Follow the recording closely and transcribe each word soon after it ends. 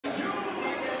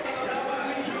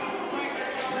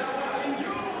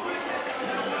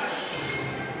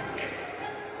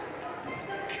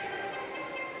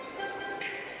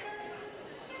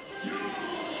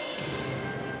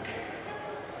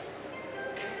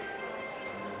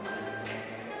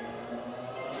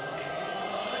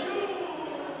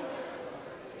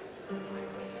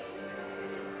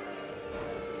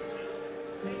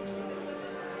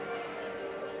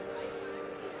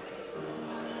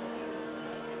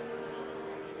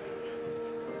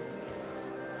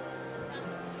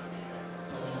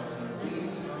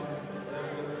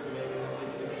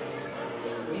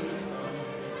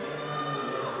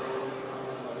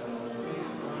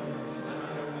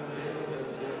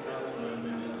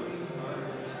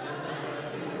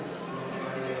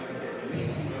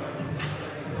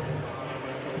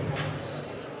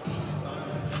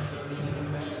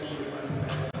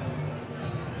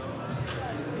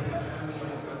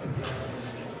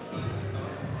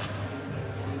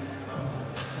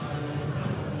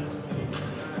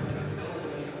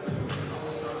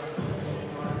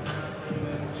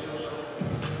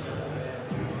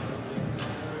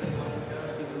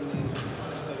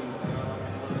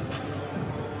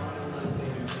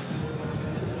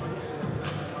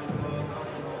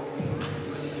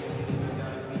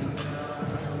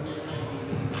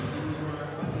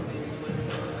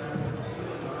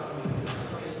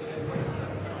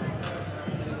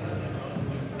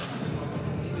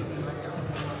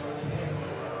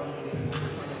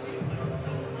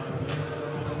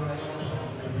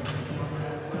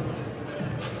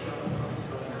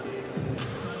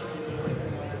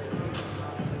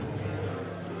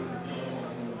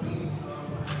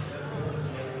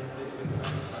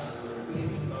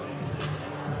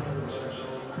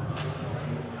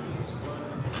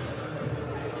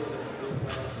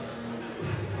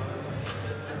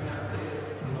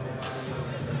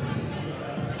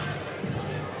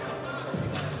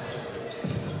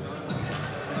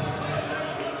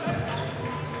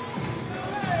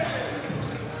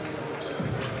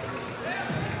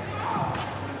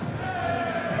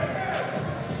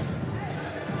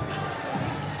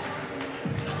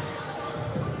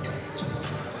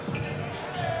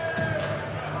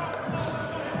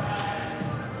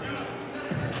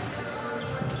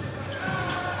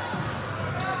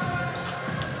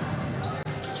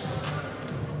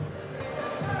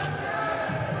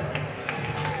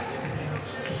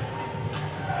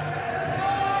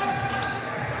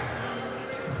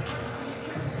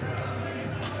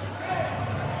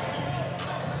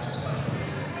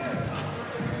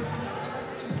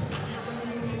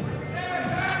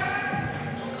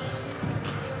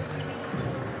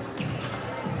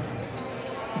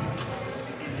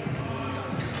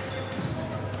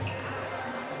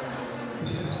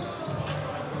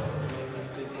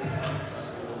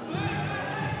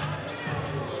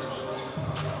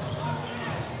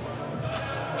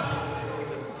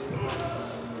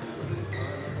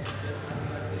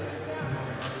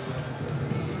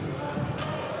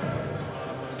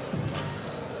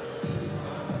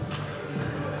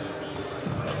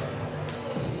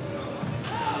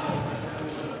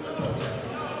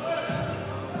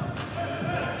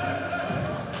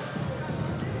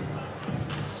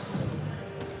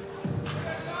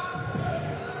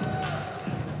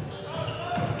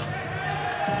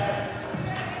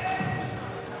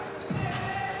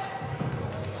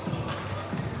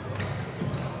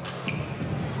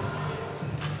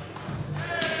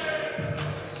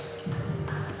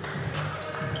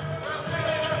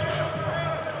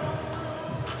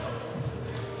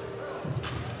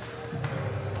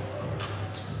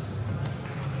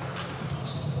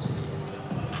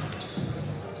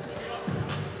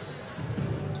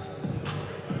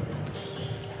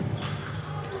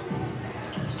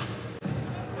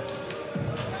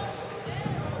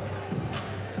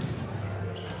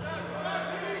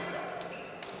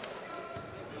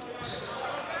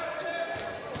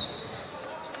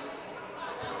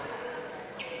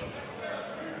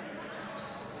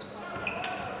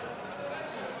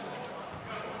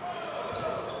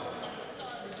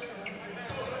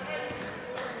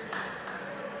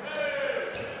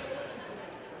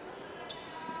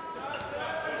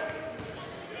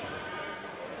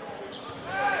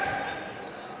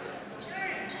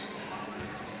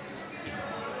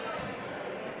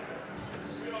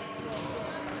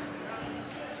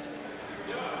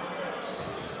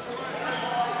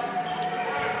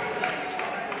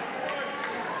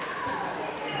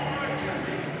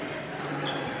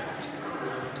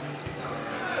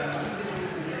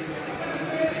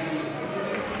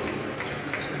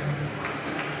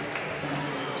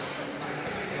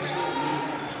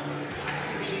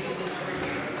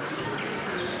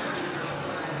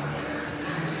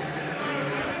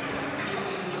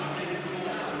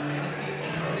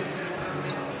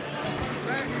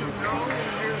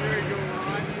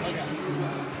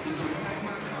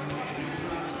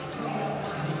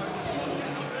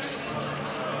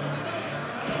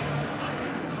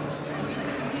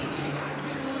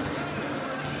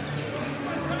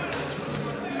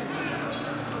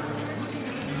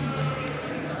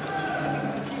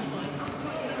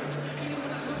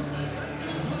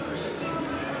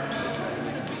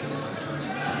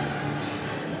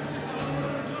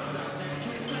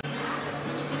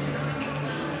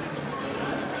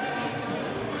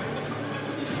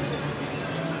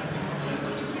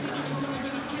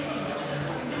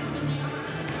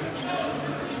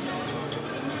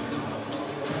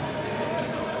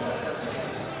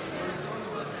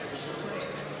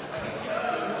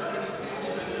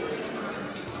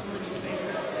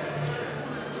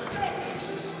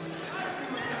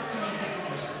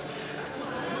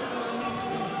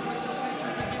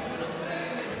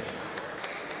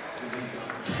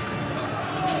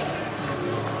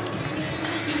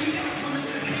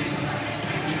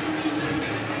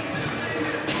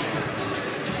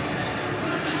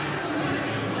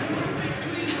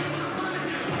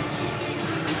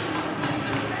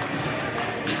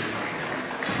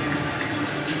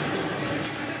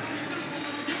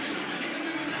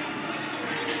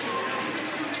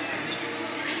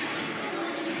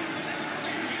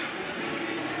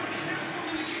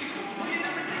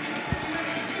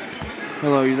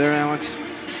Hello, you there, Alex?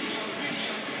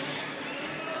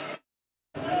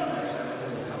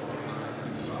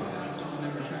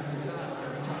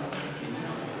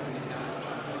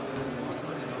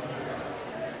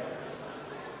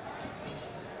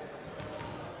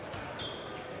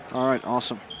 All right,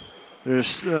 awesome.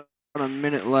 There's about a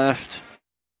minute left.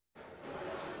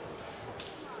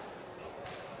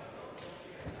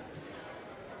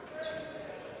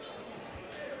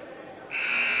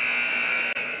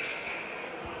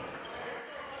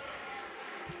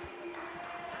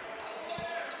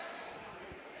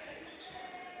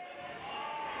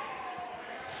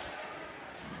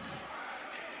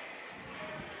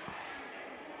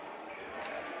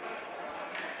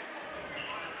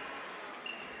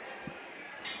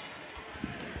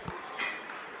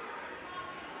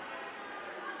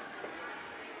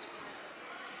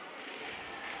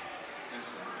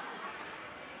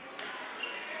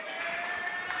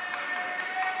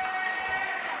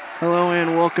 Hello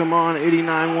and welcome on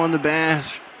 89.1 The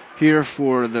Bash here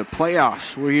for the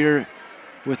playoffs. We're here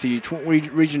with the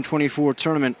Region 24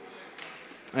 tournament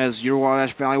as your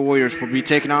Wabash Valley Warriors will be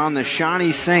taking on the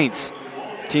Shawnee Saints.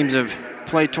 Teams have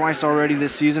played twice already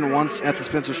this season, once at the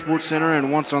Spencer Sports Center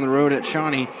and once on the road at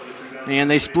Shawnee, and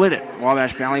they split it.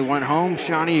 Wabash Valley went home,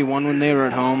 Shawnee won when they were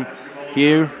at home.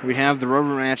 Here we have the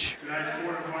rubber match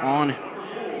on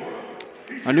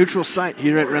a neutral site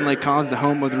here at Renlake College, the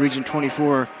home of the Region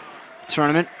 24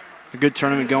 tournament. A good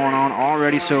tournament going on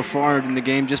already so far in the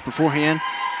game. Just beforehand,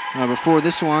 before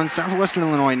this one, Southwestern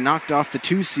Illinois knocked off the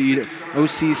 2-seed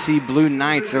OCC Blue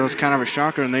Knights. That was kind of a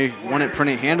shocker, and they won it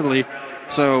pretty handily.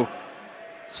 So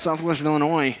Southwestern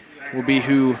Illinois will be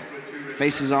who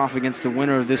faces off against the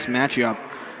winner of this matchup.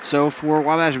 So for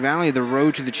Wabash Valley, the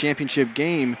road to the championship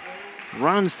game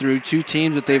runs through two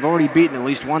teams that they've already beaten at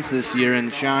least once this year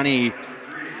in Shawnee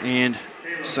and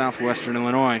Southwestern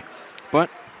Illinois. But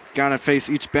got to face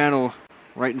each battle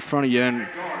right in front of you. And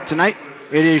tonight,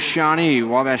 it is Shawnee,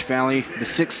 Wabash Valley, the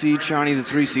 6th seed, Shawnee, the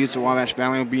 3 seed. So Wabash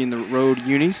Valley will be in the road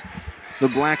unis. The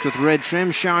black with red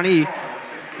trim, Shawnee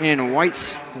in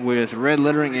whites with red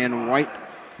lettering and white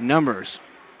numbers.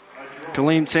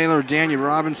 Kaleem Taylor, Daniel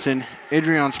Robinson,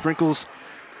 Adrian Sprinkles,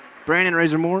 Brandon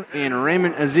Razormore, and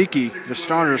Raymond Aziki, the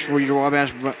starters for your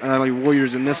Wabash Valley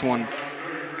Warriors in this one,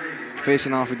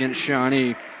 facing off against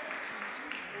Shawnee.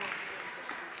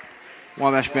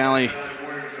 Wabash Valley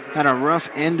had a rough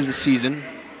end of the season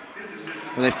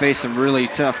where they faced some really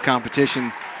tough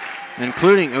competition,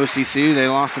 including OCC. They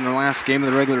lost in their last game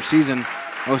of the regular season.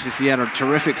 OCC had a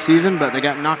terrific season, but they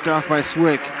got knocked off by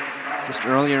Swick just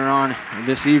earlier on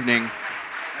this evening.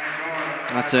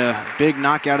 That's a big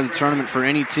knockout of the tournament for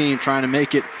any team trying to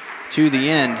make it to the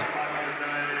end.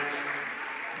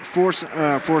 For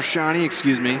Shawnee,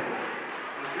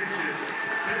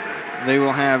 they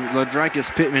will have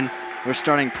Ladrikis Pittman, their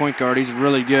starting point guard. He's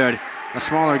really good. A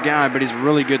smaller guy, but he's a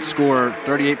really good scorer.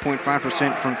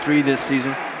 38.5% from three this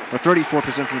season, or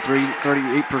 34% from three,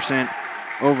 38%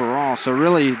 overall. So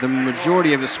really, the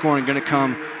majority of the scoring going to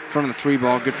come from the three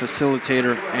ball. Good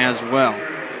facilitator as well.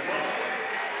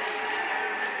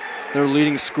 Their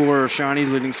leading scorer, Shawnee's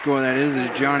leading scorer, that is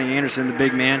Johnny Anderson, the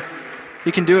big man.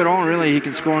 He can do it all, really. He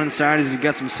can score inside as he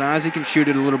got some size. He can shoot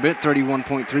it a little bit,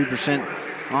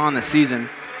 31.3% on the season.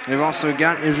 They've also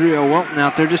got Israel Welton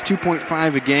out there, just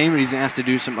 2.5 a game, and he's asked to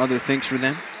do some other things for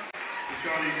them.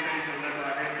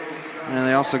 And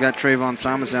they also got Trayvon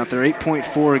Thomas out there,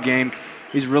 8.4 a game.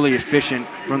 He's really efficient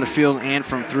from the field and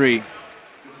from three.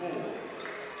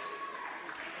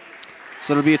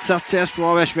 So it'll be a tough test for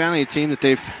Wabash Valley, a team that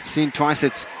they've seen twice.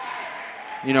 It's,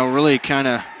 really kind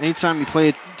of, anytime you play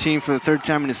a team for the third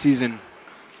time in the season,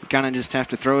 you kind of just have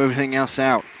to throw everything else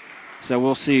out. So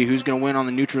we'll see who's going to win on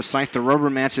the neutral site. The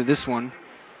rubber match of this one,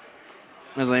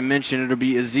 as I mentioned, it'll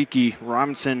be Aziki,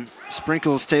 Robinson,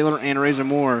 Sprinkles, Taylor, and Razor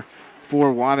Moore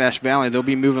for Wabash Valley. They'll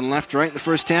be moving left to right in the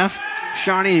first half.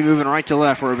 Shawnee moving right to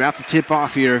left. We're about to tip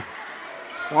off here.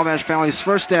 Wabash Valley's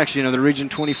first action of the Region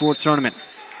 24 tournament.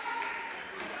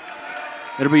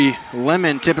 It'll be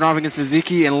Lemon tipping off against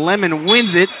Aziki, and Lemon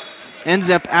wins it.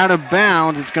 Ends up out of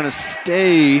bounds. It's going to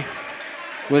stay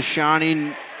with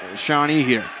Shawnee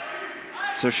here.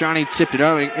 So Shawnee tipped it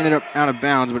out, ended up out of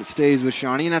bounds, but it stays with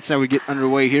Shawnee, and that's how we get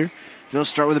underway here. They'll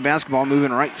start with the basketball,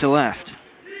 moving right to left.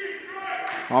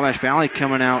 Wabash Valley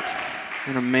coming out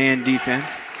in a man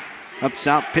defense. Up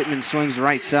top, Pittman swings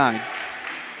right side.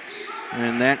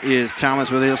 And that is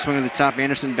Thomas with it. He'll swing to the top.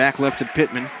 Anderson back left to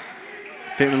Pittman.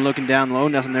 Pittman looking down low,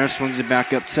 nothing there, swings it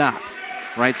back up top.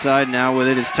 Right side now with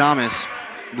it is Thomas,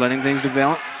 letting things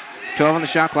develop. 12 on the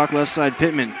shot clock, left side,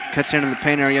 Pittman cuts into the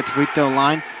paint area at the free throw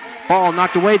line. Ball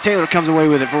knocked away. Taylor comes away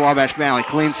with it for Wabash Valley.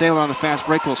 Kaleem Taylor on the fast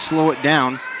break will slow it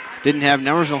down. Didn't have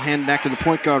numbers. He'll hand back to the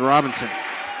point guard, Robinson.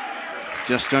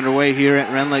 Just underway here at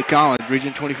Rend Lake College.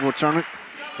 Region 24 tournament.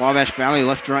 Wabash Valley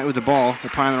left to right with the ball.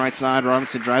 They're pie on the right side.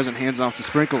 Robinson drives and hands off to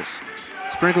Sprinkles.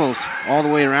 Sprinkles all the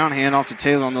way around, hand off to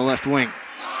Taylor on the left wing.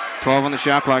 12 on the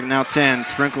shot clock, now 10.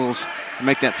 Sprinkles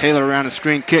make that Taylor around the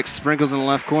screen, kicks. Sprinkles in the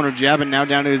left corner, jabbing now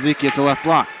down to Ezekiel at the left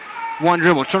block. One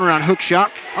dribble, turnaround hook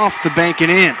shot, off the bank and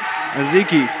in.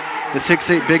 Ezekiel, the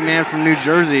 6'8" big man from New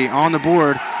Jersey, on the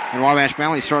board, and Wabash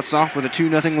Valley starts off with a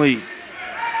 2-0 lead.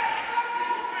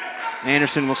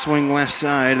 Anderson will swing left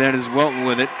side. That is Welton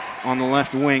with it. On the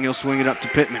left wing, he'll swing it up to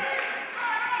Pittman.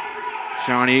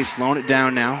 Shawnee slowing it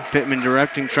down now. Pittman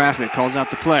directing traffic, calls out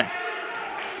the play.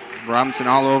 Robinson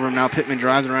all over him now. Pittman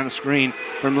drives around the screen.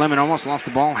 From Lemon almost lost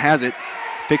the ball, has it.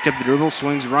 Picked up the dribble,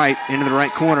 swings right into the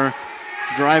right corner.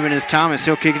 Driving is Thomas.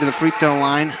 He'll kick it to the free throw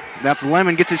line. That's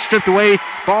Lemon, gets it stripped away.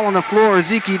 Ball on the floor.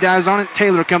 Ezekiel dives on it.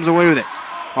 Taylor comes away with it.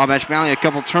 Wabash Valley a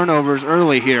couple turnovers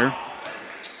early here.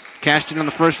 Cashed in on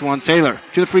the first one. Taylor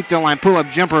to the free throw line. Pull-up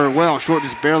jumper. Well, short,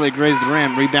 just barely grazed the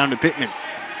rim. Rebound to Pittman.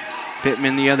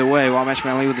 Pittman the other way. Wabash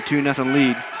Valley with a 2-0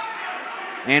 lead.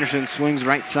 Anderson swings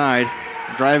right side.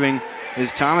 Driving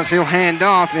is Thomas. He'll hand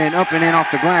off, and up and in off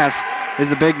the glass is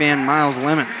the big man, Miles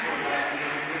Lemon.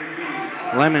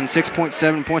 Lemon,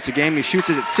 6.7 points a game. He shoots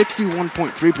it at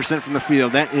 61.3% from the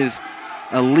field. That is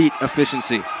elite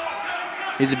efficiency.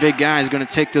 He's a big guy. He's going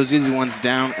to take those easy ones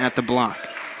down at the block.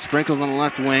 Sprinkles on the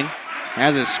left wing.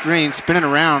 Has a screen, spinning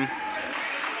around.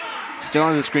 Still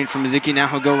has a screen from Ezekiel. Now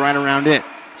he'll go right around it.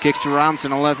 Kicks to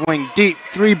Robinson on the left wing. Deep,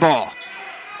 3 ball.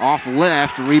 Off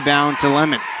left, rebound to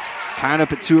Lemon. Tied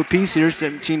up at 2 apiece here,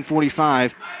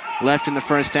 17:45 left in the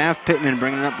first half. Pittman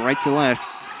bringing it up right to left.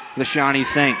 The Shawnee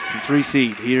Saints, the 3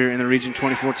 seed here in the Region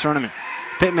 24 tournament.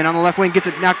 Pittman on the left wing gets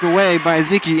it knocked away by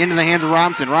Ezekiel into the hands of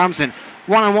Robinson. Robinson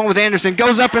one-on-one with Anderson,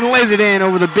 goes up and lays it in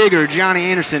over the bigger Johnny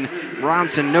Anderson.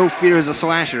 Robinson, no fear as a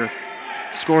slasher.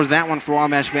 Scores that one for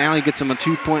Wabash Valley, gets him a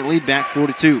 2-point lead back,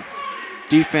 4-2.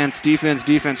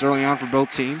 Defense early on for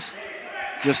both teams.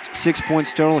 Just 6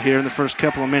 points total here in the first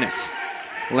couple of minutes.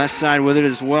 Left side with it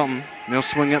is Welton. They'll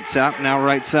swing up top, now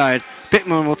right side.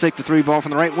 Pittman will take the 3 ball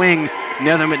from the right wing.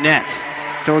 Nothing but net.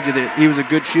 Told you that he was a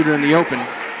good shooter in the open.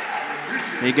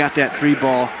 He got that 3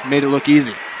 ball, made it look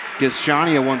easy. Gives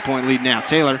Shawnee a 1-point lead now.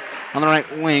 Taylor on the right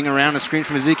wing, around the screen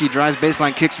from Ezekiel, drives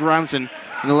baseline, kicks Robinson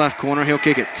in the left corner. He'll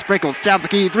kick it. Sprinkles, top the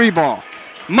key, 3 ball.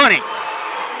 Money.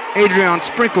 Adrian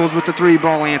Sprinkles with the 3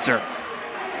 ball answer.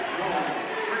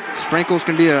 Sprinkles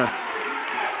can be a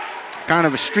kind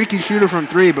of a streaky shooter from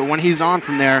 3, but when he's on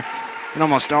from there, it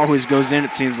almost always goes in,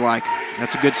 it seems like.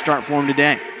 That's a good start for him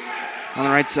today. On the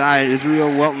right side, Israel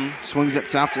Welton swings up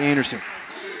top to Anderson.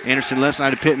 Anderson left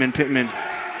side to Pittman. Pittman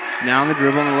now on the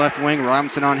dribble on the left wing.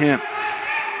 Robinson on him.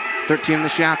 13 on the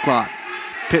shot clock.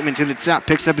 Pittman to the top,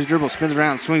 picks up his dribble, spins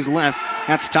around, swings left.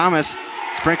 That's Thomas.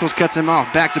 Sprinkles cuts him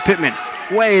off. Back to Pittman.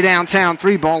 Way downtown,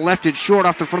 3 ball, left it short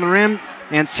off the front of the rim.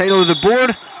 And Taylor to the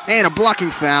board, and a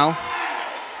blocking foul.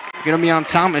 Going to be on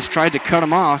Thomas, tried to cut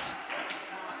him off.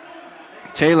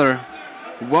 Taylor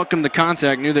welcomed the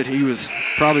contact, knew that he was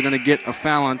probably going to get a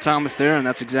foul on Thomas there, and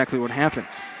that's exactly what happened.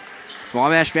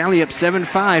 Wabash Valley up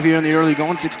 7-5 here in the early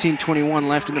going, 16:21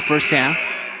 left in the first half.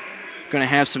 Going to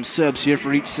have some subs here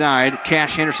for each side.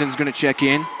 Cash Henderson's going to check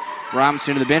in.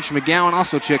 Robinson to the bench. McGowan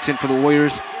also checks in for the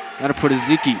Warriors. That'll put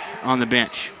Ezekiel on the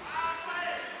bench.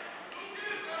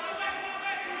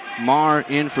 Marr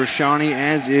in for Shawnee,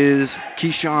 as is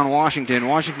Keyshawn Washington.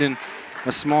 Washington,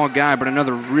 a small guy, but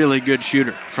another really good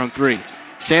shooter from 3.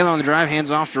 Taylor on the drive, hands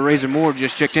off to Razor Moore.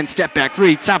 Just checked in, step back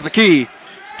 3, top of the key.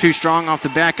 Too strong off the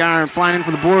back iron, flying in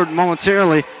for the board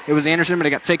momentarily. It was Anderson, but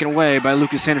it got taken away by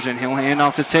Lucas Henderson. He'll hand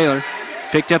off to Taylor.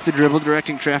 Picked up the dribble,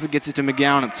 directing traffic, gets it to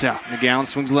McGowan up top. McGowan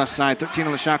swings left side, 13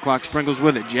 on the shot clock, Sprinkles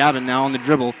with it. Jabbing now on the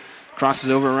dribble, crosses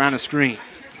over around the screen.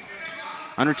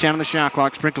 Under 10 on the shot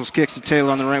clock, Sprinkles kicks to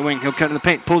Taylor on the right wing. He'll cut in the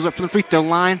paint, pulls up from the free throw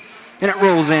line, and it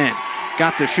rolls in.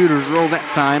 Got the shooter's roll that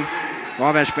time.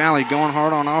 Wabash Valley going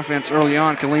hard on offense early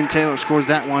on. Kaleem Taylor scores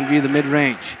that one via the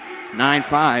mid-range.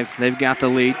 9-5, they've got the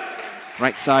lead.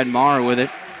 Right side, Marr with it.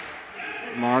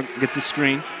 Marr gets the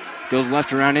screen, goes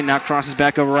left around it, now crosses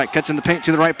back over right, cuts in the paint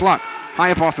to the right block.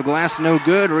 High up off the glass, no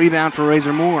good. Rebound for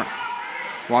Razor Moore.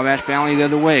 Wabash Valley the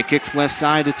other way, kicks left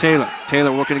side to Taylor.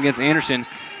 Taylor working against Anderson,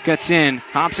 cuts in,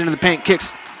 hops into the paint,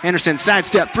 kicks Anderson,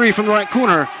 sidestep 3 from the right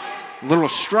corner. A little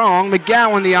strong.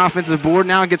 McGowan, the offensive board,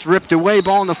 now gets ripped away.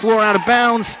 Ball on the floor, out of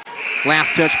bounds.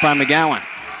 Last touch by McGowan.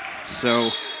 So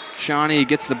Shawnee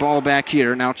gets the ball back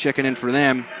here. Now checking in for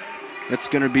them. That's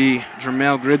going to be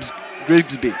Jermel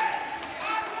Grigsby.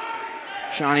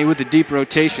 Shawnee with the deep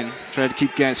rotation. Tried to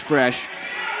keep guys fresh.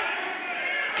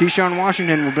 Keyshawn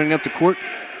Washington will bring up the court.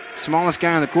 Smallest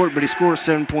guy on the court, but he scores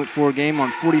 7.4 game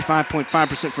on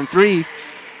 45.5% from three.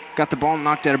 Got the ball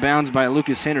knocked out of bounds by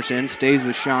Lucas Henderson. Stays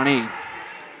with Shawnee.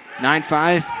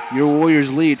 9-5, your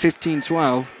Warriors lead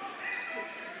 15-12.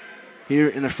 Here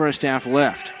in the first half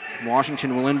left.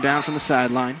 Washington will inbound from the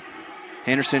sideline.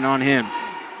 Henderson on him.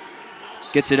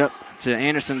 Gets it up to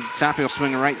Anderson. Top heel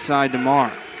swing right side to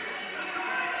Marr.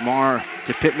 Marr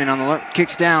to Pittman on the left.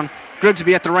 Kicks down.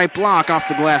 Grigsby at the right block off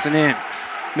the glass and in.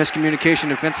 Miscommunication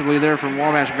defensively there from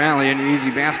Wabash Valley and an easy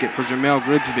basket for Jamel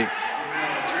Grigsby.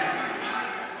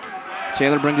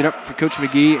 Taylor brings it up for Coach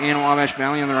McGee and Wabash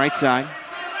Valley on the right side.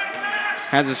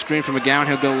 Has a screen from McGowan.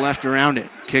 He'll go left around it.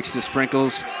 Kicks to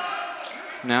Sprinkles.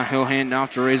 Now he'll hand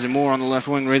off to Razor Moore on the left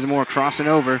wing. Razor Moore crossing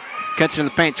over. Catching in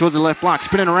the paint towards the left block.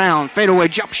 Spinning around. Fadeaway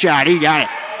jump shot. He got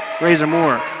it. Razor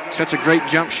Moore, such a great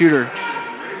jump shooter.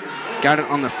 Got it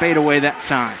on the fadeaway that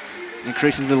time.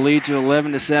 Increases the lead to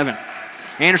 11-7.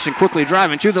 Anderson quickly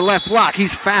driving to the left block.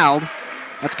 He's fouled.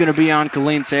 That's going to be on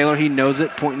Kaleem Taylor. He knows it,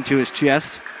 pointing to his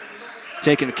chest.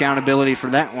 Taking accountability for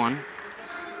that one.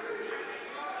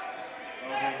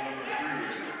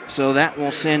 So that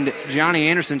will send Johnny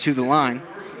Anderson to the line.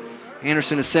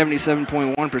 Anderson is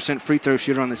 77.1% free throw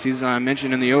shooter on the season. I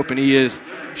mentioned in the open, he is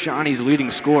Shawnee's leading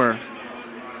scorer.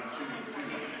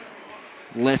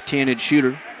 Left-handed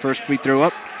shooter. First free throw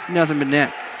up, nothing but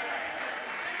net.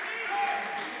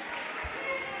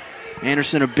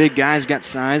 Anderson, a big guy, has got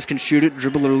size, can shoot it,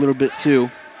 dribble it a little bit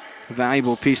too. A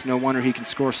valuable piece, no wonder he can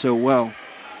score so well.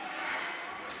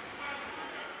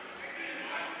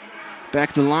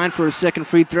 Back to the line for a second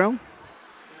free throw.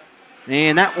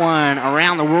 And that one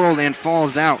around the world and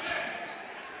falls out.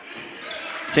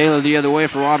 Taylor the other way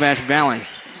for Wabash Valley.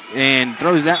 And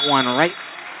throws that one right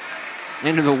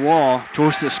into the wall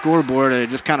towards the scoreboard. It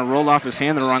just kind of rolled off his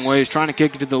hand the wrong way. He was trying to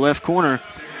kick it to the left corner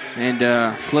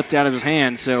and slipped out of his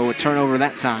hand, so a turnover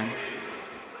that time.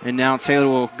 And now Taylor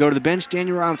will go to the bench.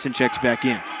 Daniel Robinson checks back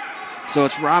in. So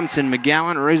it's Robinson,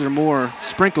 McGowan, Razor Moore,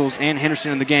 Sprinkles, and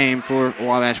Henderson in the game for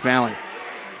Wabash Valley.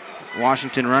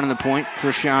 Washington running the point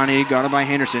for Shawnee, guarded by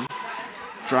Henderson.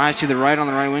 Drives to the right on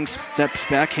the right wing, steps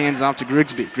back, hands off to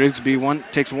Grigsby. Grigsby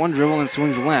takes one dribble and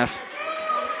swings left.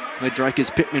 Drake is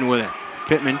Pittman with it.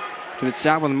 Pittman to the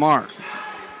top with Marr.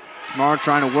 Marr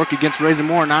trying to work against Razor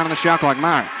Moore, not on the shot clock.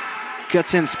 Marr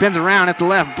cuts in, spins around at the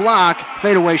left block.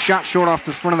 Fadeaway shot short off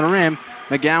the front of the rim.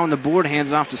 McGowan the board,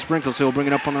 hands off to Sprinkles. He'll bring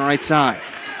it up on the right side.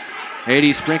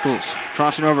 80 Sprinkles,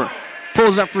 crossing over.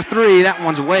 Pulls up for three. That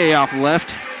one's way off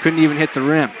left. Couldn't even hit the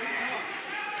rim.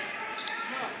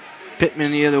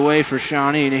 Pittman the other way for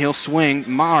Shawnee, and he'll swing.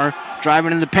 Marr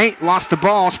driving in the paint, lost the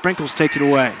ball. Sprinkles takes it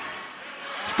away.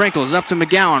 Sprinkles up to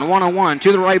McGowan, one-on-one,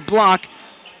 to the right block.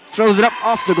 Throws it up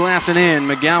off the glass and in.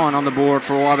 McGowan on the board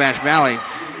for Wabash Valley.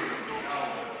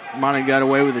 Might have got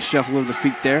away with a shuffle of the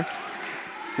feet there.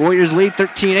 Warriors lead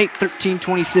 13-8,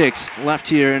 13-26. Left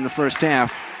here in the first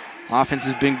half. Offense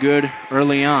has been good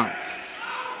early on.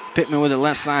 Pittman with it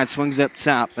left side, swings up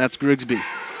top. That's Grigsby.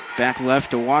 Back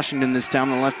left to Washington this time.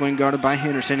 The left wing guarded by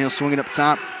Henderson. He'll swing it up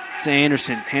top to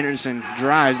Anderson. Henderson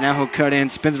drives. Now he'll cut in,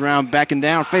 spins around, backing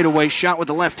down. Fadeaway shot with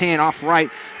the left hand off right.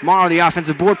 Marr, the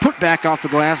offensive board, put back off the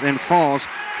glass and falls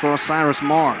for Osiris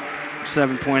Marr.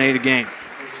 7.8 a game.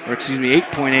 Or excuse me,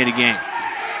 8.8 a game.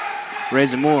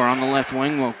 Razor Moore on the left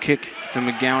wing will kick to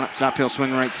McGowan up top. He'll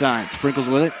swing right side. Sprinkles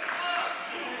with it.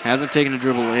 Hasn't taken a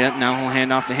dribble yet. Now he'll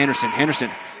hand off to Henderson. Henderson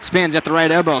spins at the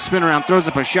right elbow. Spin around, throws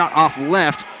up a shot off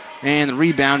left. And the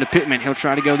rebound to Pittman. He'll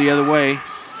try to go the other way.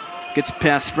 Gets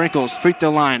past Sprinkles. Free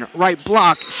throw line. Right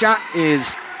block. Shot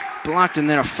is blocked and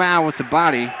then a foul with the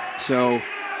body. So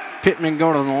Pittman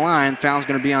go to the line. Foul's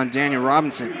going to be on Daniel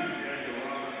Robinson.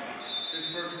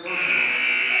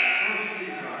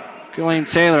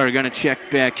 Kaleem Taylor going to check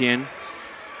back in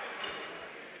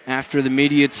after the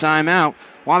media timeout.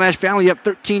 Wabash Valley up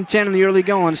 13-10 in the early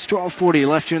goings. 12:40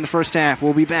 left here in the first half.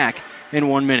 We'll be back in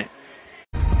 1 minute.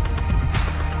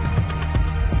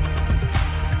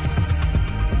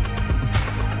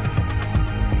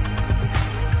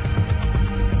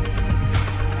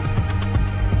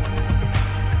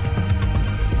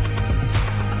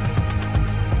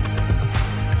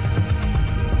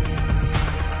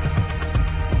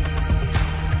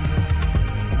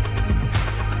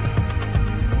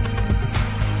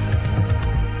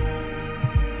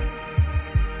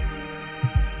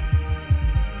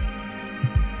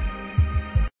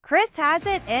 Chris has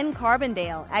it in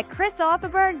Carbondale at Chris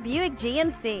Offenberg Buick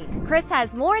GMC. Chris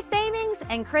has more savings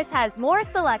and Chris has more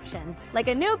selection, like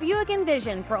a new Buick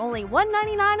Envision for only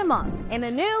 $199 a month, and a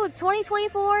new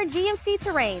 2024 GMC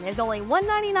Terrain is only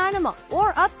 $199 a month.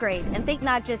 Or upgrade and think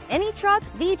not just any truck,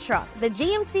 the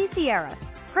GMC Sierra.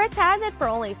 Chris has it for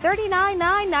only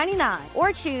 $39,999,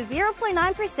 or choose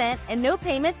 0.9% and no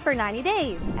payments for 90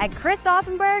 days at Chris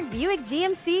Offenberg Buick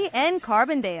GMC in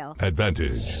Carbondale.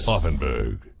 Advantage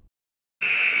Offenberg.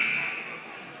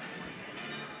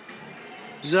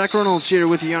 Zach Reynolds here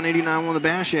with you on 89.1 The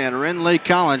Bash at Ren Lake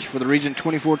College for the Region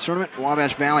 24 tournament.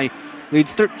 Wabash Valley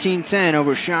leads 13-10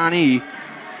 over Shawnee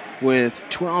with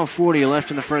 12:40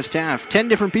 left in the first half. 10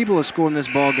 different people have scored in this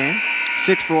ball game.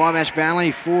 6 for Wabash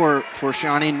Valley, 4 for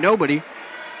Shawnee. Nobody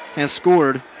has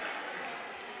scored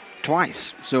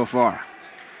twice so far.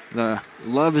 The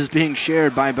love is being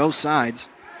shared by both sides.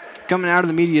 Coming out of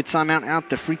the media timeout out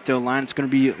the free throw line, it's going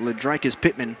to be Ladrikis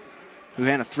Pittman, who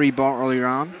had a 3-ball earlier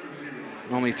on.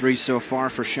 Only 3 so far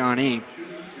for Shawnee.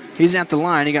 He's at the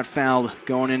line. He got fouled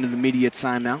going into the media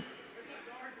timeout.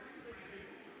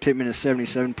 Pittman is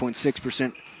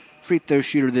 77.6% free throw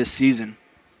shooter this season.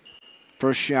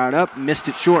 First shot up, missed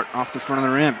it short off the front of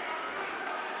the rim.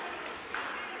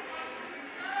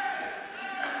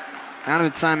 Out of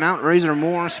the timeout, Razor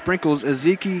Moore, Sprinkles,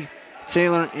 Ezekiel,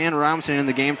 Taylor, and Robinson in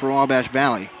the game for Wabash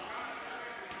Valley.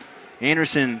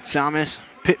 Anderson, Thomas,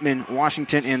 Pittman,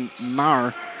 Washington, and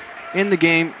Maher in the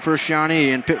game for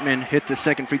Shawnee, and Pittman hit the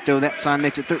second free throw that time,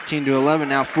 makes it 13-11.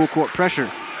 Now full court pressure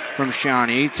from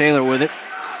Shawnee. Taylor with it.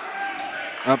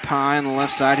 Up high on the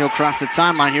left side, he'll cross the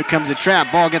timeline. Here comes a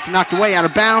trap. Ball gets knocked away out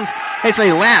of bounds. They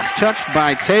say last touched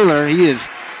by Taylor. He is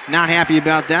not happy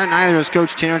about that. Neither is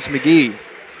Coach Terrence McGee.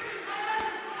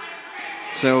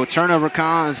 So turnover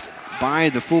caused by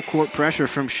the full court pressure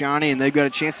from Shawnee, and they've got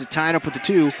a chance to tie it up with the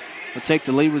 2. They'll take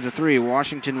the lead with the 3.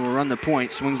 Washington will run the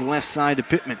point. Swings left side to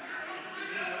Pittman.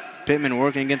 Pittman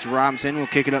working against Robinson. Will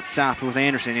kick it up top with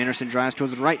Anderson. Anderson drives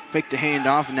towards the right, fake the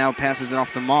handoff, and now passes it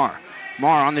off to Maher.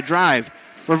 Maher on the drive.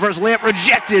 Reverse layup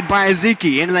rejected by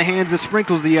Ezekiel. Into the hands of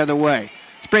Sprinkles the other way.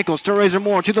 Sprinkles to Razor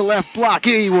Moore to the left block.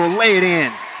 He will lay it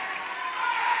in.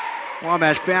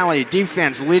 Wabash Valley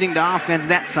defense leading the offense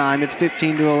that time. It's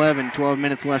 15-11. 12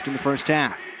 minutes left in the first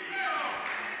half.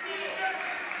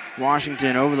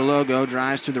 Washington over the logo.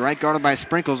 Drives to the right, guarded by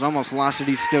Sprinkles. Almost lost it.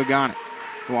 He's still got it.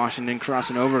 Washington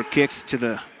crossing over. Kicks to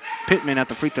the Pittman at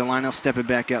the free throw line. He'll step it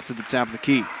back out to the top of the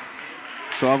key.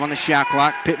 12 on the shot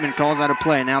clock. Pittman calls out a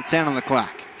play. Now 10 on the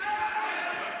clock.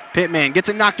 Pittman gets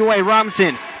it knocked away.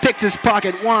 Robinson picks his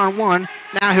pocket one-on-one.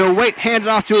 Now he'll wait. Hands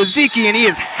off to Ezekiel, and he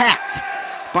is hacked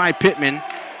by Pittman.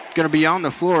 Going to be on the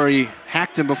floor. He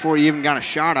hacked him before he even got a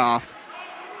shot off.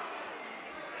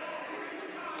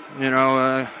 You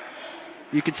know,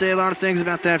 you could say a lot of things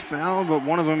about that foul, but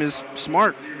one of them is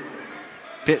smart.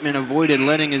 Pittman avoided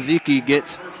letting Ezekiel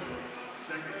get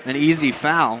an easy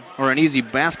foul, or an easy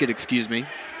basket, excuse me.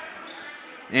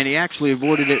 And he actually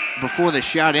avoided it before the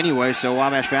shot anyway, so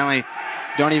Wabash Valley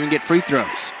don't even get free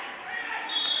throws.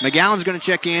 McGowan's going to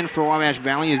check in for Wabash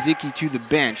Valley. Ezekiel to the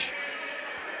bench.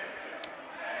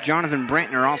 Jonathan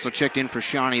Brantner also checked in for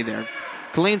Shawnee there.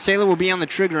 Kaleem Taylor will be on the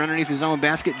trigger underneath his own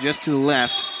basket just to the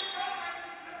left.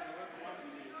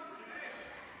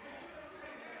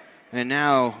 And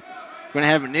now going to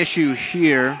have an issue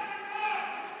here,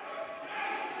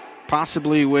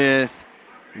 possibly with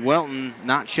Welton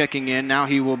not checking in. Now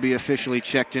he will be officially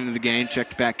checked into the game,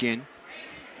 checked back in.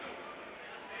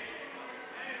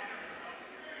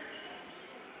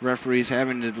 Referees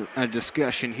having a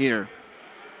discussion here.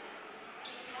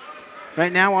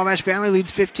 Right now, Wabash Valley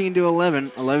leads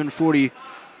 15-11. 11:40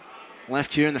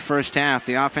 left here in the first half.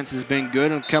 The offense has been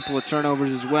good, and a couple of turnovers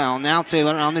as well. Now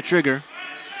Taylor on the trigger.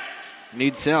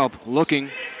 Needs help. Looking.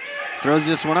 Throws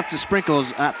this one up to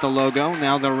Sprinkles at the logo.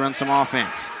 Now they'll run some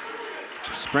offense.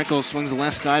 Sprinkles swings the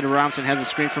left side. Robinson has a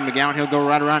screen from McGowan. He'll go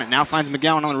right around it. Now finds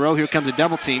McGowan on the row. Here comes a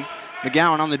double team.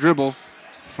 McGowan on the dribble.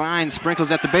 Finds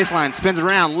Sprinkles at the baseline. Spins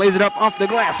around. Lays it up off the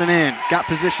glass and in. Got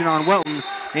position on Welton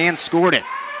and scored it.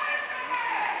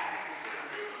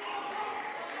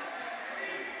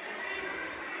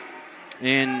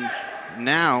 And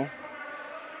now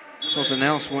something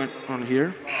else went on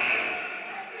here.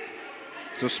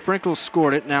 So Sprinkles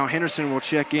scored it. Now Henderson will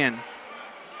check in.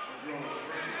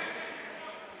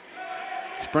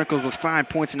 Sprinkles with 5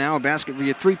 points now. A basket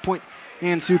via 3-point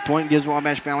and 2-point gives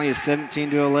Wabash Valley a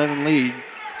 17-11 lead.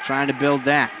 Trying to build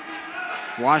that.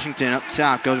 Washington up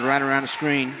top goes right around the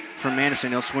screen from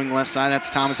Anderson. He'll swing left side.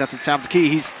 That's Thomas at the top of the key.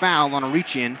 He's fouled on a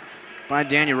reach-in by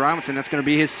Daniel Robinson. That's going to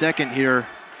be his second here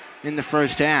in the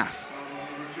first half.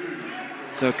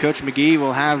 So Coach McGee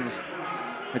will have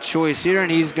a choice here, and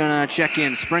he's going to check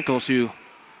in Sprinkles, who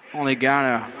only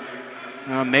got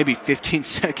maybe 15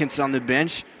 seconds on the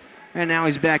bench, and now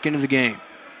he's back into the game.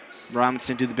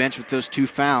 Robinson to the bench with those 2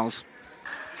 fouls.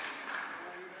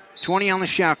 20 on the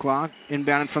shot clock.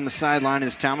 Inbounded from the sideline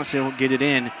is Thomas. He'll get it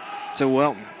in to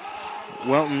Welton.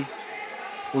 Welton,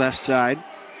 left side.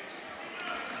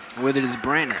 With it is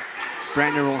Brantner.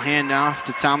 Brantner will hand off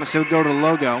to Thomas. He'll go to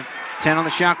Logo. 10 on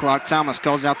the shot clock. Thomas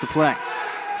calls out the play.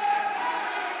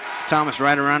 Thomas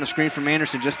right around the screen from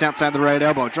Anderson, just outside the right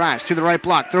elbow. Drives to the right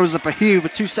block. Throws up a heave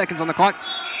with 2 seconds on the clock.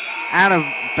 Out of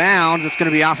bounds. It's going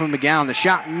to be off of McGowan. The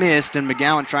shot missed, and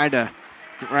McGowan tried to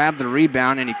grab the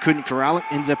rebound, and he couldn't corral it.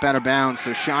 Ends up out of bounds.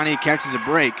 So Shawnee catches a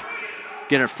break.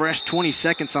 Get a fresh 20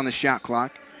 seconds on the shot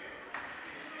clock.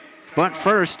 But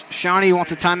first, Shawnee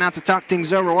wants a timeout to talk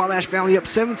things over. Wabash Valley up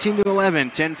 17-11.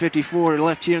 10:54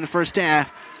 left here in the first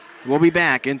half. We'll be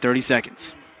back in 30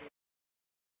 seconds.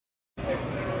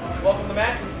 Welcome to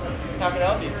Mackey's. How can I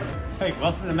help you? Hey,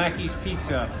 welcome to Mackey's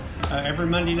Pizza. Every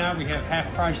Monday night we have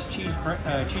half-price cheese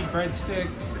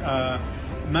breadsticks.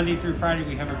 Monday through Friday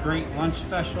we have a great lunch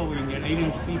special. We can get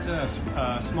 8-inch pizza,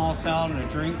 a small salad, and a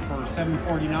drink for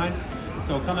 $7.49.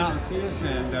 So come out and see us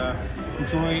and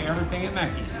enjoy everything at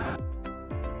Mackey's.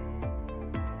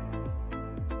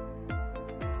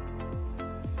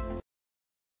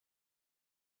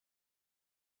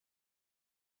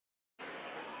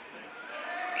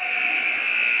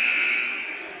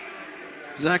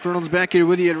 Zach Reynolds back here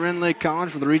with you at Rend Lake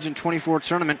College for the Region 24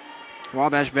 tournament.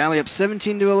 Wabash Valley up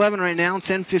 17-11 right now.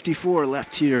 10:54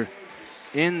 left here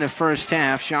in the first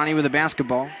half. Shawnee with the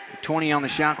basketball. 20 on the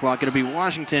shot clock. It'll be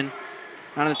Washington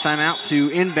out of the timeout to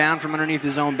inbound from underneath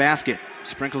his own basket.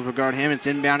 Sprinkles will guard him. It's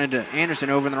inbounded to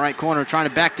Anderson over in the right corner, trying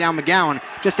to back down McGowan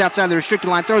just outside the restricted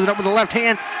line. Throws it up with the left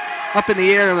hand. Up in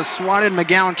the air. It was swatted.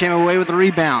 McGowan came away with the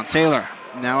rebound. Taylor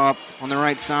now up on the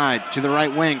right side to the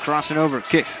right wing, crossing over,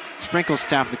 kicks. Sprinkles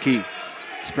top the key.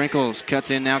 Sprinkles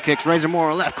cuts in now, kicks. Razor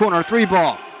Moore, left corner,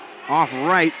 3-ball. Off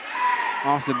right,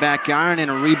 off the back iron, and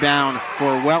a rebound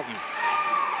for Welton.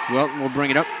 Welton will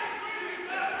bring it up.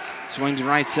 Swings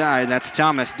right side, that's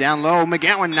Thomas. Down low,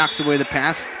 McGowan knocks away the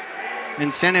pass.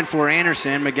 Intended for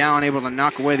Anderson. McGowan able to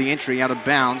knock away the entry out of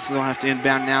bounds. So they'll have to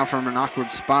inbound now from an awkward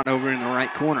spot over in the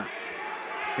right corner.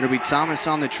 It'll be Thomas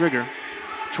on the trigger.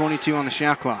 22 on the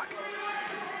shot clock.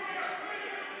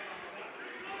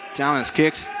 Thomas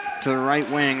kicks to the right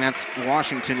wing. That's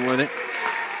Washington with it.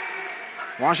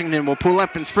 Washington will pull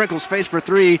up and Sprinkles face for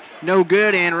 3. No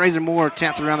good, and Razor Moore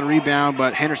tapped around the rebound,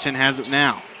 but Henderson has it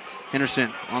now.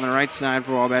 Henderson on the right side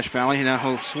for Wabash Valley. Now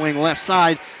he'll swing left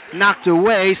side. Knocked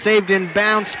away, saved in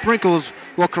bounds. Sprinkles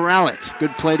will corral it.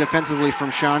 Good play defensively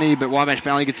from Shawnee, but Wabash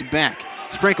Valley gets it back.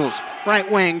 Sprinkles, right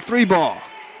wing, 3-ball.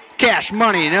 Cash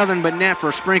money, nothing but net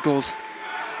for Sprinkles.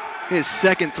 His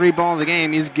second 3-ball of the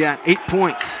game. He's got 8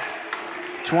 points.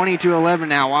 20-11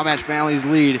 now. Wabash Valley's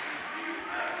lead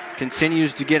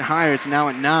continues to get higher. It's now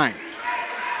at 9.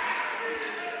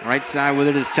 Right side with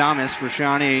it is Thomas for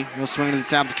Shawnee. He'll swing to the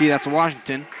top of the key. That's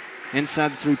Washington.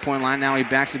 Inside the 3-point line. Now he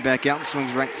backs it back out and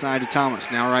swings right side to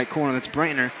Thomas. Now right corner. That's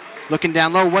Brantner. Looking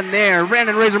down low. Wasn't there.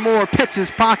 Brandon Razor Moore picks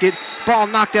his pocket. Ball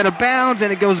knocked out of bounds,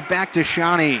 and it goes back to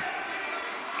Shawnee.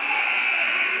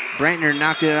 Brantner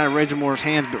knocked it out of Razor Moore's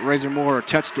hands, but Razor Moore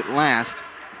touched it last.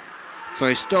 So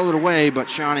he stole it away, but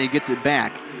Shawnee gets it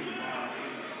back.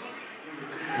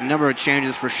 A number of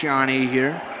changes for Shawnee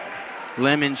here.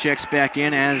 Lemon checks back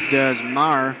in, as does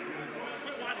Marr.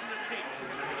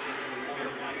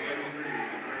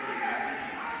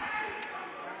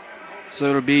 So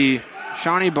it'll be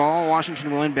Shawnee ball. Washington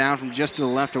will inbound from just to the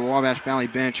left of the Wabash Valley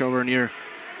bench over near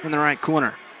in the right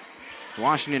corner.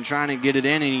 Washington trying to get it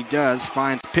in, and he does.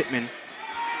 Finds Pittman.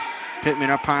 Pittman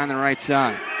up high on the right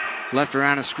side. Left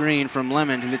around a screen from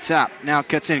Lemon to the top. Now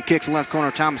cuts in, kicks left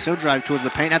corner. Thomas. He'll drive towards the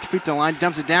paint at the free throw line.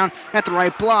 Dumps it down at the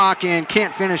right block and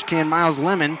can't finish. Can Miles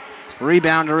Lemon.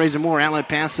 Rebound to Razor Moore. Outlet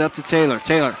pass up to Taylor.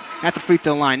 Taylor at the free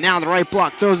throw line. Now the right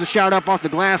block. Throws the shot up off the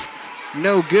glass.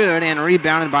 No good, and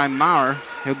rebounded by Maurer.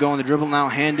 He'll go on the dribble now.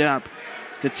 Hand up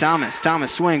to Thomas.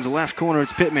 Thomas swings left corner.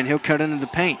 It's Pittman. He'll cut into the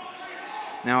paint.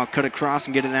 Now I'll cut across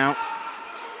and get it out.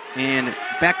 And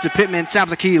back to Pittman, top of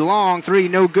the key, long 3,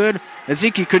 no good.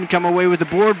 Ezeki couldn't come away with the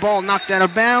board. Ball knocked out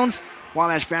of bounds.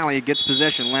 Wabash Valley gets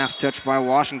possession. Last touch by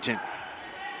Washington.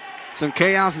 Some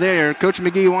chaos there. Coach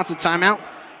McGee wants a timeout.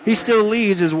 He still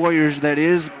leads his Warriors, that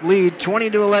is. Lead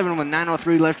 20-11 with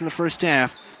 9:03 left in the first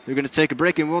half. They're going to take a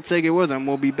break, and we'll take it with them.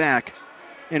 We'll be back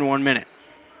in 1 minute.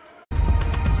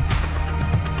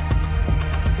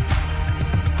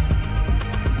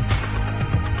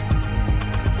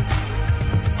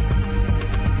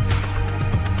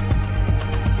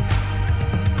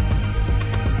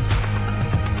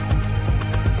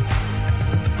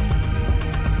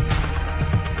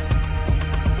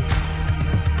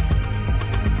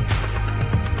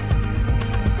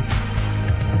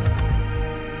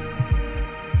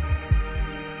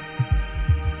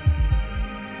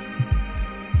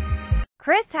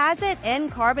 Chris has it in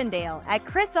Carbondale at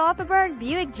Chris Offerberg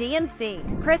Buick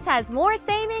GMC. Chris has more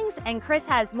savings and Chris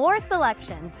has more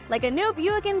selection, like a new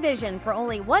Buick Envision for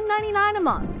only $199 a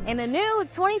month, and a new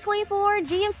 2024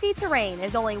 GMC Terrain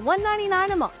is only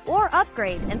 $199 a month. Or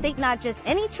upgrade and think not just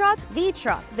any truck, the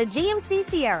truck, the GMC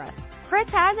Sierra. Chris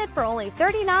has it for only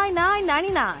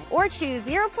 $39,999, or choose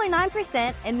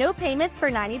 0.9% and no payments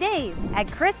for 90 days at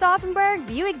Chris Offenberg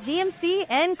Buick GMC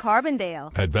in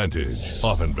Carbondale. Advantage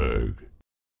Offenberg.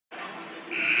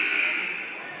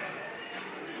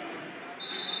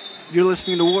 You're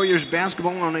listening to Warriors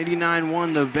basketball on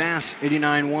 89.1 The Bass,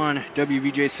 89.1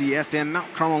 WVJC-FM.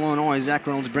 Mount Carmel, Illinois. Zach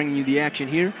Reynolds bringing you the action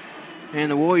here.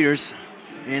 And the Warriors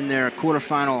in their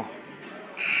quarterfinal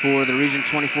for the Region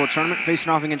 24 tournament,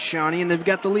 facing off against Shawnee, and they've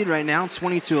got the lead right now,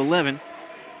 20-11.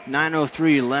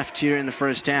 9:03 left here in the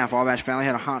first half. Wabash Valley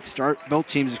had a hot start. Both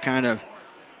teams have kind of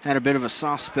had a bit of a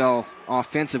soft spell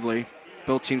offensively.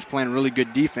 Both teams playing really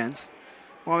good defense.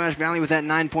 Wabash Valley with that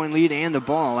 9-point lead and the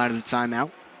ball out of the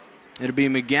timeout. It'll be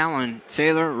McGowan,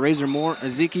 Taylor, Razor Moore,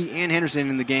 Ezeki, and Henderson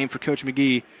in the game for Coach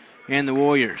McGee and the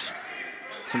Warriors.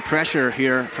 Some pressure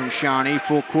here from Shawnee,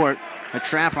 full court. A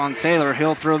trap on Taylor.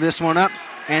 He'll throw this one up,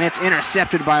 and it's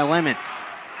intercepted by Lemon.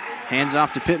 Hands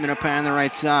off to Pittman up high on the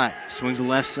right side. Swings the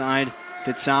left side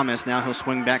to Thomas. Now he'll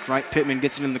swing back right. Pittman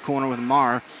gets it in the corner with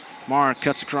Marr. Marr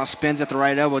cuts across, spins at the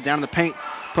right elbow, down to the paint.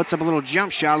 Puts up a little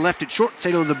jump shot, left it short.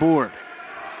 Taylor to the board.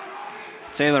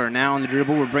 Taylor now on the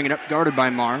dribble. We're bringing it up, guarded by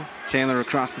Marr. Taylor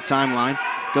across the timeline.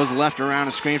 Goes left around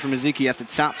a screen from Ezeki at the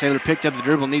top. Taylor picked up the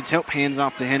dribble, needs help. Hands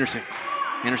off to Henderson.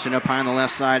 Henderson up high on the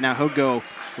left side. Now he'll go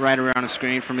right around a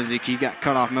screen from Ezeki. Got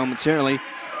cut off momentarily.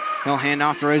 He'll hand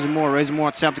off to Razor Moore. Razor Moore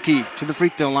at top the key to the free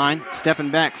throw line. Stepping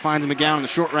back, finds McGowan in the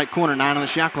short right corner. 9 on the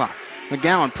shot clock.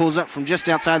 McGowan pulls up from just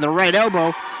outside the right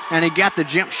elbow, and he got the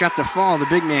jump shot to fall. The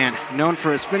big man, known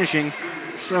for his finishing,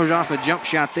 throws off a jump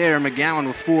shot there. McGowan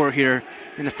with 4 here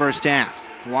in the first half.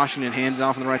 Washington hands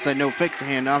off on the right side. No fake the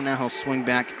handoff. Now he'll swing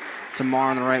back to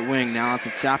Marr on the right wing. Now at the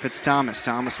top, it's Thomas.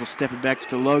 Thomas will step it back to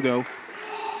the logo.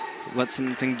 Let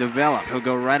something develop. He'll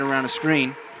go right around a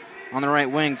screen. On the right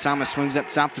wing, Thomas swings up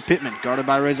top to Pittman, guarded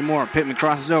by Razor Moore. Pittman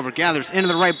crosses over, gathers into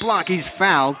the right block. He's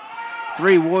fouled.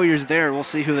 3 Warriors there. We'll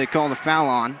see who they call the foul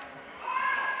on.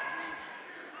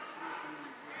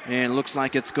 And it looks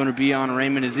like it's going to be on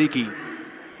Raymond Ezeki.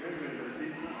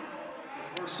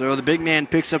 So the big man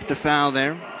picks up the foul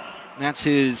there. That's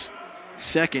his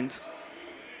second.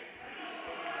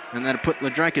 And that'll put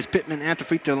Ladrikis Pittman at the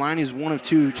free throw line. He's 1 of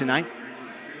 2 tonight.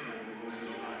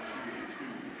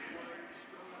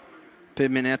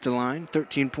 Pittman at the line,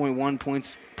 13.1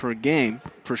 points per game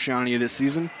for Shawnee this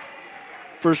season.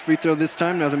 First free throw this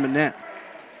time, nothing but net.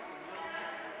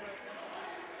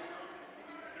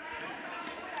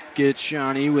 Gets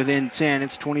Shawnee within 10.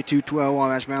 It's 22-12,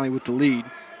 Wabash Valley with the lead.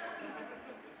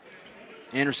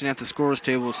 Anderson at the scorer's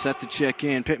table set to check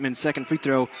in. Pittman's second free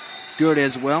throw good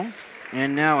as well.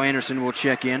 And now Anderson will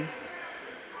check in.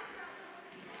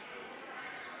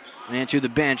 And to the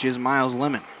bench is Miles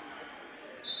Lemon.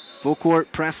 Full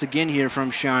court press again here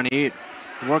from Shawnee. It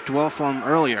worked well for him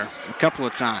earlier a couple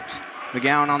of times.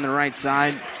 McGowan on the right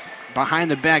side.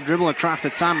 Behind the back, dribble across the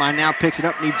timeline. Now picks it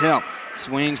up, needs help.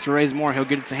 Swings to Razor Moore. He'll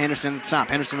get it to Henderson at the top.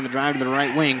 Henderson on the drive to the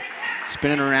right wing.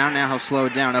 Spinning around. Now he'll slow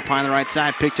it down. Up high on the right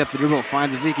side. Picked up the dribble.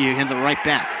 Finds Ezeki. He hands it right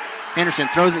back. Henderson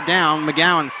throws it down.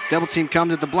 McGowan, double team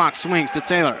comes at the block. Swings to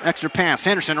Taylor. Extra pass.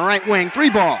 Henderson, right wing. 3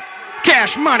 ball.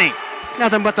 Cash money.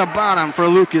 Nothing but the bottom for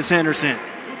Lucas Henderson.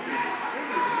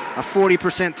 A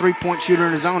 40% three-point shooter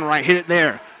in his own right. Hit it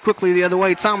there. Quickly the other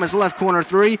way. Thomas left corner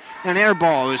 3. An air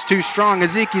ball is too strong.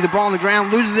 Ezeki, the ball on the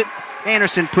ground, loses it.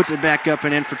 Anderson puts it back up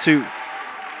and in for 2.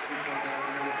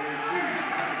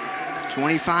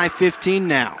 25-15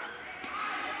 now.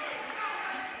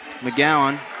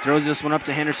 McGowan throws this one up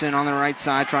to Henderson on the right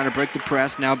side, trying to break the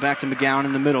press. Now back to McGowan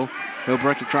in the middle. He'll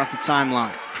break across the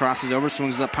timeline. Crosses over,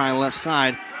 swings up high left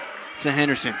side to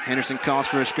Henderson. Henderson calls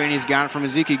for a screen. He's got it from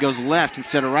Ezeki. Goes left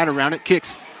instead of right around it.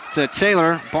 Kicks to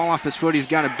Taylor. Ball off his foot. He's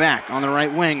got it back. On the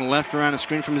right wing. Left around a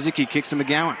screen from Ezeki. Kicks to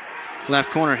McGowan.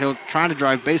 Left corner. He'll try to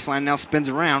drive baseline. Now spins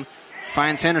around.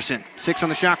 Finds Henderson. 6 on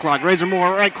the shot clock. Razor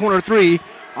Moore. Right corner 3.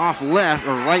 Off left,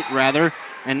 or right rather.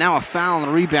 And now a foul on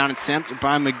the rebound attempt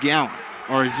by McGowan.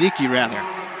 Or Ezeki rather.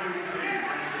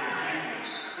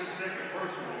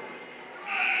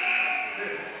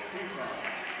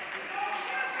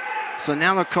 So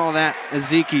now they'll call that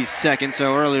Ezeki's second.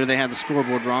 So earlier they had the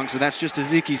scoreboard wrong. So that's just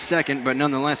Ezeki's second, but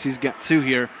nonetheless he's got 2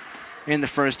 here in the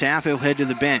first half. He'll head to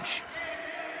the bench.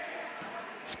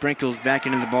 Sprinkles back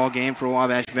into the ball game for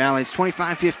Wabash Valley. It's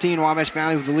 25-15, Wabash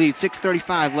Valley with the lead.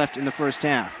 6:35 left in the first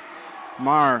half.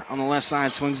 Marr on the left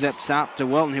side swings up top to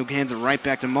Welton, who hands it right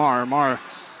back to Marr. Marr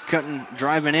cutting,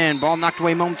 driving in. Ball knocked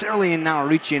away momentarily, and now a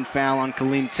reach-in foul on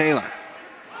Kaleem Taylor.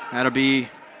 That'll be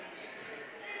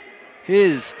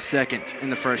his second in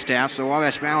the first half. So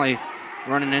Wabash Valley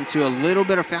running into a little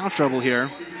bit of foul trouble here.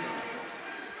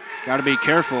 Got to be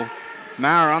careful.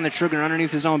 Maurer on the trigger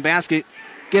underneath his own basket.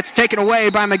 Gets taken away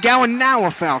by McGowan. Now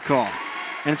a foul call.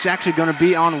 And it's actually going to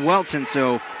be on Welton.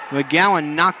 So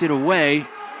McGowan knocked it away,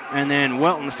 and then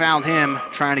Welton fouled him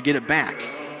trying to get it back.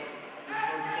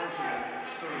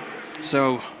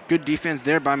 So good defense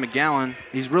there by McGowan.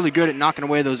 He's really good at knocking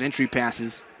away those entry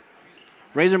passes.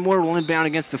 Razor Moore will inbound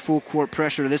against the full court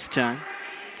pressure this time.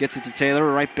 Gets it to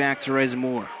Taylor, right back to Razor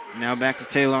Moore. Now back to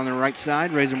Taylor on the right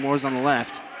side. Razor Moore's on the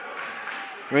left.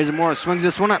 Razor Moore swings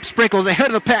this one up. Sprinkles ahead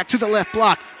of the pack to the left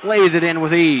block. Lays it in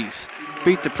with ease.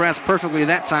 Beat the press perfectly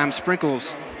that time.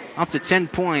 Sprinkles up to 10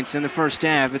 points in the first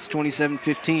half. It's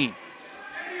 27-15.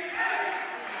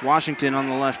 Washington on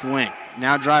the left wing.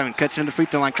 Now driving, cuts into the free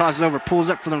throw line, crosses over, pulls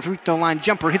up for the free throw line,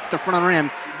 jumper, hits the front of the rim,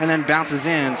 and then bounces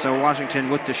in. So Washington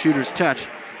with the shooter's touch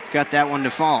got that one to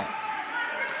fall.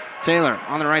 Taylor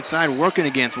on the right side working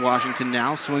against Washington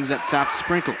now. Swings up top to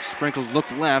Sprinkles. Sprinkles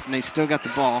looked left, and they still got the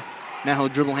ball. Now he'll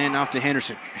dribble hand off to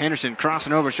Henderson. Henderson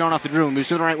crossing over, showing off the dribble, moves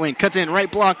to the right wing, cuts in, right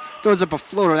block, throws up a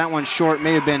floater. That one's short,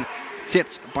 may have been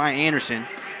tipped by Anderson.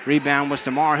 Rebound was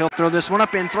to Marr. He'll throw this one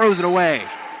up and throws it away.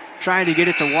 Tried to get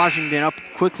it to Washington up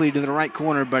quickly to the right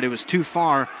corner, but it was too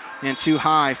far and too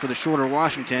high for the shorter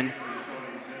Washington.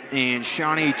 And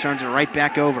Shawnee turns it right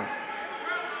back over.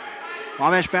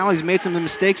 Wabash Valley's made some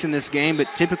mistakes in this game, but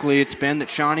typically it's been that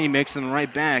Shawnee makes them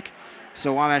right back.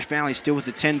 So Wabash Valley still with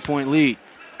a 10-point lead.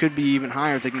 Could be even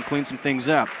higher if they can clean some things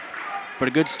up. But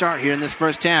a good start here in this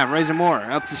first half. Razor Moore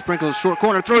up to Sprinkles, short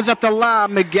corner, throws up the lob.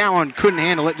 McGowan couldn't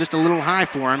handle it, just a little high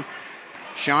for him.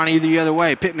 Shawnee the other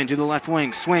way. Pittman to the left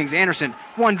wing. Swings. Anderson.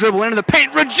 One dribble into the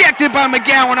paint. Rejected by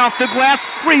McGowan off the glass.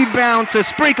 Rebound to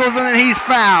Sprinkles, and then he's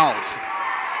fouled.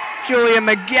 Julian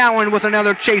McGowan with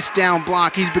another chase down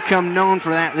block. He's become known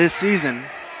for that this season.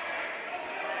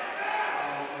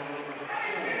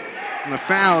 And the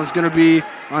foul is going to be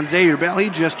on Xavier Bell. He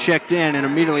just checked in and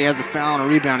immediately has a foul and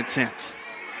a rebound attempt.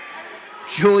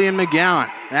 Julian McGowan.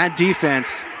 That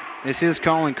defense is his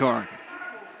calling card.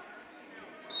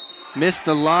 Missed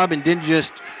the lob and didn't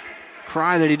just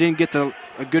cry that he didn't get a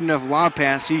good enough lob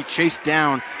pass. He chased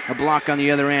down a block on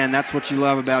the other end. That's what you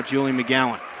love about Julian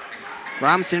McGowan.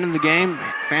 Robinson in the game.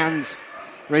 Fans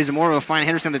Razor Moore will find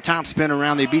Henderson at the top, spin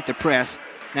around. They beat the press.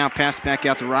 Now passed back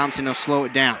out to Robinson. They'll slow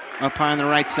it down. Up high on the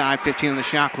right side, 15 on the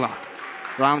shot clock.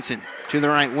 Robinson to the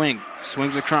right wing.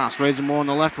 Swings across. Razor Moore on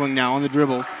the left wing now on the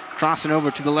dribble. Crossing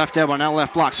over to the left elbow. Now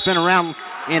left block. Spin around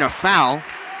in a foul.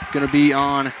 Going to be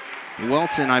on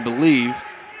Welton, I believe.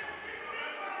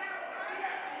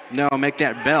 No, make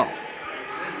that Bell.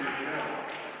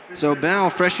 So Bell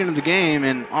fresh into the game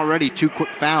and already 2 quick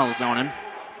fouls on him.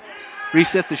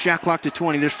 Resets the shot clock to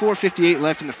 20. There's 4:58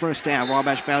 left in the first half.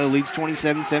 Wabash Valley leads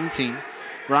 27-17.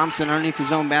 Robinson underneath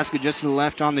his own basket just to the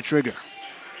left on the trigger.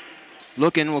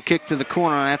 Looking, will kick to the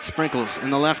corner. That's Sprinkles in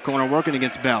the left corner working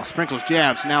against Bell. Sprinkles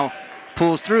jabs, now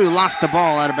pulls through, lost the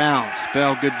ball out of bounds.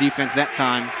 Bell, good defense that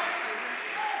time.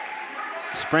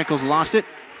 Sprinkles lost it.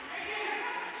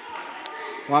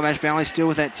 Wabash Valley still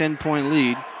with that 10-point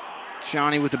lead.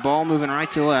 Shawnee with the ball moving right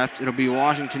to left. It'll be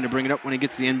Washington to bring it up when he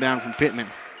gets the inbound from Pittman.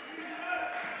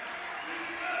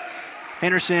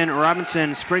 Henderson,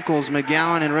 Robinson, Sprinkles,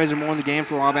 McGowan, and Razor Moore in the game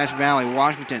for Wabash Valley.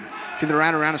 Washington to the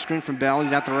right around a screen from Bell.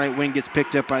 He's out the right wing, gets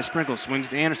picked up by Sprinkles. Swings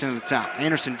to Anderson at the top.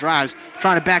 Anderson drives,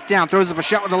 trying to back down, throws up a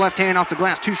shot with the left hand off the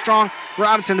glass. Too strong.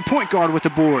 Robinson, the point guard, with the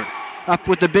board. Up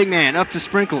with the big man, up to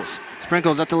Sprinkles.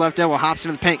 Sprinkles at the left elbow, hops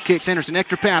into the paint, kicks Anderson.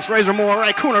 Extra pass, Razor Moore,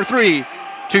 right corner three.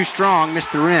 Too strong,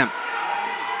 missed the rim.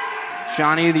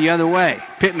 Shawnee the other way.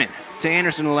 Pittman to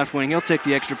Anderson in the left wing. He'll take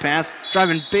the extra pass.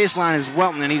 Driving baseline is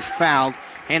Welton, and he's fouled.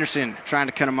 Anderson trying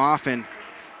to cut him off and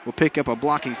will pick up a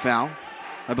blocking foul.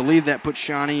 I believe that puts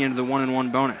Shawnee into the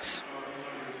 1-and-1 bonus.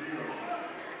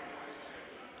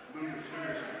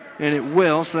 And it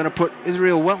will, so that'll put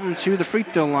Israel Welton to the free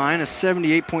throw line, a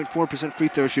 78.4% free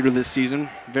throw shooter this season.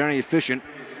 Very efficient.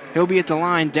 He'll be at the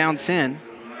line down 10.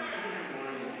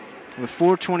 With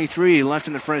 4:23 left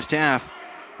in the first half.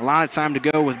 A lot of time to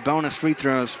go with bonus free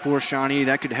throws for Shawnee.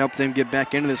 That could help them get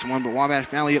back into this one, but Wabash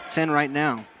Valley up 10 right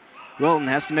now. Welton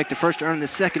has to make the first to earn the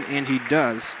second, and he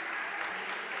does.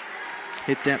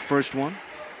 Hit that first one.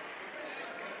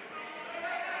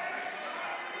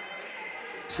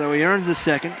 So he earns the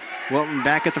second. Welton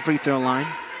back at the free throw line.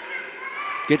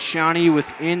 Gets Shawnee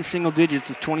within single digits.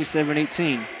 It's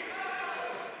 27-18.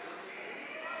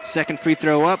 Second free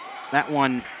throw up, That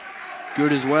one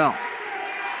good as well.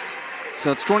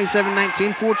 So it's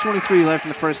 27-19, 4:23 left in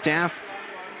the first half.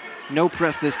 No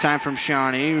press this time from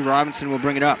Shawnee. Robinson will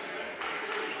bring it up.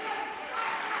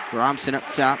 Robinson up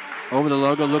top, over the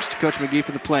logo, looks to Coach McGee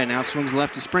for the play. Now swings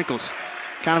left to Sprinkles.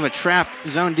 Kind of a trap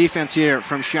zone defense here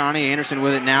from Shawnee. Anderson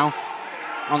with it now.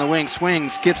 On the wing,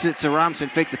 swings, skips it to Robinson,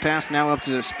 fakes the pass, now up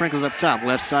to Sprinkles up top.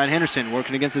 Left side, Henderson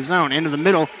working against the zone. Into the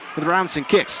middle with Robinson,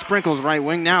 kicks. Sprinkles right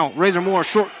wing now. Razor Moore,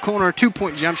 short corner,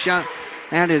 2-point jump shot.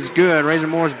 That is good. Razor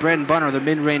Moore's bread and butter, the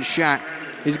mid-range shot.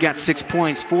 He's got 6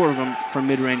 points, 4 of them from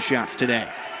mid-range shots today.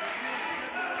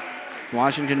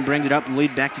 Washington brings it up,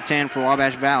 lead back to 10 for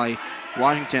Wabash Valley.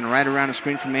 Washington right around the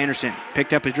screen from Anderson.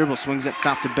 Picked up his dribble, swings up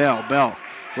top to Bell. Bell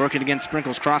working against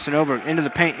Sprinkles, crossing over into the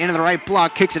paint, into the right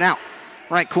block, kicks it out.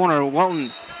 Right corner, Welton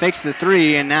fakes the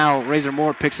three, and now Razor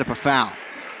Moore picks up a foul.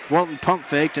 Welton pump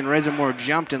faked, and Razor Moore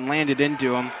jumped and landed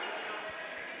into him.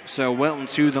 So Welton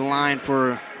to the line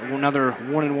for another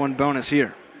 1-and-1 bonus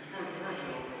here.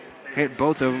 Hit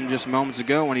both of them just moments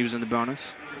ago when he was in the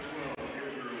bonus.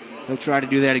 He'll try to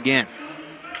do that again.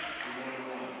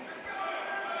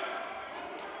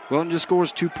 Welton just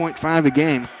scores 2.5 a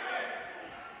game.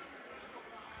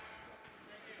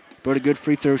 But a good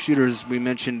free throw shooter, as we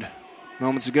mentioned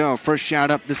moments ago. First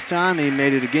shot up this time, he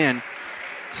made it again.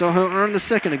 So he'll earn the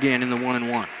second again in the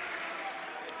 1-and-1.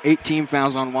 18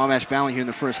 fouls on Wabash Valley here in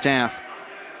the first half.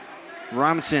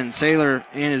 Robinson, Saylor,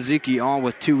 and Ezekiel all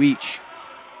with 2 each.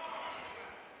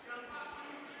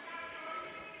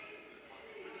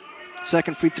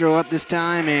 Second free throw up this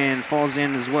time and falls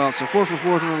in as well. So 4 for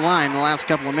 4 from the line in the last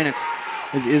couple of minutes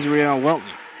is Israel Welton.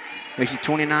 Makes it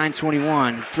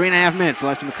 29-21. 3.5 minutes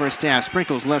left in the first half.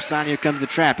 Sprinkles left side. Here comes the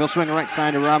trap. He'll swing the right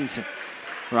side to Robinson.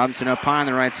 Robinson up high on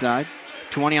the right side.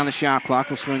 20 on the shot clock.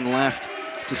 Will swing left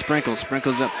to Sprinkles.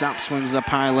 Sprinkles up top. Swings up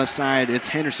high left side. It's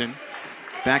Henderson.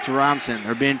 Back to Robinson.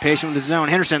 They're being patient with the zone.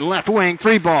 Henderson left wing.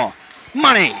 Free ball.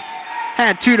 Money.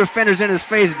 Had 2 defenders in his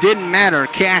face. Didn't matter.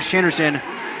 Cash Henderson.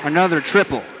 Another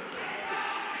triple.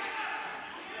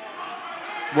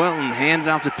 Welton hands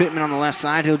out to Pittman on the left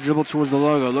side. He'll dribble towards the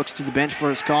logo. Looks to the bench for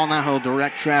his call. Now he'll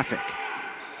direct traffic.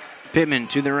 Pittman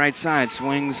to the right side.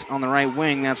 Swings on the right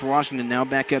wing. That's Washington now.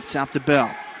 Back up top to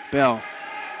Bell. Bell.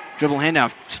 Dribble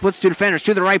handoff. Splits 2 defenders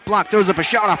to the right block. Throws up a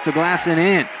shot off the glass and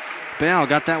in. Bell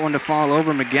got that one to fall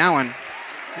over. McGowan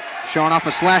showing off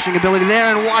a slashing ability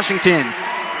there. And Washington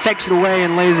takes it away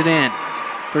and lays it in.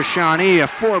 For Shawnee, a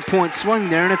 4-point swing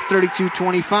there, and it's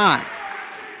 32-25.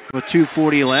 With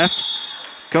 2:40 left.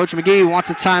 Coach McGee wants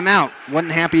a timeout.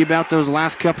 Wasn't happy about those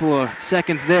last couple of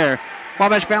seconds there.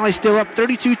 Wabash Valley still up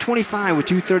 32-25 with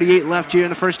 2:38 left here in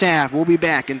the first half. We'll be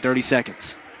back in 30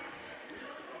 seconds.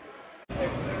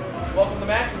 Welcome to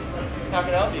Mackey's. How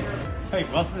can I help you? Hey,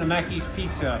 welcome to Mackey's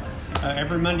Pizza.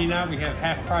 Every Monday night we have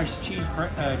half-price cheese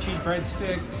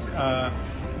breadsticks.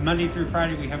 Monday through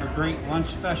Friday we have a great lunch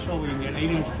special. We can get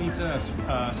 8-inch pizza,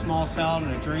 a small salad,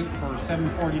 and a drink for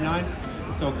 $7.49.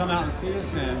 So come out and see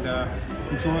us and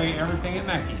enjoy everything at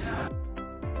Mackey's.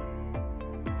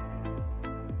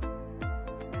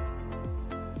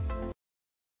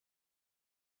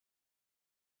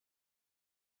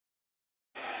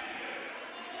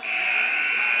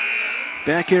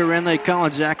 Back here at Rend Lake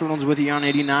College, Zach Reynolds with you on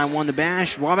 89-1 The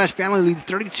Bash. Wabash Valley leads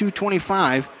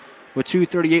 32-25 with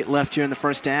 2:38 left here in the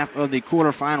first half of the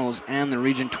quarterfinals and the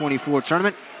Region 24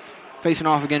 tournament. Facing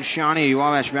off against Shawnee,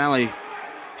 Wabash Valley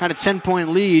had a 10-point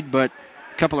lead, but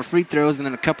a couple of free throws and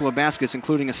then a couple of baskets,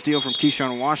 including a steal from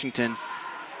Keyshawn Washington.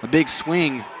 A big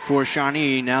swing for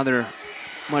Shawnee. Now they're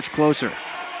much closer.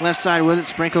 Left side with it.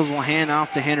 Sprinkles will hand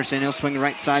off to Henderson. He'll swing the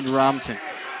right side to Robinson.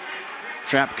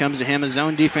 Trap comes to him. A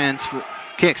zone defense.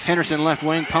 Kicks. Henderson left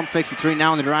wing. Pump fakes the three.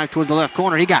 Now in the drive towards the left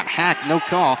corner. He got hacked. No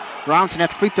call. Robinson at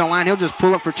the free throw line. He'll just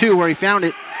pull up for 2 where he found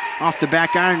it. Off the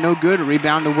back iron. No good. A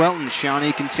rebound to Welton.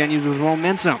 Shawnee continues with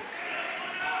momentum.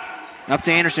 Up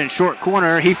to Anderson. Short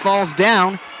corner. He falls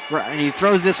down. And he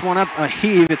throws this one up a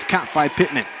heave. It's caught by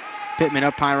Pittman. Pittman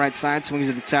up high right side. Swings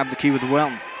at the top of the key with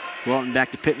Welton. Welton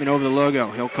back to Pittman over the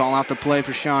logo. He'll call out the play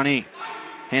for Shawnee.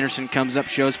 Henderson comes up,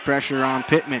 shows pressure on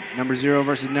Pittman. Number 0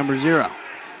 versus number 0.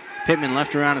 Pittman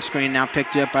left around the screen, now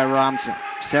picked up by Robinson.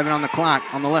 7 on the clock,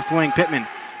 on the left wing. Pittman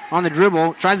on the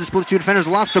dribble, tries to split 2 defenders,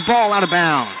 lost the ball out of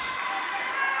bounds.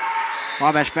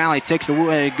 Wabash Valley takes it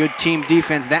away. Good team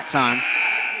defense that time.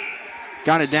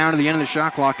 Got it down to the end of the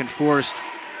shot clock and forced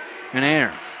an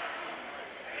error.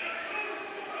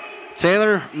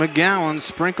 Taylor, McGowan,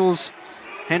 Sprinkles,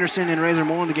 Henderson, and Razor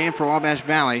Moore in the game for Wabash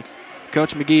Valley.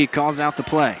 Coach McGee calls out the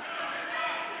play.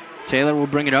 Taylor will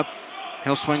bring it up.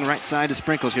 He'll swing right side to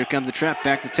Sprinkles. Here comes the trap.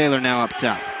 Back to Taylor now up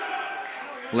top.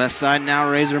 Left side now,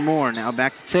 Razor Moore. Now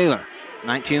back to Taylor.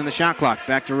 19 on the shot clock.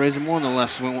 Back to Razor Moore on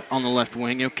the left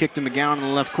wing. He'll kick to McGowan in the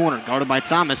left corner. Guarded by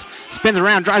Thomas. Spins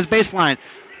around, drives baseline.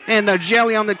 And the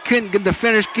jelly on the couldn't get the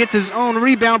finish. Gets his own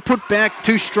rebound, put back,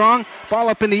 too strong. Ball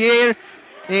up in the air.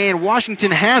 And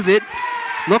Washington has it.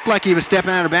 Looked like he was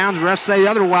stepping out of bounds. Refs say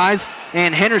otherwise.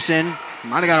 And Henderson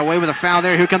might have got away with a foul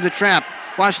there. Here comes the trap.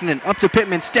 Washington up to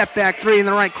Pittman. Step back three in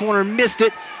the right corner. Missed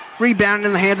it. Rebound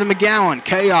in the hands of McGowan.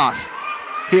 Chaos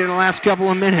here in the last couple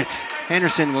of minutes.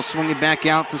 Henderson will swing it back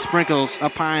out to Sprinkles.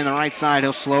 Up high on the right side.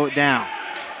 He'll slow it down.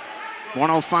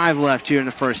 1:05 left here in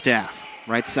the first half.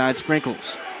 Right side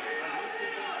Sprinkles.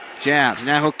 Jabs.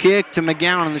 Now he'll kick to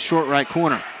McGowan in the short right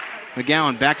corner.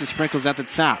 McGowan back to Sprinkles at the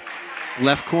top.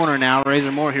 Left corner now.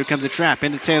 Razor Moore. Here comes a trap.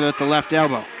 Into Taylor at the left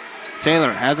elbow.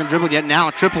 Taylor hasn't dribbled yet. Now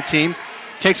a triple team.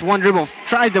 Takes one dribble.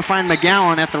 Tries to find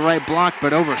McGowan at the right block,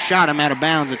 but overshot him out of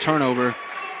bounds. A turnover.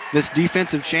 This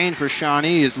defensive change for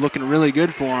Shawnee is looking really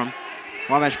good for him.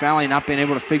 Wabash Valley not being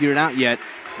able to figure it out yet.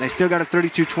 They still got a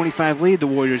 32-25 lead, the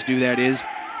Warriors do, that is,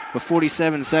 with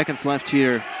 47 seconds left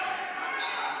here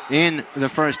in the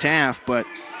first half, but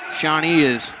Shawnee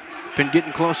has been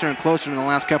getting closer and closer in the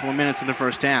last couple of minutes of the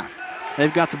first half.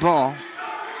 They've got the ball.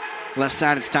 Left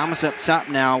side, it's Thomas up top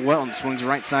now. Welton swings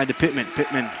right side to Pittman.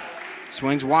 Pittman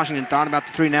swings Washington, thought about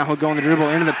the three. Now he'll go in the dribble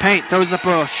into the paint. Throws up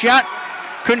a shot.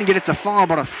 Couldn't get it to fall,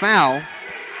 but a foul.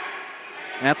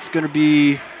 That's going to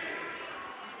be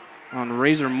on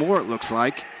Razor Moore, it looks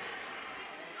like.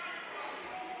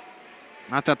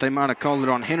 I thought they might have called it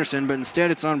on Henderson, but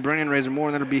instead it's on Brennan Razor Moore,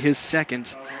 and that'll be his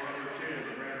second.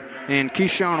 And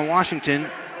Keyshawn Washington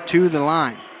to the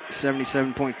line.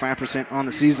 77.5% on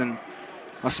the season.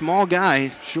 A small guy,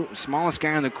 smallest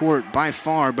guy on the court by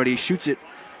far, but he shoots it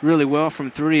really well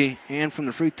from three and from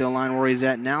the free throw line where he's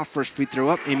at now. First free throw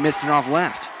up, he missed it off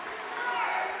left.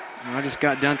 And I just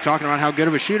got done talking about how good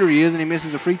of a shooter he is, and he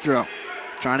misses a free throw.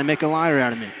 Trying to make a liar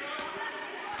out of me.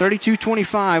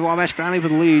 32-25, Wabash Valley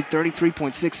with the lead.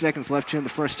 33.6 seconds left here in the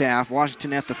first half.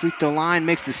 Washington at the free throw line,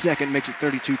 makes the second, makes it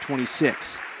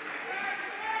 32-26.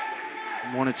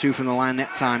 1 and 2 from the line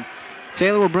that time.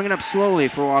 Taylor will bring it up slowly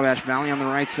for Wabash Valley on the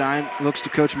right side. Looks to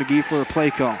Coach McGee for a play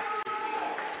call.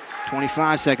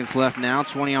 25 seconds left now,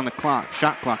 20 on the clock,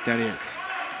 shot clock that is.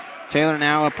 Taylor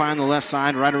now up high on the left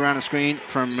side, right around the screen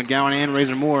from McGowan and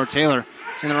Razor Moore. Taylor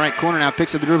in the right corner now,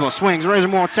 picks up the dribble, swings. Razor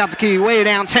Moore top the key, way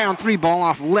downtown, three ball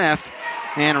off left,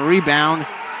 and a rebound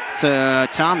to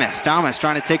Thomas. Thomas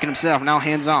trying to take it himself, now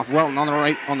hands off. Welton on the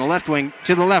right, on the left wing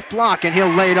to the left block, and he'll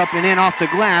lay it up and in off the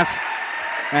glass.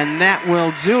 And that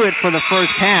will do it for the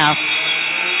first half.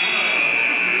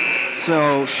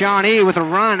 So Shawnee with a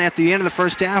run at the end of the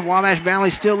first half. Wabash Valley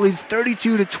still leads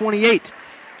 32-28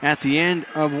 at the end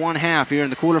of one half here in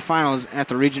the quarterfinals at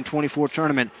the Region 24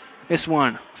 tournament. This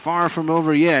one far from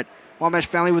over yet. Wabash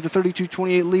Valley with a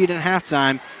 32-28 lead at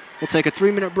halftime. We'll take a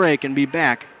 3-minute break and be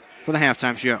back for the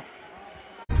halftime show.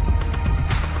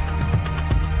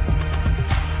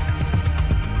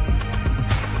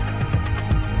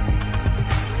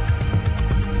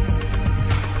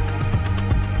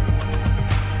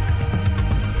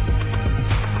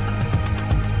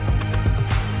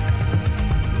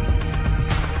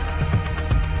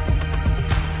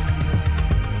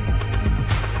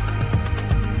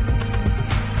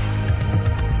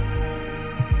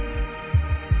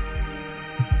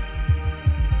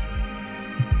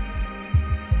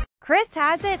 Chris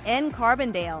has it in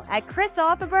Carbondale at Chris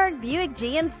Offenberg Buick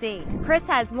GMC. Chris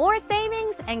has more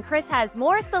savings and Chris has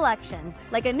more selection,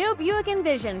 like a new Buick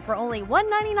Envision for only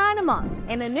 $199 a month,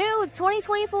 and a new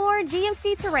 2024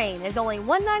 GMC Terrain is only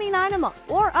 $199 a month.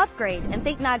 Or upgrade and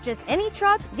think not just any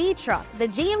truck, the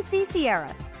GMC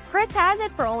Sierra. Chris has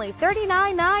it for only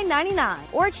 $39,999,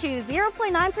 or choose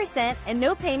 0.9% and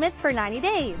no payments for 90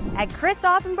 days at Chris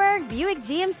Offenberg Buick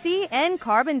GMC in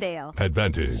Carbondale.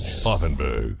 Advantage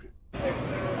Offenberg. Hey,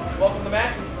 welcome to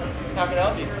Mackey's. How can I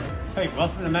help you? Hey,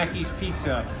 welcome to Mackey's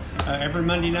Pizza. Every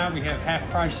Monday night we have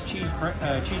half-price cheese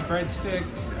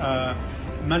breadsticks.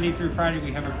 Monday through Friday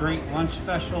we have a great lunch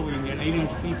special. We can get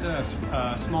 8-inch pizza,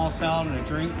 a small salad, and a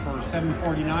drink for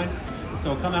 $7.49.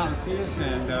 So come out and see us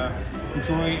and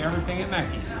enjoy everything at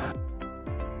Mackey's.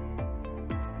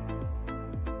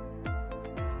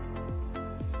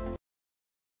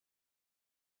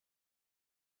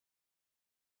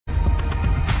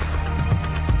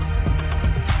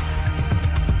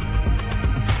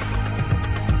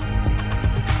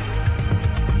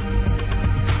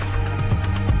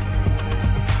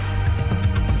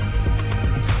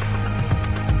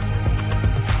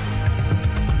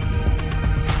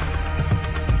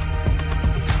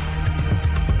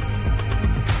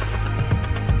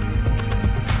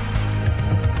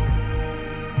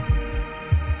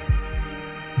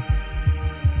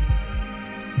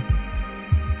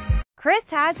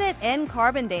 has it in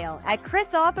Carbondale at Chris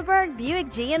Offerberg Buick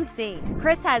GMC.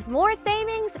 Chris has more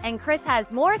savings and Chris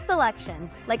has more selection,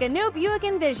 like a new Buick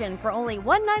Envision for only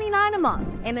 $199 a month,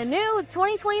 and a new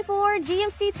 2024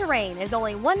 GMC Terrain is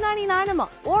only $199 a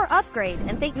month. Or upgrade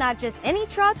and think not just any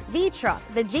truck, the truck,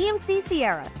 the GMC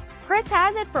Sierra. Chris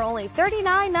has it for only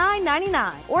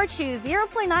 $39,999, or choose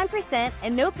 0.9%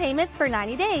 and no payments for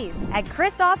 90 days at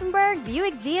Chris Offenberg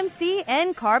Buick GMC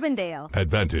in Carbondale.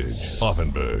 Advantage,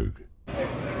 Offenburg.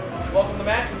 Welcome to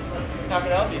Mackey's. How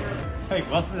can I help you? Hey,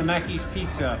 welcome to Mackey's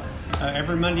Pizza.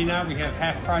 Every Monday night we have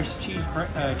half-price cheese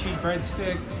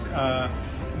breadsticks.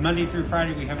 Monday through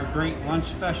Friday we have a great lunch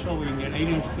special. We can get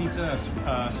 8-inch pizza,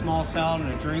 a small salad,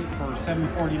 and a drink for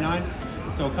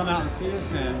 $7.49. So come out and see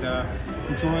us and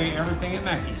enjoy everything at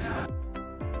Mackey's.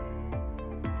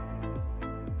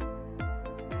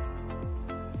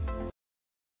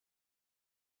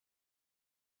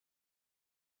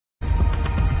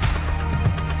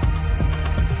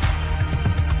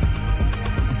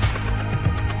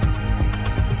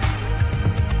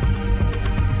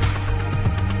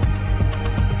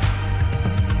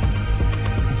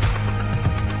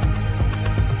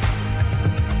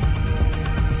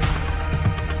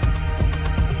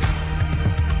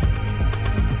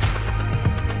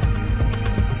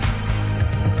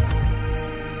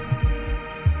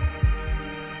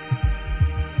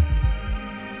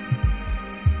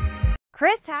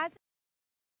 Chris has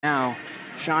Now,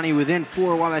 Shawnee within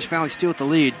 4, Wabash Valley still with the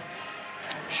lead.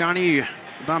 Shawnee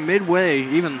about midway,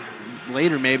 even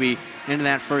later maybe, into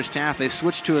that first half, they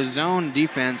switched to a zone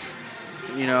defense,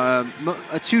 you know,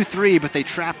 a 2-3, but they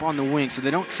trap on the wing. So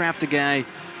they don't trap the guy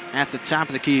at the top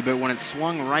of the key, but when it's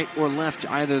swung right or left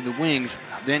to either of the wings,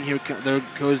 then there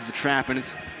goes the trap. And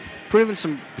it's proven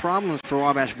some problems for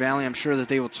Wabash Valley. I'm sure that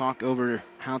they will talk over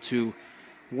how to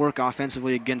work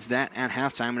offensively against that at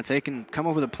halftime. And if they can come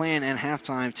up with a plan at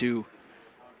halftime to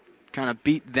kind of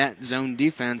beat that zone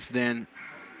defense, then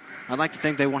I'd like to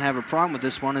think they won't have a problem with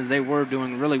this one, as they were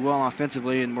doing really well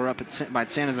offensively and were up by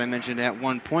 10, as I mentioned, at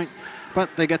one point.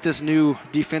 But they got this new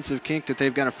defensive kink that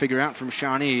they've got to figure out from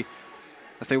Shawnee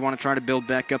if they want to try to build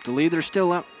back up the lead. They're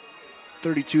still up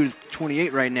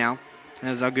 32-28 right now,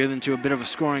 as I'll get into a bit of a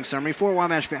scoring summary. For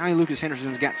Wabash Valley, Lucas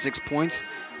Henderson's got 6 points.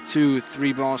 2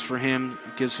 balls for him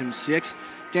gives him 6.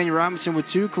 Daniel Robinson with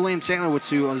 2. Kaleem Taylor with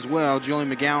 2 as well. Julian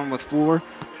McGowan with 4.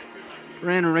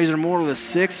 Brandon Razor Moore with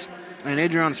 6. And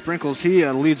Adrian Sprinkles, he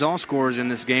leads all scorers in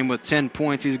this game with 10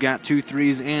 points. He's got 2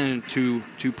 threes and 2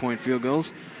 two-point field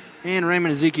goals. And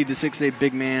Raymond Ezeki, the 6'8"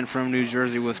 big man from New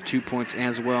Jersey, with 2 points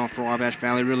as well for Wabash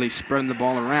Valley, really spreading the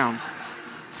ball around.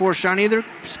 For Shawnee, they're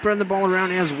spreading the ball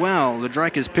around as well. The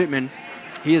Dreykus Pittman,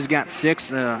 he has got 6.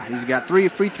 He's got 3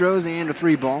 free throws and a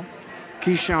 3-ball.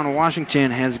 Keyshawn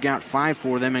Washington has got 5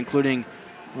 for them, including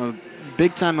a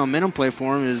big-time momentum play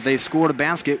for him as they scored a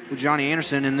basket with Johnny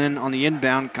Anderson, and then on the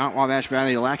inbound, caught Wabash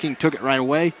Valley lacking, took it right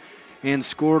away, and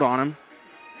scored on him.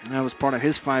 That was part of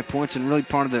his 5 points and really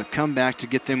part of the comeback to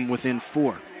get them within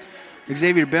 4.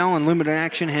 Xavier Bell in limited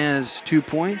action has 2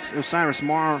 points. Osiris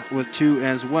Marr with 2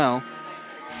 as well.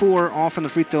 4 all from the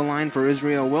free throw line for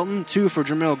Israel Wilton. 2 for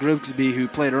Jamil Grigsby, who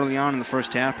played early on in the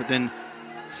first half, but then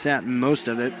sat most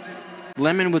of it.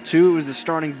 Lemon with 2 was the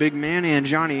starting big man, and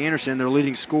Johnny Anderson, their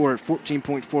leading scorer, at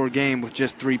 14.4 a game with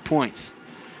just 3 points.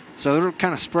 So they're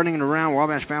kind of spreading it around.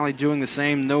 Wabash Valley doing the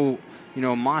same. No,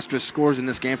 monstrous scores in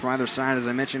this game from either side. As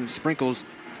I mentioned, Sprinkles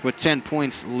with 10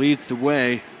 points leads the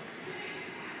way.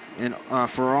 And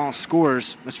for all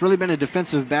scores, it's really been a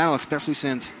defensive battle, especially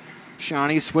since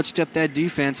Shawnee switched up that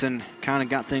defense and kind of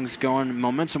got things going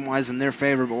momentum-wise in their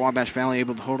favor, but Wabash Valley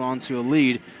able to hold on to a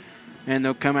lead. And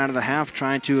they'll come out of the half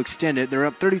trying to extend it. They're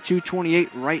up 32-28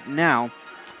 right now.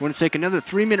 We're going to take another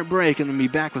 3-minute break and then be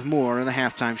back with more of the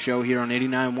halftime show here on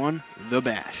 89.1 The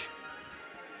Bash.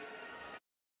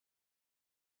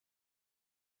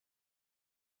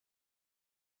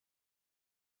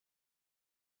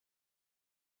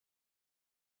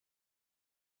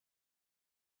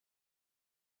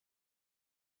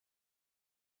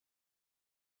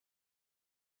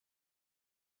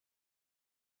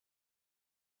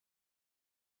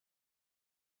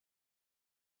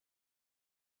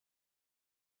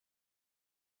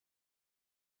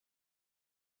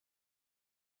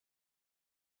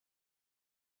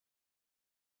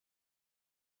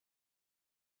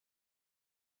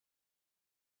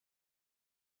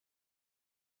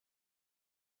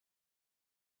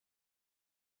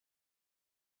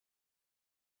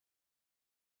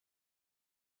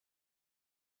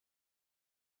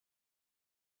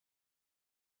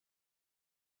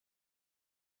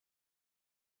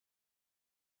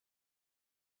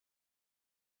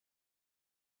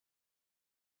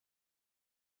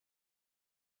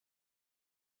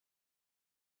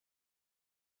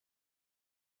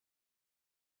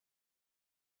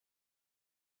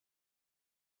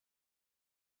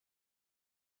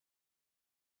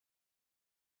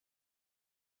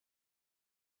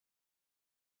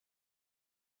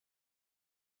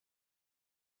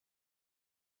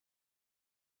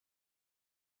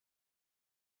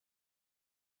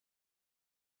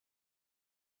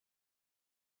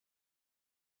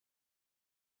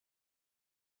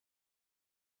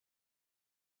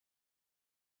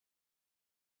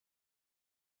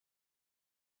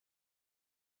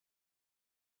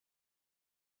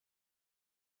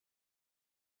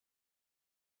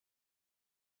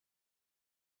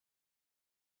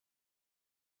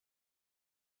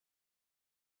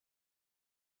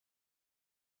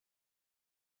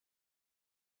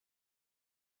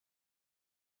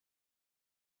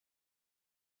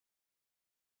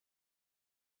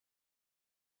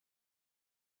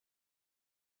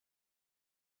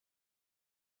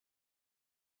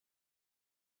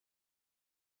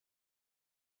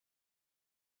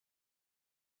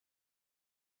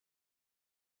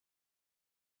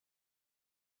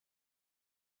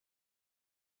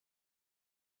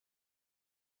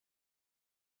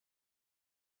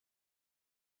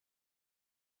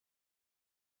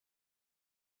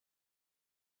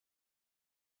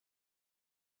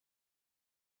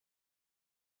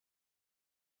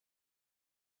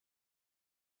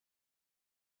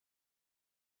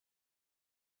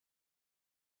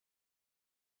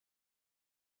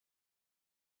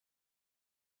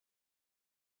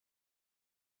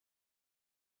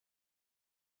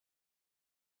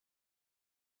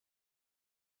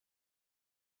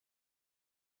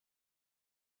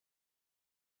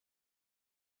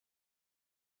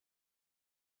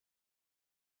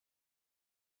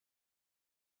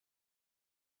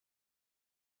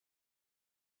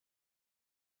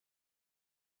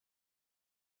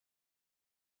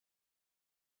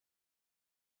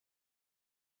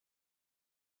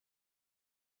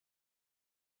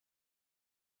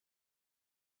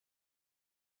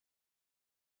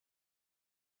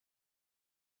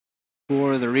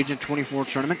 for the Region 24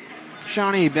 tournament.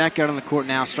 Shawnee back out on the court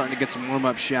now, starting to get some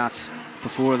warm-up shots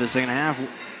before the second half.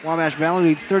 Wabash Valley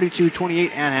leads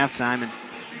 32-28 at halftime. And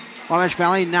Wabash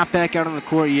Valley not back out on the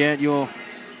court yet. You'll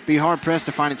be hard-pressed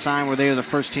to find a time where they are the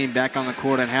first team back on the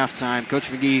court at halftime. Coach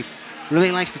McGee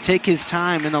really likes to take his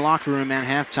time in the locker room at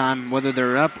halftime, whether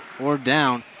they're up or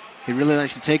down. He really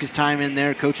likes to take his time in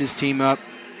there, coach his team up,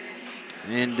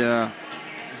 and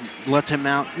left him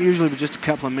out usually with just a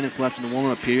couple of minutes left in the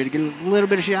warm-up period to get a little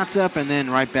bit of shots up and then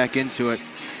right back into it.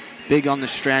 Big on the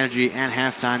strategy at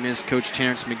halftime is Coach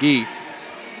Terrence McGee.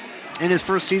 In his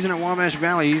first season at Wabash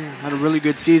Valley, he had a really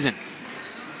good season.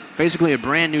 Basically a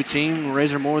brand new team.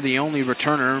 Razor Moore, the only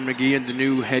returner. McGee is the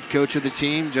new head coach of the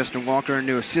team. Justin Walker, a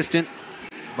new assistant.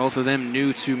 Both of them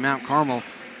new to Mount Carmel.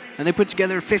 And they put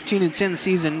together a 15-10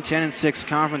 season, 10-6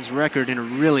 conference record in a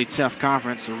really tough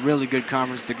conference, a really good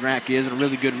conference the GRAC is, and a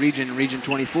really good region, Region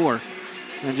 24.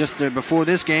 And just before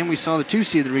this game, we saw the 2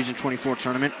 seed of the Region 24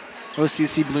 tournament.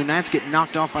 OCC Blue Knights get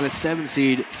knocked off by the 7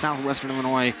 seed Southwestern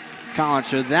Illinois College.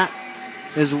 So that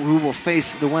is who will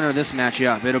face the winner of this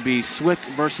matchup. It'll be Swick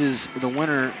versus the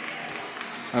winner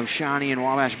of Shawnee and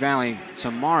Wabash Valley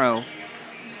tomorrow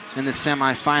in the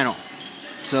semifinal.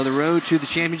 So the road to the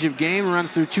championship game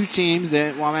runs through 2 teams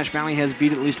that Wabash Valley has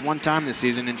beat at least one time this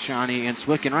season in Shawnee and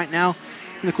Swick. And right now,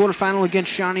 in the quarterfinal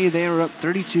against Shawnee, they are up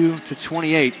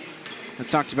 32-28. I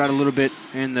talked about a little bit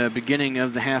in the beginning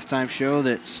of the halftime show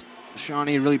that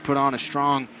Shawnee really put on a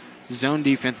strong zone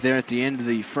defense there at the end of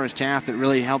the first half that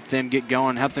really helped them get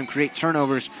going, helped them create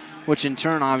turnovers, which in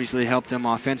turn obviously helped them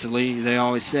offensively. They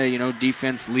always say, you know,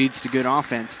 defense leads to good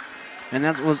offense. And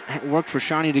that's what worked for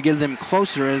Shawnee to get them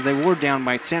closer as they were down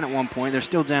by 10 at one point. They're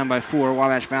still down by 4.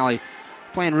 Wabash Valley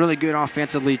playing really good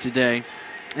offensively today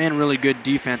and really good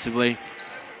defensively.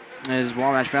 As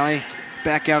Wabash Valley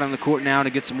back out on the court now to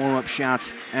get some warm-up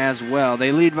shots as well.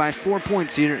 They lead by 4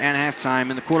 points here at halftime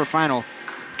in the quarterfinal.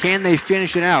 Can they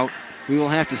finish it out? We will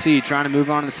have to see. Trying to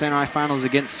move on to the semifinals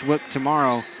against Swick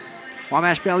tomorrow.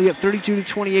 Wabash Valley up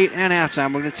 32-28 at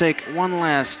halftime. We're going to take one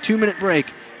last 2-minute break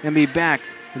and be back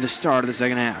at the start of the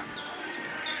second half.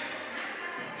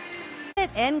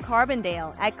 In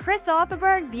Carbondale at Chris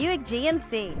Offenberg Buick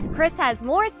GMC. Chris has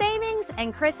more savings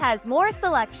and Chris has more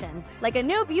selection. Like a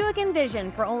new Buick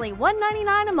Envision for only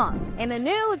 $199 a month. And a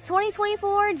new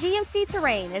 2024 GMC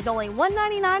Terrain is only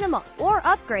 $199 a month. Or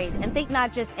upgrade and think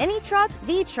not just any truck,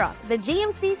 the truck, the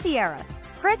GMC Sierra.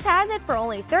 Chris has it for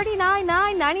only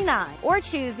 $39,999 or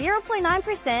choose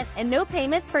 0.9% and no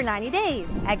payments for 90 days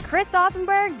at Chris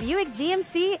Offenberg Buick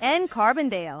GMC in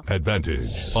Carbondale.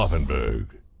 Advantage Offenberg.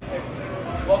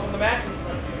 Welcome to Mackey's.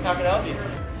 How can I help you?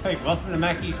 Hey, welcome to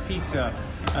Mackey's Pizza.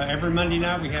 Every Monday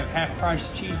night we have half-price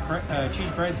cheese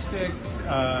breadsticks.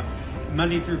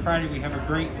 Monday through Friday we have a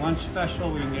great lunch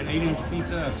special. We can get 8-inch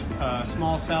pizza, a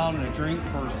small salad, and a drink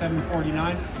for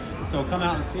 $7.49. So come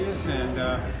out and see us and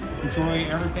enjoy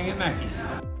everything at Mackey's.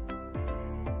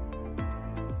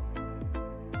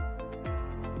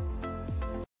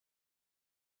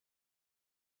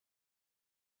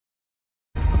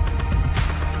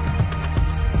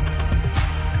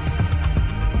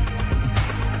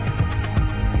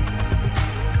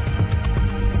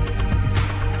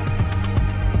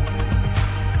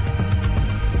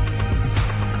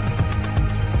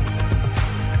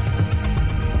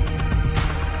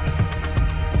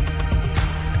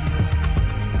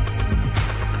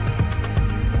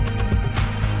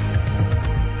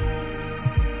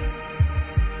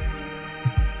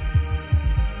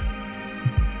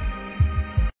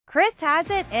 Chris has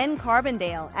it in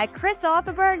Carbondale at Chris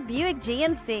Offenberg Buick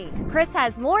GMC. Chris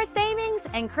has more savings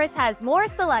and Chris has more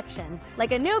selection.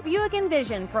 Like a new Buick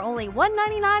Envision for only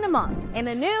 $199 a month. And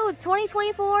a new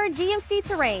 2024 GMC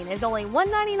Terrain is only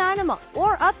 $199 a month.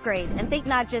 Or upgrade and think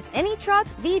not just any truck,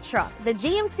 the truck, the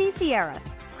GMC Sierra.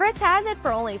 Chris has it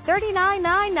for only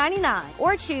 $39,999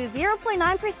 or choose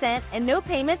 0.9% and no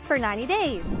payments for 90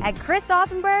 days at Chris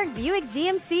Offenberg Buick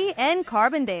GMC in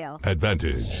Carbondale.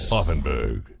 Advantage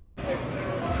Offenberg. Hey,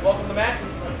 welcome to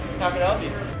Mackey's. How can I help you?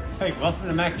 Hey, welcome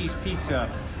to Mackey's Pizza.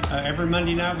 Every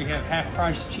Monday night we have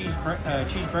half-price cheese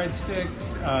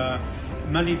breadsticks.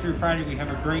 Monday through Friday we have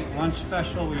a great lunch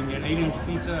special. We can get 8-inch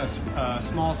pizza, a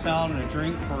small salad, and a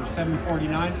drink for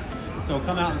 $7.49. So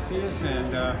come out and see us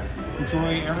and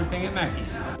enjoy everything at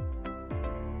Mackey's.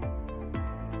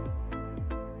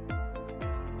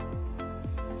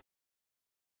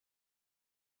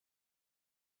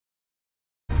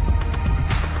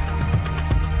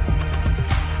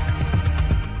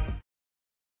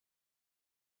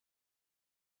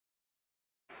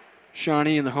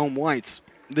 Shawnee and the home whites.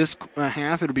 This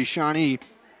half, it'll be Shawnee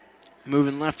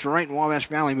moving left to right and Wabash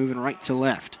Valley moving right to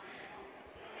left.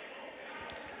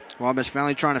 Wabash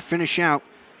Valley trying to finish out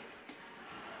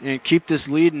and keep this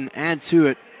lead and add to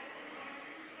it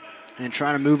and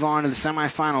try to move on to the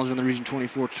semifinals in the Region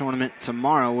 24 tournament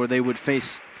tomorrow, where they would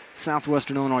face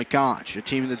Southwestern Illinois College, a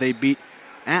team that they beat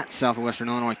at Southwestern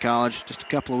Illinois College just a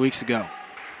couple of weeks ago,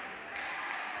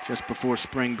 just before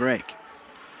spring break.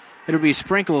 It'll be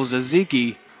Sprinkles,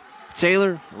 Aziki,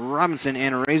 Taylor, Robinson,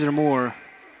 and Razor Moore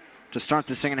to start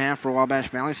the second half for Wabash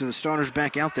Valley, so the starters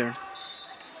back out there.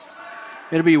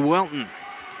 It'll be Welton,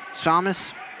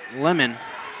 Thomas, Lemon,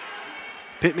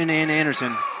 Pittman, and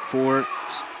Anderson for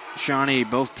Shawnee.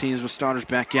 Both teams with starters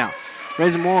back out.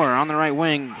 Razor Moore on the right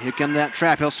wing. Here comes that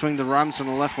trap. He'll swing to Robinson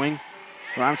on the left wing.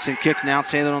 Robinson kicks now.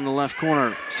 Taylor on the left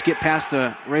corner. Skip past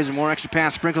the Razor Moore. Extra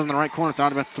pass. Sprinkles in the right corner.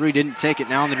 Thought about three. Didn't take it.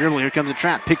 Now on the dribble. Here comes the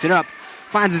trap. Picked it up.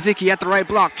 Finds Aziki at the right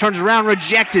block. Turns around.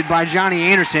 Rejected by Johnny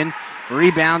Anderson.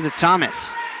 Rebound to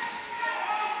Thomas.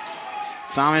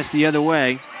 Thomas the other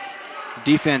way.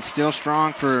 Defense still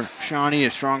strong for Shawnee. A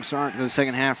strong start to the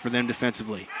second half for them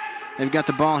defensively. They've got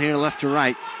the ball here left to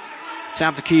right.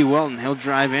 Tap the key. Welton. He'll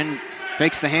drive in.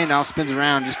 Fakes the handoff. Spins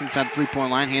around just inside the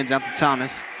three-point line. Hands out to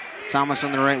Thomas. Thomas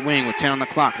on the right wing with 10 on the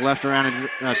clock. Left around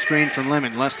a screen from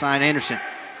Lemon. Left side Anderson.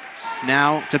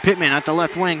 Now to Pittman at the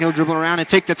left wing. He'll dribble around and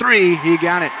take the three. He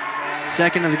got it.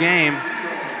 Second of the game.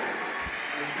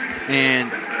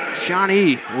 And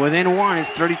Shawnee within one.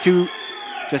 It's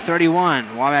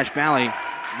 32-31. Wabash Valley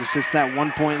with just that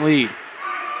 1 point lead.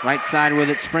 Right side with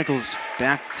it. Sprinkles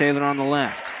back to Taylor on the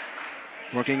left.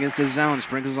 Working against the zone.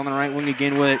 Sprinkles on the right wing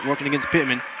again with it. Working against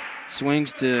Pittman.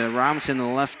 Swings to Robinson in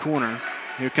the left corner.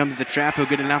 Here comes the trap. He'll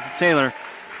get it out to Taylor.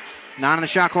 9 on the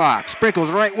shot clock.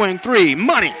 Sprinkles right wing. Three.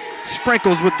 Money.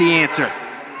 Sprinkles with the answer.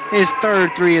 His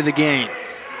third three of the game.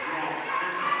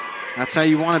 That's how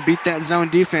you want to beat that zone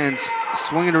defense.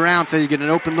 Swing it around so you get an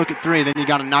open look at three. Then you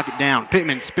got to knock it down.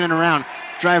 Pittman spinning around.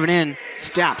 Driving in.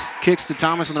 Steps. Kicks to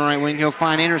Thomas on the right wing. He'll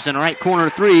find Anderson. Right corner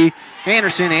three.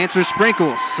 Anderson answers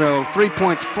Sprinkles. So 3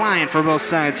 points flying for both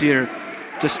sides here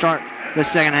to start the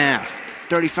second half.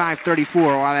 35-34,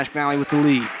 Wabash Valley with the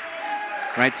lead.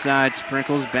 Right side,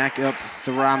 Sprinkles back up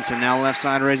to Robinson. Now left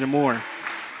side, Razor Moore.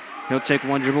 He'll take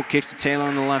one dribble, kicks to Taylor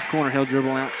in the left corner. He'll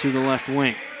dribble out to the left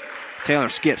wing. Taylor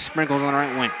skips, Sprinkles on the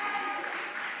right wing.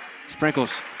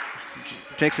 Sprinkles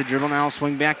takes a dribble, now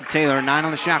swing back to Taylor. 9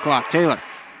 on the shot clock. Taylor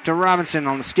to Robinson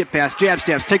on the skip pass. Jab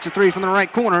steps, takes a three from the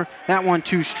right corner. That one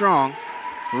too strong.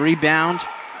 Rebound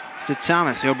to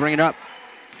Thomas. He'll bring it up.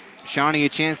 Shawnee a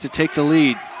chance to take the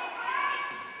lead.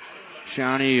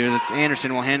 Shawnee, or that's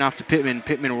Anderson, will hand off to Pittman.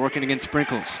 Pittman working against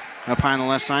Sprinkles. Up high on the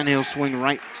left side, he'll swing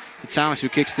right to Thomas, who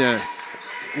kicks to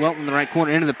Welton in the right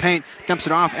corner into the paint. Dumps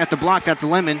it off at the block. That's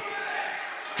Lemon.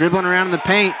 Dribbling around in the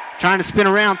paint, trying to spin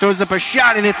around, throws up a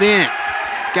shot, and it's in.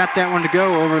 Got that one to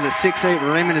go over the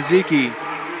 6'8" Raymond Aziki.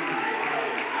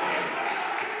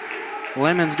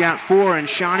 Lemon's got 4, and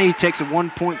Shawnee takes a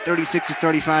 1-point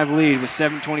 36-35 lead with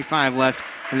 7:25 left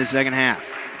in the second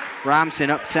half. Robinson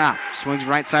up top, swings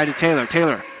right side to Taylor.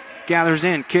 Taylor gathers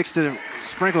in, kicks to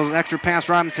Sprinkles, extra pass.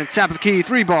 Robinson, top of the key,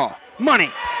 three ball,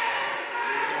 money.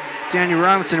 Daniel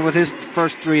Robinson with his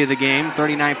first three of the game,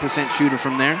 39% shooter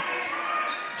from there.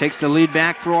 Takes the lead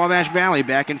back for Wabash Valley.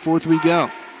 Back and forth we go.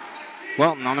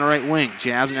 Welton on the right wing,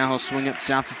 jabs, now he'll swing up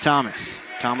south to Thomas.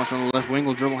 Thomas on the left wing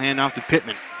will dribble hand off to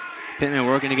Pittman. Pittman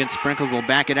working against Sprinkles will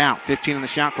back it out. 15 on the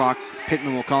shot clock.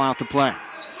 Pittman will call out the play.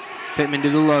 Pittman to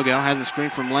the logo, has a screen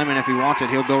from Lemon. If he wants it,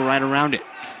 he'll go right around it.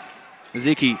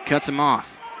 Aziki cuts him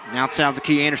off. Now south of the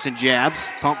key, Anderson jabs,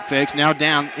 pump fakes, now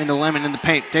down into Lemon in the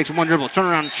paint. Takes one dribble, turn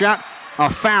around and shot. A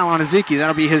foul on Aziki,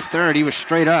 that'll be his third. He was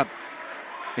straight up.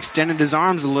 Extended his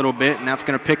arms a little bit, and that's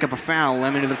going to pick up a foul.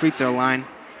 Lemon to the free throw line.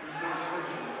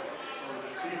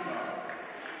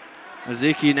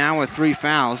 Aziki now with 3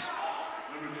 fouls.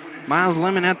 Miles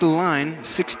Lemon at the line,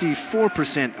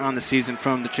 64% on the season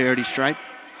from the charity stripe.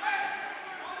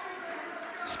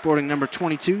 Sporting number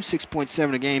 22,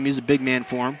 6.7 a game. He's a big man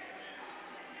for him.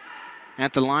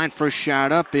 At the line, first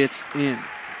shot up, it's in.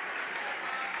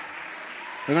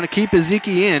 They're going to keep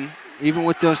Aziki in, even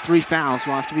with those 3 fouls.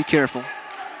 We'll have to be careful.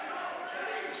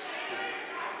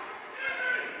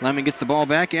 Lemon gets the ball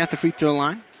back at the free throw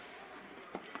line.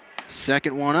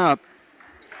 Second one up,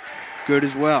 good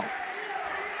as well.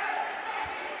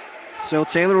 So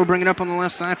Taylor will bring it up on the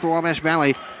left side for Wabash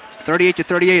Valley.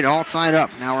 38-38, all side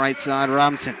up. Now right side,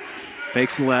 Robinson.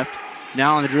 Fakes the left.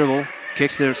 Now on the dribble.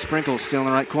 Kicks to Sprinkles, still in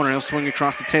the right corner. He'll swing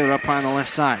across to Taylor up high on the left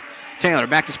side. Taylor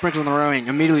back to Sprinkles on the right wing.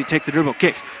 Immediately takes the dribble.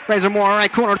 Kicks. Razor Moore,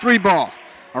 right corner, 3 ball.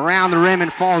 Around the rim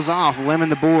and falls off. Lemon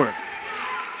the board.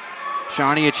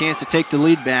 Shawnee a chance to take the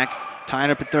lead back.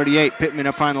 Tied up at 38. Pittman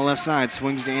up high on the left side.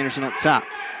 Swings to Anderson up top.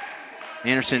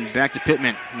 Anderson back to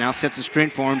Pittman. Now sets a screen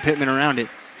for him. Pittman around it.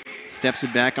 Steps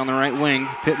it back on the right wing.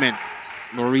 Pittman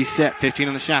will reset. 15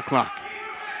 on the shot clock.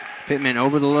 Pittman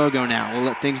over the logo now. We'll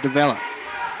let things develop.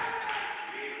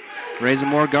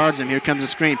 Razormore guards him. Here comes the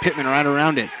screen. Pittman right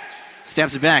around it.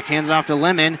 Steps it back. Hands off to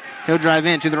Lemon. He'll drive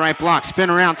in to the right block. Spin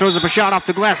around. Throws up a shot off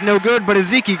the glass. No good, but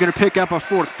Ezekiel going to pick up a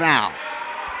fourth foul.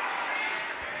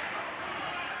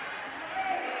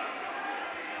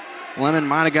 Lemon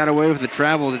might have got away with the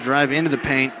travel to drive into the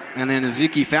paint, and then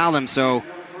Ezekiel fouled him. So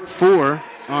 4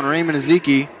 on Raymond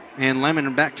Ezekiel, and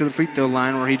Lemon back to the free throw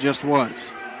line where he just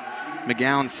was.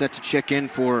 McGowan set to check in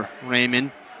for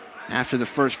Raymond after the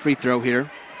first free throw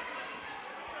here.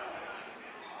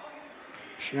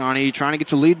 Shawnee trying to get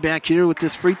the lead back here with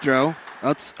this free throw.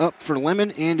 Up for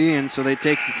Lemon and in, so they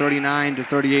take the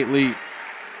 39-38 lead.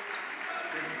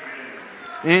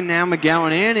 And now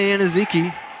McGowan and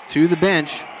Ezekiel to the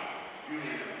bench.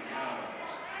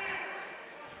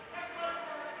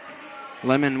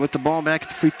 Lemon with the ball back at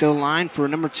the free throw line for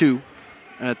number 2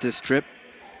 at this trip.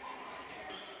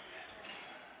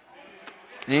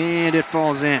 And it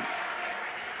falls in.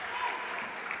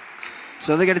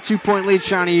 So they got a 2-point lead,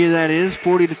 Shawnee, that is,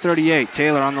 40-38.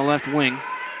 Taylor on the left wing.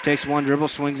 Takes one dribble,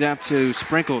 swings out to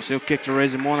Sprinkles. He'll kick to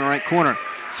Razormore in the right corner.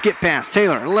 Skip pass,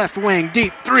 Taylor, left wing,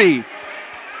 deep 3.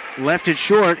 Left it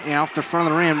short, and off the front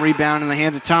of the rim. Rebound in the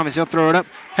hands of Thomas. He'll throw it up.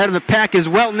 Head of the pack is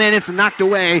Welton, and it's knocked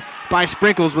away by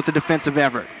Sprinkles with the defensive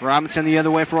effort. Robinson the other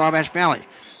way for Wabash Valley.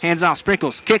 Hands off,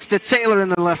 Sprinkles. Kicks to Taylor in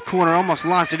the left corner. Almost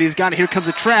lost it. He's got it. Here comes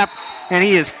a trap, and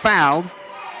he is fouled.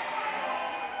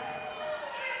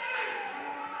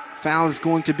 Foul is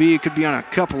going to be, it could be on a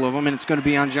couple of them, and it's going to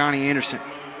be on Johnny Anderson.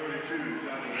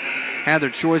 Had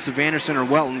their choice of Anderson or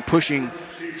Welton pushing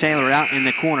Taylor out in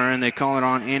the corner, and they call it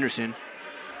on Anderson.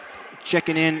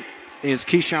 Checking in is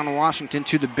Keyshawn Washington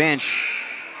to the bench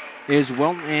is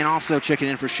Welton, and also checking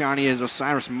in for Shawnee is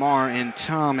Osiris Marr and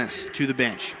Thomas to the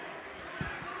bench.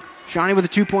 Shawnee with a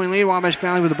 2-point lead. Wabash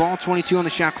Valley with the ball. 22 on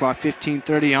the shot clock.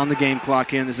 15:30 on the game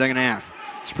clock here in the second half.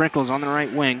 Sprinkles on the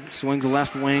right wing. Swings the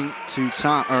left wing to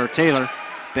Taylor.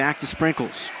 Back to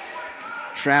Sprinkles.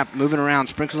 Trap moving around.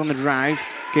 Sprinkles on the drive.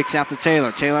 Kicks out to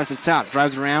Taylor. Taylor at the top.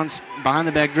 Drives around. Behind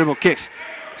the back dribble. Kicks.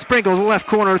 Sprinkles left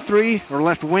corner 3, or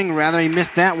left wing rather. He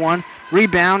missed that one.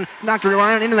 Rebound. Knocked it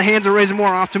around into the hands of Razormore.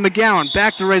 Off to McGowan.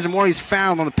 Back to Razormore. He's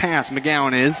fouled on the pass.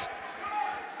 McGowan is.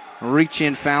 Reach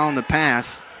in foul on the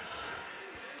pass.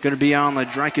 Going to be on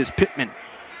Ladrikis Pittman.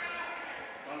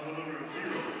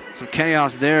 Some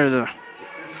chaos there.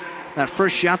 That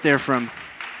first shot there from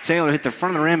Taylor hit the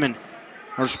front of the rim,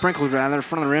 or Sprinkles rather,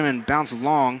 front of the rim and bounced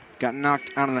long. Got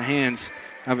knocked out of the hands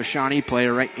of a Shawnee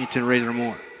player right into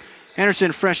Razormore.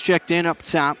 Anderson fresh checked in up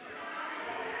top.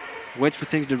 Waits for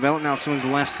things to develop. Now swings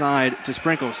the left side to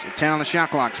Sprinkles. 10 on the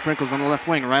shot clock. Sprinkles on the left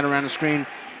wing, right around the screen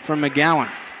from McGowan.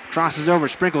 Crosses over.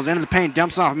 Sprinkles into the paint.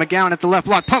 Dumps off. McGowan at the left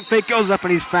block. Pump fake goes up,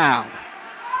 and he's fouled.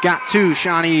 Got 2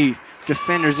 Shawnee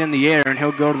defenders in the air, and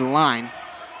he'll go to the line.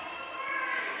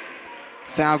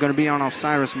 Foul going to be on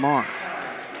Osiris Marr.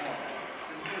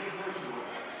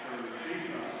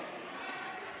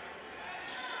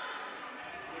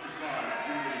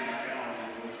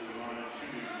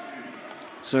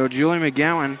 So Julian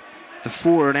McGowan, the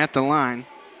forward at the line,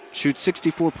 shoots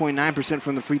 64.9%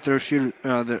 from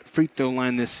the free throw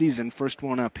line this season. First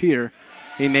one up here,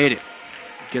 he made it.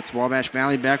 Gets Wabash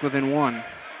Valley back within 1.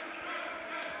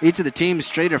 Each of the teams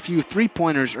traded a few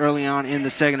three-pointers early on in the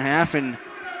second half, and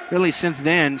really since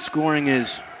then, scoring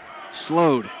is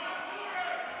slowed.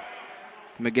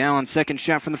 McGowan's second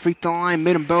shot from the free throw line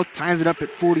made them both, ties it up at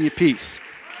 40 apiece.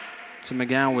 So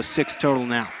McGowan with 6 total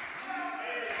now.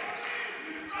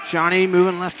 Shawnee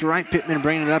moving left to right. Pittman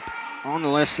bringing it up on the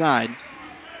left side.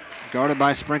 Guarded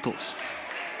by Sprinkles.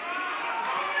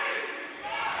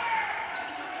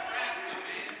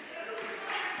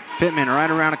 Pittman right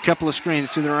around a couple of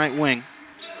screens to the right wing.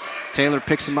 Taylor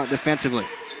picks him up defensively.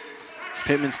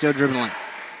 Pittman still dribbling.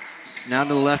 Now to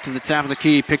the left to the top of the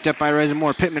key. Picked up by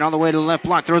Razormore. Pittman all the way to the left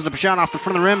block. Throws up a shot off the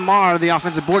front of the rim. Marr, the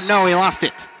offensive board. No, he lost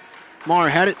it. Marr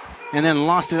had it and then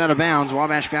lost it out of bounds.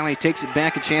 Wabash Valley takes it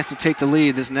back, a chance to take the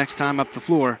lead this next time up the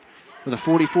floor with a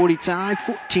 40-40 tie,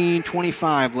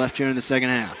 14:25 left here in the second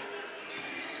half.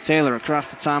 Taylor across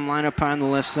the timeline up high on the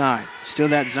left side. Still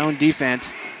that zone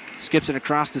defense. Skips it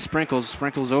across to Sprinkles.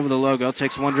 Sprinkles over the logo,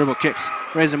 takes one dribble, kicks.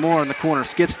 Razormore in the corner,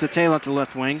 skips to Taylor at the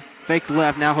left wing. Fake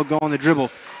left, now he'll go on the dribble.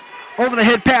 Over the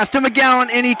head pass to McGowan,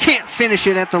 and he can't finish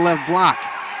it at the left block.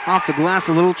 Off the glass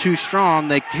a little too strong,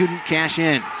 they couldn't cash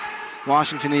in.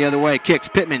 Washington the other way, kicks,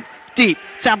 Pittman, deep,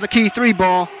 top of the key, 3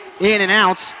 ball, in and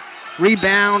out.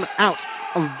 Rebound out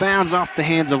of bounds off the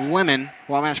hands of Lemon.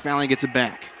 Wabash Valley gets it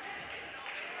back.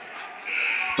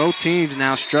 Both teams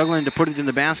now struggling to put it in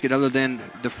the basket other than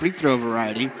the free throw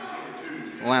variety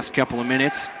the last couple of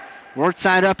minutes. We're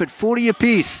tied up at 40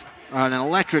 apiece. An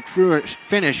electric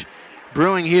finish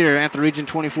brewing here at the Region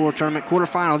 24 tournament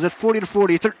quarterfinals at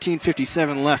 40-40,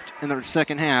 13:57 left in the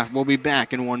second half. We'll be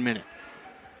back in 1 minute.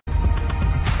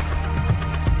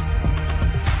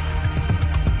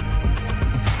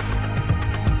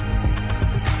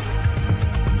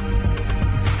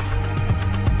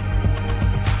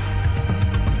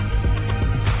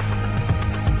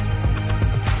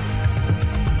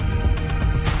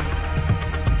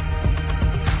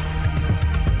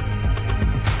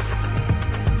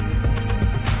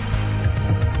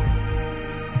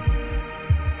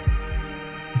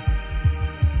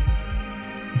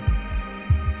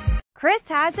 Chris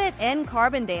has it in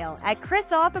Carbondale at Chris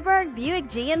Offenberg Buick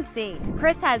GMC.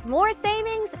 Chris has more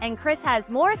savings and Chris has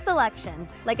more selection,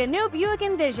 like a new Buick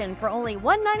Envision for only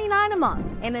 $199 a month,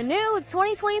 and a new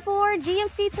 2024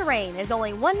 GMC Terrain is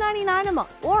only $199 a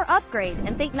month. Or upgrade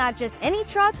and think not just any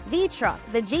truck,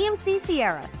 the GMC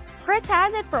Sierra. Chris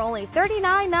has it for only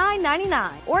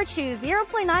 $39,999, or choose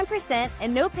 0.9%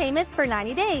 and no payments for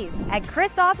 90 days at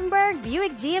Chris Offenberg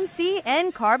Buick GMC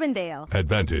in Carbondale.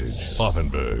 Advantage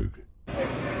Offenberg.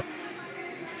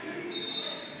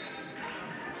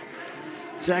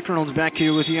 Zach Reynolds back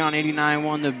here with you on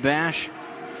 89.1 The Bash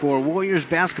for Warriors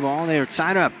basketball. They are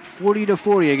tied up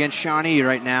 40-40 against Shawnee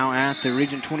right now at the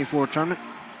Region 24 tournament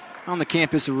on the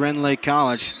campus of Rend Lake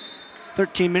College.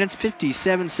 13 minutes,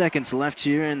 57 seconds left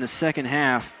here in the second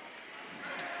half.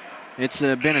 It's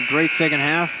been a great second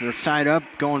half. They're tied up,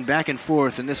 going back and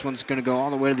forth, and this one's going to go all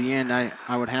the way to the end,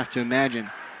 I would have to imagine.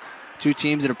 Two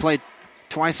teams that have played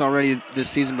twice already this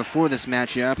season before this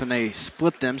matchup, and they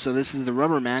split them, so this is the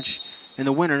rubber match, and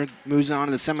the winner moves on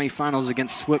to the semifinals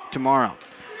against SWIP tomorrow.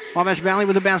 Wabash Valley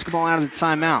with the basketball out of the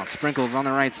timeout. Sprinkles on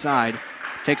the right side.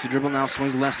 Takes a dribble now,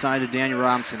 swings left side to Daniel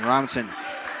Robinson. Robinson,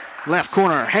 left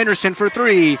corner, Henderson for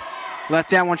three.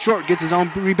 Left that one short, gets his own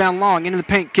rebound long, into the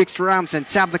paint, kicks to Robinson,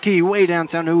 top of the key, way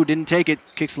downtown, no, didn't take it.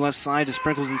 Kicks left side to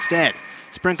Sprinkles instead.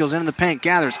 Sprinkles into the paint,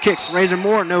 gathers, kicks, Razor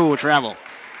Moore, no, travel.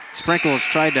 Sprinkles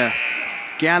tried to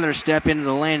gather, step into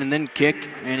the lane, and then kick,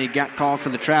 and he got called for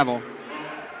the travel.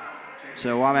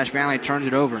 So Wabash Valley turns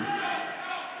it over.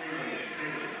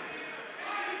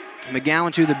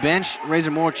 McGowan to the bench.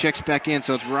 Razor Moore checks back in,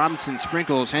 so it's Robinson,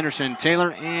 Sprinkles, Henderson,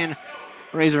 Taylor, and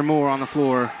Razor Moore on the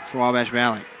floor for Wabash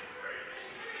Valley.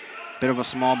 Bit of a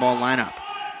small ball lineup.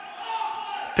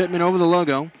 Pittman over the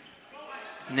logo.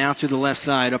 Now to the left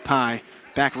side, up high,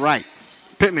 back right.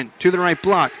 Pittman to the right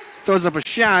block. Throws up a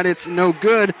shot, it's no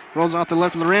good. Rolls off the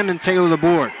left of the rim, and Taylor the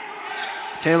board.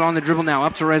 Taylor on the dribble now,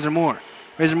 up to Razor Moore.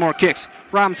 Razor Moore kicks.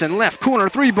 Robinson, left corner,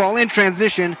 three ball in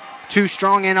transition. Too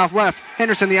strong and off left.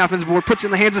 Henderson, the offensive board, puts it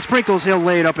in the hands of Sprinkles. He'll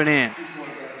lay it up and in.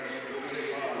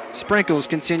 Sprinkles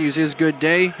continues his good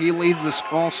day. He leads the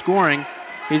all scoring.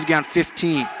 He's got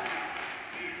 15.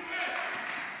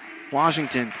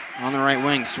 Washington on the right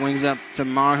wing, swings up to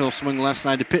Marr. He'll swing left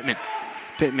side to Pittman.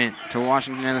 Pittman to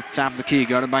Washington at the top of the key,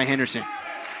 guarded by Henderson.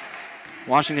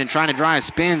 Washington trying to drive,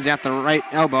 spins at the right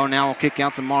elbow. Now will kick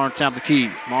out to Marr on top of the key.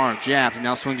 Marr jabs, and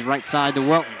now swings right side to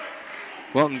Welton.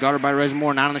 Welton guarded by Razor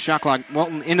Moore, not on the shot clock.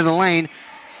 Welton into the lane,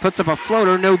 puts up a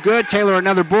floater, no good. Taylor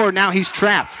another board, now he's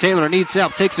trapped. Taylor needs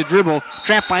help, takes a dribble,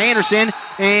 trapped by Anderson,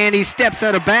 and he steps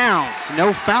out of bounds.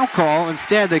 No foul call,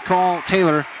 instead they call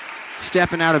Taylor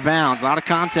stepping out of bounds. A lot of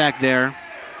contact there.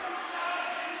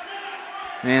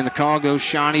 And the call goes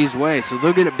Shawnee's way, so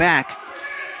they'll get it back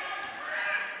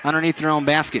underneath their own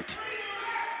basket.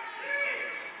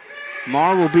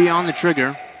 Marr will be on the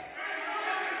trigger.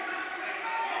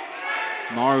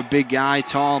 Marr, a big guy,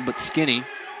 tall but skinny.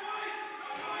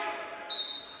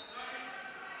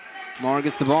 Marr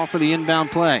gets the ball for the inbound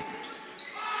play.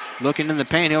 Looking in the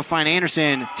paint, he'll find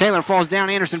Anderson. Taylor falls down.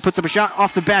 Anderson puts up a shot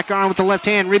off the back arm with the left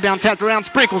hand. Rebound tapped around.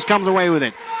 Sprinkles comes away with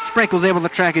it. Sprinkles able to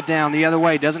track it down the other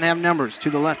way. Doesn't have numbers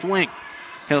to the left wing.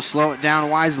 He'll slow it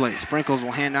down wisely. Sprinkles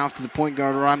will hand off to the point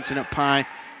guard Robinson up high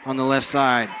on the left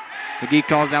side. McGee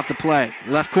calls out the play.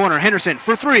 Left corner, Henderson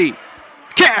for three.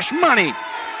 Cash money.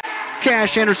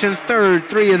 Cash Henderson's third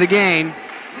three of the game.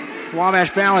 Wabash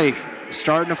Valley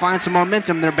starting to find some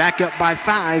momentum. They're back up by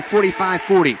 5,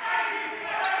 45-40.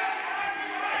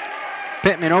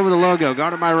 Pittman over the logo,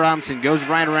 guarded by Robinson, goes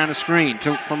right around the screen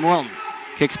from Welton.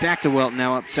 Kicks back to Welton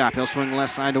now up top. He'll swing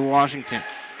left side to Washington.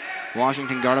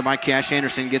 Washington guarded by Cash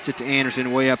Anderson, gets it to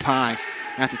Anderson way up high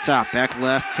at the top. Back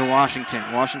left to Washington.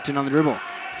 Washington on the dribble.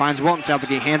 Finds Welton south the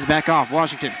gate, hands back off.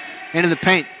 Washington into the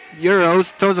paint.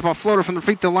 Euros, throws up a floater from the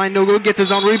free throw line. No good, gets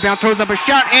his own rebound, throws up a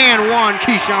shot, and one.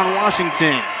 Keyshawn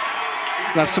Washington.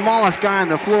 the smallest guy on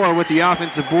the floor with the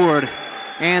offensive board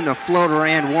and the floater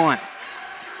and one.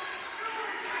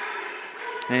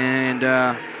 And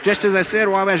just as I said,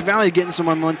 Wabash Valley getting some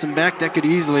momentum back. That could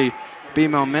easily be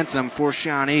momentum for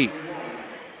Shawnee.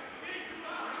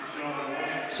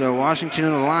 So Washington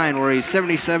in the line, where he's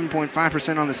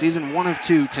 77.5% on the season, 1 of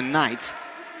 2 tonight.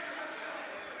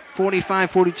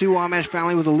 45-42, Wabash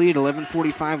Valley with a lead,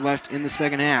 11:45 left in the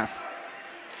second half.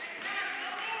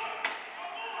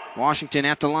 Washington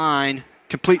at the line,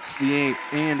 completes the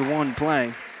 8-and-1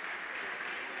 play.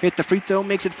 Hit the free throw,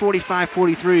 makes it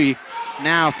 45-43.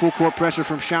 Now full court pressure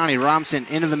from Shawnee. Robinson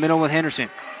into the middle with Henderson.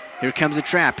 Here comes a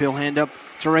trap. He'll hand up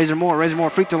to Razor Moore. Razor Moore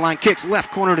free throw line kicks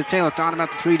left corner to Taylor. Thought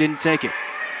about the three, didn't take it.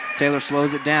 Taylor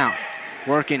slows it down.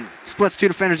 Working, splits two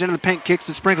defenders into the paint, kicks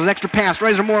to Sprinkles. Extra pass,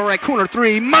 Razor Moore right corner,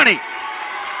 three, money!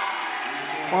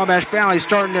 Wabash Valley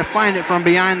starting to find it from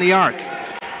behind the arc.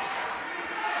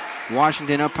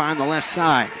 Washington up high on the left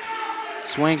side.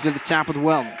 Swings to the top with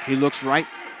Welton. He looks right.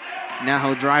 Now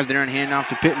he'll drive there and hand off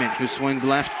to Pittman, who swings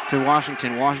left to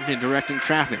Washington. Washington directing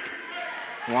traffic.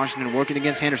 Washington working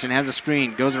against Henderson, has a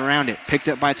screen, goes around it. Picked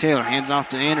up by Taylor, hands off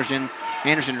to Anderson.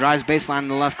 Anderson drives baseline in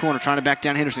the left corner, trying to back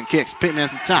down Henderson. Kicks, Pittman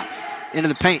at the top, into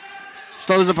the paint.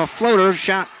 Slows up a floater.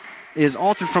 Shot is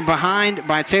altered from behind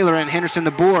by Taylor and Henderson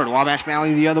the board. Wabash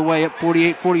Valley the other way up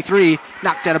 48-43.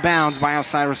 Knocked out of bounds by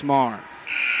Osiris Marr.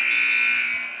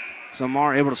 So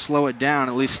Marr able to slow it down,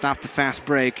 at least stop the fast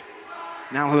break.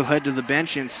 Now he'll head to the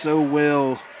bench, and so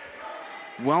will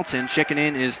Welton. Checking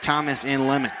in is Thomas and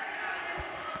Lemon.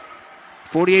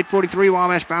 48-43,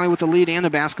 Wabash Valley with the lead and the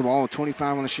basketball with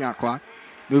 25 on the shot clock.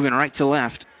 Moving right to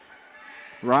left.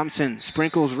 Robinson,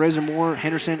 Sprinkles, Razor Moore,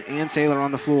 Henderson, and Taylor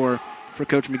on the floor for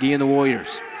Coach McGee and the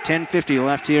Warriors. 10:50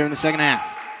 left here in the second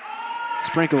half.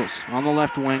 Sprinkles on the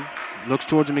left wing. Looks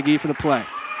towards McGee for the play.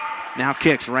 Now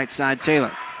kicks right side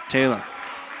Taylor. Taylor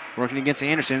working against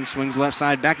Anderson. Swings left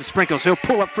side back to Sprinkles. He'll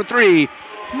pull up for three.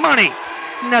 Money!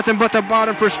 Nothing but the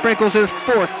bottom for Sprinkles. His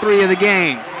fourth three of the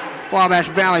game. Wabash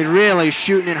Valley really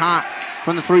shooting it hot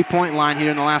from the three-point line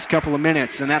here in the last couple of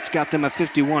minutes, and that's got them a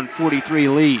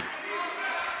 51-43 lead.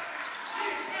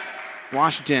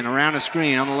 Washington around the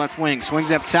screen on the left wing.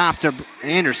 Swings up top to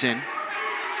Anderson.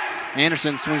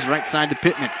 Anderson swings right side to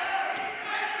Pittman.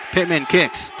 Pittman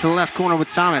kicks to the left corner with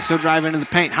Thomas. He'll drive into the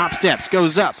paint. Hop steps.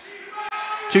 Goes up.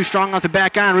 Too strong off the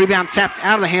back iron. Rebound tapped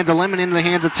out of the hands of Lemon into the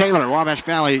hands of Taylor. Wabash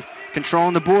Valley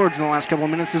controlling the boards in the last couple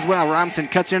of minutes as well. Robinson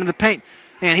cuts into the paint.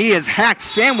 And he is hacked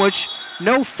sandwich.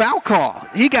 No foul call.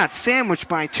 He got sandwiched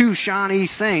by two Shawnee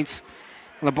Saints.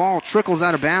 The ball trickles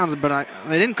out of bounds, but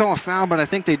they didn't call a foul, but I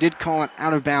think they did call it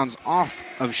out of bounds off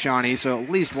of Shawnee, so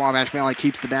at least Wabash Valley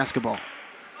keeps the basketball.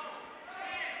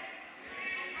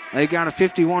 They got a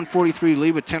 51-43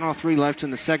 lead with 10:03 left in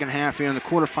the second half here in the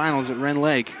quarterfinals at Wren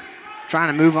Lake.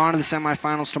 Trying to move on to the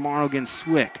semifinals tomorrow against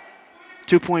Swick.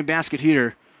 2-point basket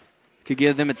here could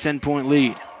give them a 10-point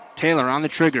lead. Taylor on the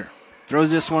trigger.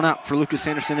 Throws this one up for Lucas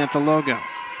Henderson at the logo.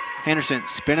 Henderson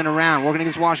spinning around, working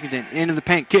against Washington. Into the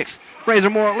paint, kicks. Razor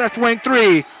Moore, left wing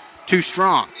three. Too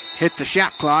strong. Hit the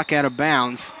shot clock out of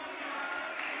bounds.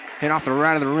 Hit off the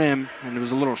right of the rim, and it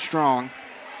was a little strong.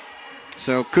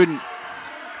 So couldn't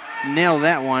nail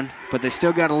that one, but they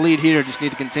still got a lead here. Just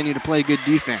need to continue to play good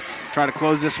defense. Try to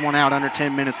close this one out under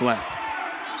 10 minutes left.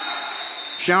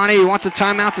 Shawnee wants a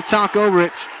timeout to talk over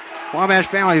it. Wabash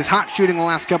Valley is hot shooting the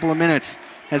last couple of minutes.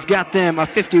 Has got them a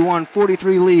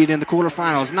 51-43 lead in the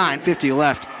quarterfinals. 9:50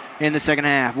 left in the second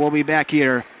half. We'll be back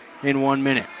here in 1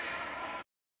 minute.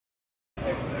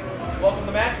 Hey, welcome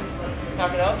to Mackey's. How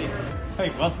can I help you?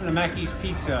 Hey, welcome to Mackey's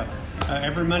Pizza.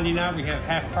 Every Monday night we have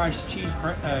half-price cheese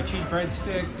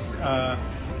breadsticks.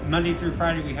 Monday through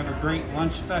Friday we have a great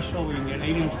lunch special. We can get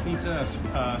 8-inch pizza,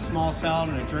 a small salad,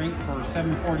 and a drink for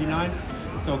 $7.49.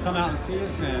 So come out and see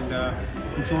us and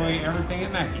enjoy everything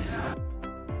at Mackey's.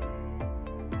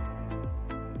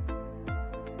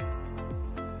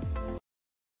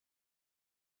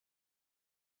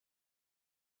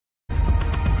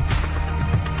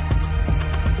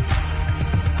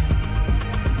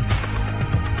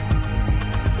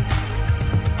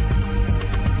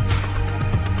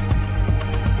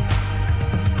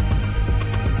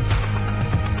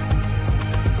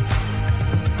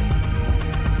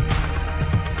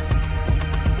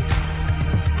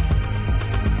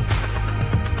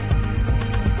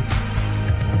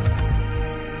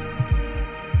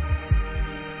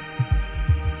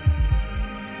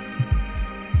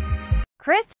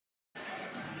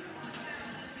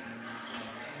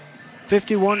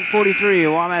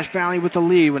 51-43, Wabash Valley with the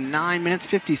lead with 9 minutes,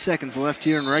 50 seconds left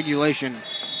here in regulation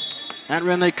at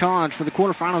Wren Lake College for the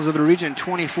quarterfinals of the Region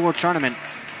 24 tournament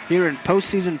here in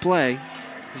postseason play.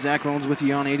 Zach Rollins with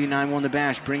you on 89.1 The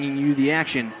Bash, bringing you the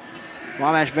action.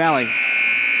 Wabash Valley.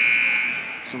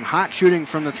 Some hot shooting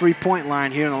from the three-point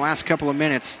line here in the last couple of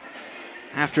minutes.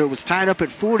 After it was tied up at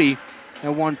 40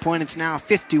 at one point, it's now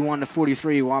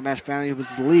 51-43. Wabash Valley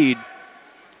with the lead,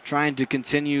 trying to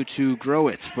continue to grow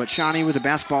it. But Shawnee with the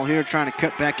basketball here, trying to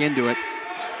cut back into it.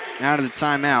 Out of the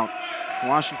timeout.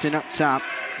 Washington up top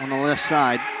on the left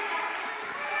side.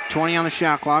 20 on the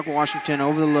shot clock. Washington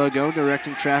over the logo,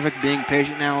 directing traffic, being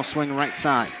patient now, will swing right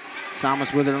side.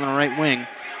 Thomas with it on the right wing.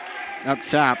 Up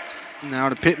top. Now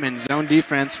to Pittman. Zone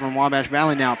defense from Wabash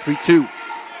Valley now. 3-2.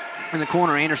 In the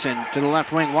corner, Anderson to the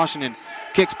left wing. Washington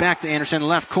kicks back to Anderson.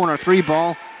 Left corner, three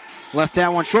ball. Left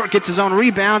that one short. Gets his own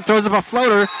rebound. Throws up a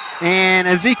floater. And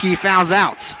Ezeki fouls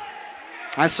out.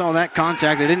 I saw that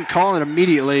contact. I didn't call it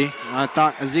immediately. I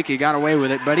thought Ezeki got away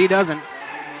with it, but he doesn't.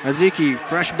 Ezeki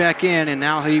fresh back in, and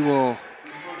now he will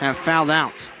have fouled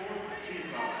out.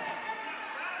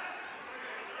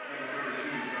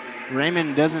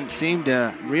 Raymond doesn't seem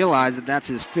to realize that that's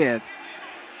his fifth.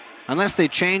 Unless they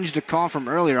changed the call from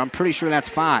earlier, I'm pretty sure that's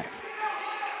 5.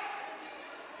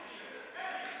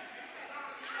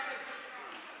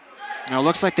 Now it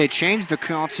looks like they changed the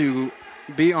call to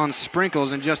be on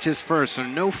Sprinkles and just his first, so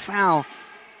no foul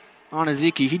on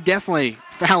Ezeki. He definitely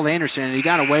fouled Anderson, and he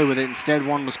got away with it. Instead,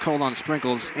 one was called on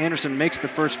Sprinkles. Anderson makes the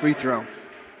first free throw.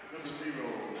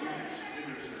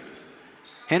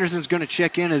 Henderson's going to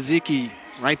check in Ezeki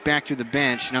right back to the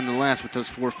bench, nonetheless, with those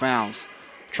 4 fouls.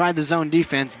 Tried the zone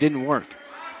defense, didn't work.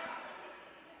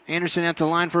 Anderson at the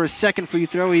line for his second free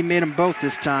throw. He made them both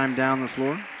this time down the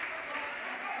floor.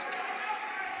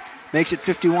 Makes it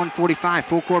 51-45.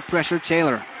 Full court pressure.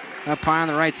 Taylor up high on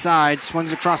the right side.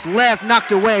 Swings across left.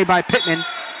 Knocked away by Pittman.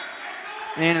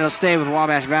 And it'll stay with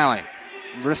Wabash Valley.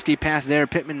 Risky pass there.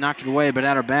 Pittman knocked it away, but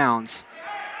out of bounds.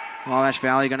 Wabash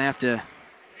Valley going to have to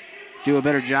do a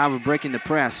better job of breaking the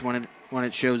press when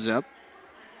it shows up.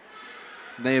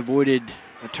 They avoided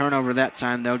a turnover that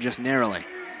time, though, just narrowly.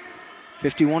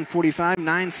 51-45,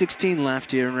 9:16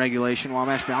 left here in regulation.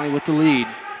 Wabash Valley with the lead.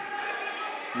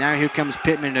 Now here comes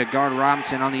Pittman to guard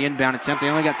Robinson on the inbound attempt. They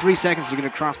only got 3 seconds to get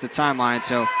across the timeline,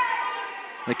 so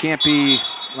they can't be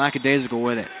lackadaisical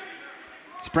with it.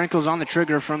 Sprinkles on the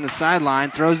trigger from the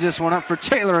sideline. Throws this one up for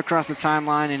Taylor across the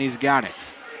timeline, and he's got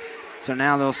it. So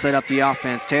now they'll set up the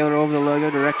offense. Taylor over the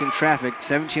logo, directing traffic.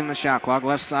 17 on the shot clock,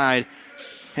 left side.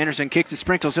 Henderson kicks to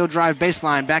Sprinkles. He'll drive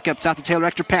baseline. Back up top to Taylor.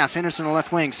 Extra pass. Henderson on the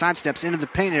left wing. Sidesteps into the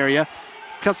paint area.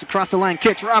 Cuts across the lane.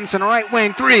 Kicks. Robinson on the right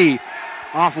wing. 3.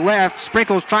 Off left.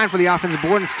 Sprinkles trying for the offensive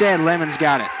board. Instead, Lemon's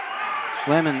got it.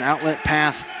 Lemon outlet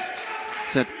pass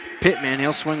to Pittman.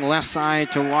 He'll swing left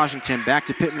side to Washington. Back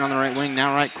to Pittman on the right wing.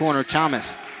 Now right corner.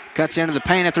 Thomas cuts into the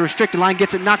paint at the restricted line.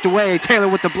 Gets it knocked away. Taylor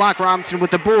with the block. Robinson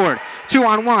with the board.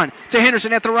 2-on-1 to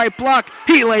Henderson at the right block.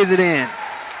 He lays it in.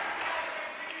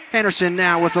 Henderson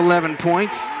now with 11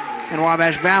 points. And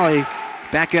Wabash Valley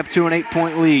back up to an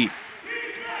 8-point lead.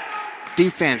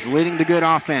 Defense leading to good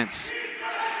offense.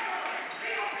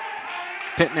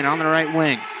 Pittman on the right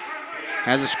wing.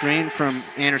 Has a screen from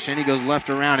Anderson. He goes left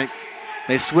around it.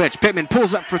 They switch. Pittman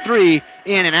pulls up for 3.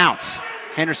 In and out.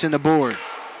 Henderson the board.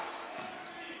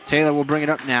 Taylor will bring it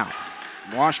up now.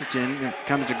 Washington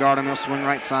comes to guard him. He'll swing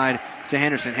right side to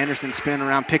Henderson. Henderson spin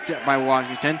around. Picked up by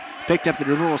Washington. Picked up the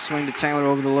dribble. Will swing to Taylor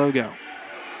over the logo.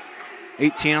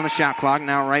 18 on the shot clock.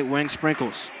 Now right wing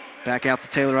Sprinkles. Back out to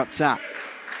Taylor up top.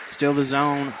 Still the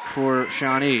zone for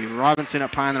Shawnee. Robinson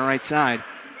up high on the right side.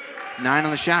 9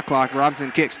 on the shot clock.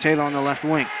 Robinson kicks. Taylor on the left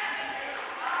wing.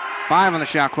 5 on the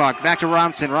shot clock. Back to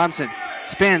Robinson. Robinson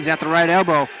spins at the right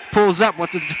elbow. Pulls up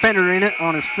with the defender in it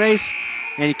on his face.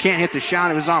 And he can't hit the shot.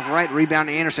 It was off right. Rebound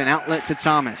to Anderson. Outlet to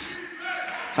Thomas.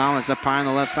 Thomas up high on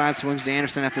the left side. Swings to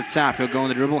Anderson at the top. He'll go in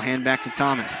the dribble. Hand back to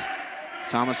Thomas.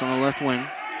 Thomas on the left wing.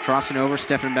 Crossing over.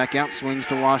 Stepping back out. Swings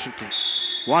to Washington.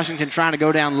 Washington trying to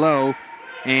go down low.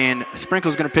 And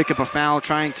Sprinkle's going to pick up a foul.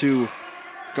 Trying to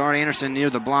guard Anderson near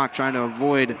the block. Trying to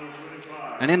avoid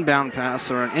an inbound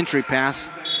pass or an entry pass.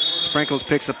 Sprinkles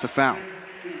picks up the foul.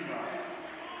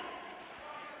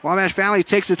 Wabash Valley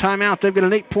takes a timeout. They've got an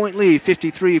 8-point lead,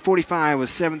 53-45 with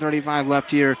 7:35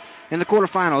 left here in the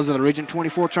quarterfinals of the Region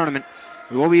 24 tournament.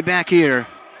 We will be back here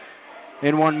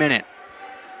in 1 minute.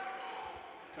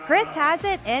 Chris has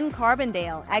it in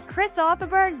Carbondale at Chris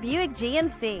Offerberg Buick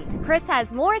GMC. Chris has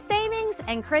more savings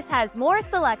and Chris has more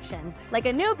selection, like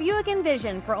a new Buick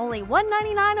Envision for only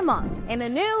 $199 a month, and a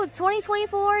new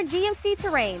 2024 GMC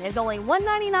Terrain is only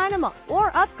 $199 a month.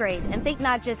 Or upgrade and think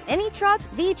not just any truck,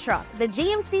 the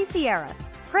GMC Sierra.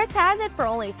 Chris has it for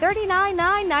only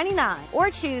 $39,999,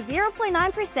 or choose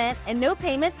 0.9% and no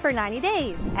payments for 90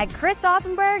 days at Chris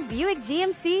Offenberg, Buick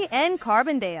GMC in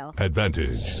Carbondale.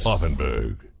 Advantage,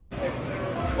 Offenberg.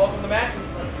 Welcome to Mackey's.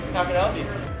 How can I help you?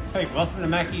 Hey, welcome to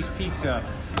Mackey's Pizza.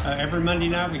 Every Monday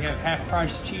night we have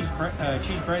half-price cheese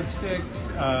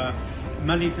breadsticks.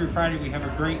 Monday through Friday we have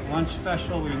a great lunch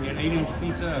special. We can get 8-inch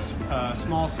pizza, a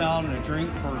small salad, and a drink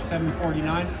for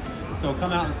 $7.49. So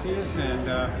come out and see us and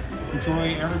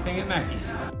enjoy everything at Mackey's.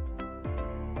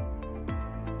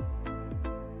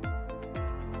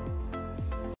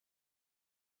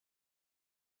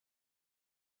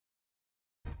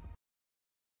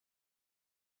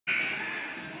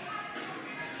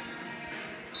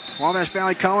 Wabash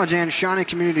Valley College and Shawnee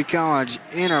Community College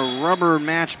in a rubber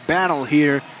match battle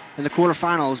here in the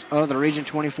quarterfinals of the Region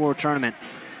 24 tournament.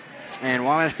 And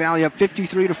Wabash Valley up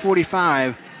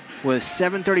 53-45 with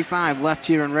 7:35 left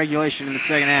here in regulation in the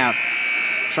second half.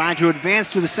 Trying to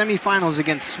advance to the semifinals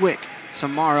against Swick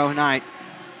tomorrow night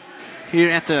here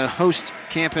at the host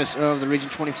campus of the Region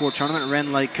 24 tournament,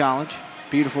 Ren Lake College.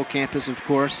 Beautiful campus, of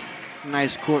course.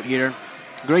 Nice court here.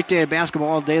 Great day of basketball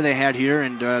all day they had here,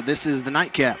 and this is the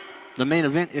nightcap, the main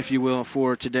event, if you will,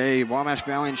 for today. Wabash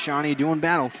Valley and Shawnee doing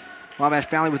battle. Wabash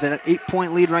Valley with an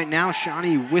 8-point lead right now.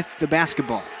 Shawnee with the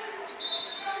basketball.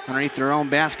 Underneath their own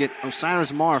basket,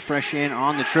 Osiris Marr fresh in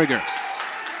on the trigger.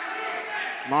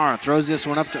 Marr throws this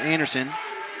one up to Anderson,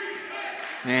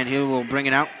 and he will bring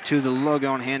it out to the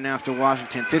logo and hand off to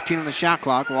Washington. 15 on the shot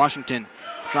clock. Washington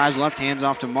drives left, hands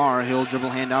off to Marr. He'll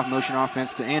dribble handoff, motion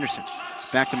offense to Anderson.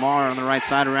 Back to Marr on the right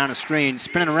side around a screen.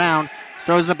 Spinning around,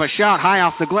 throws up a shot high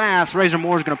off the glass. Razor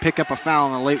Moore's going to pick up a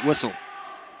foul on a late whistle.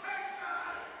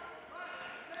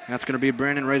 That's going to be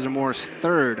Brandon Razor Moore's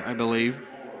third, I believe.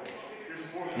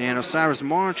 And Osiris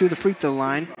Marr to the free throw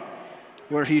line,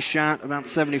 where he shot about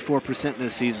 74%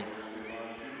 this season.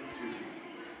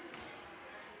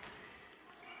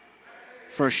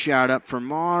 First shot up for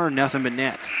Marr, nothing but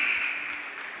net.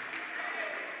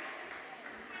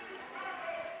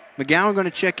 McGowan going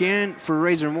to check in for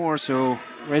Razor Moore, so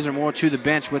Razor Moore to the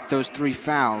bench with those 3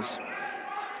 fouls.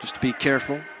 Just to be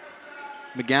careful.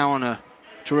 McGowan, a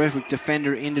terrific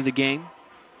defender into the game.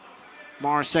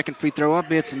 Marr's second free throw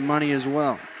up, it's money as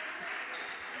well.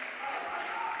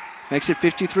 Makes it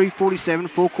 53-47,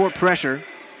 full court pressure.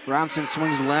 Robinson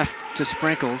swings left to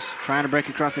Sprinkles, trying to break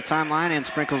across the timeline, and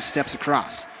Sprinkles steps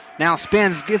across. Now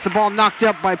spins, gets the ball knocked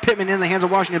up by Pittman in the hands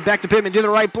of Washington. Back to Pittman, to the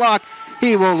right block.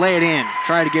 He will lay it in.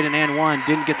 Try to get an and one,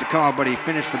 didn't get the call, but he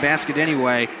finished the basket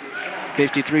anyway.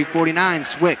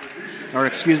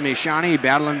 53-49, Shawnee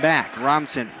battling back.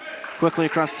 Robinson quickly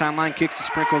across the timeline, kicks to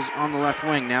Sprinkles on the left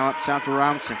wing. Now up south to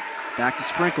Robinson. Back to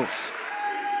Sprinkles.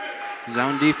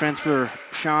 Zone defense for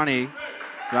Shawnee.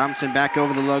 Robinson back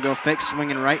over the logo, fake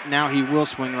swinging right. Now he will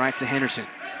swing right to Henderson.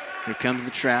 Here comes the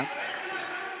trap.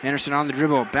 Henderson on the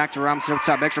dribble, back to Robinson up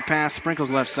top, extra pass, Sprinkles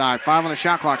left side. 5 on the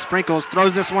shot clock, Sprinkles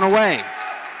throws this one away.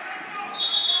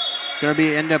 Going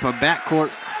to end up a backcourt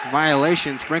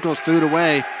violation. Sprinkles threw it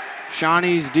away.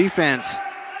 Shawnee's defense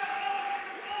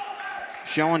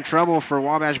showing trouble for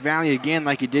Wabash Valley again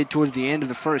like he did towards the end of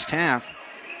the first half.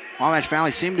 Wabash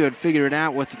Valley seemed to have figured it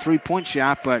out with the 3-point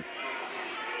shot, but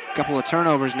a couple of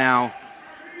turnovers now.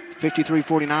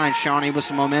 53-49, Shawnee with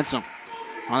some momentum.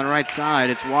 On the right side,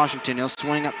 it's Washington. He'll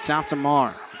swing up south to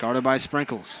Marr, guarded by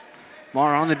Sprinkles.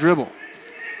 Marr on the dribble.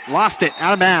 Lost it,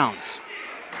 out of bounds.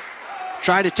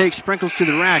 Tried to take Sprinkles to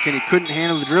the rack, and he couldn't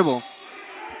handle the dribble.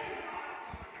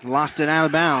 Lost it out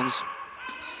of bounds.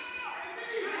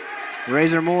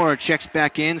 Razor Moore checks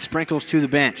back in, Sprinkles to the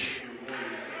bench.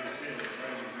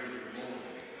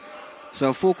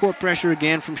 So full court pressure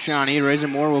again from Shawnee. Razor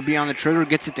Moore will be on the trigger,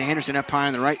 gets it to Henderson up high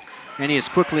on the right. And he is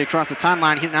quickly across the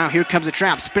timeline. Now here comes the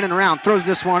trap, spinning around, throws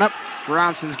this one up.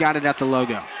 Robinson's got it at the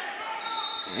logo.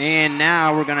 And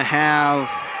now we're going to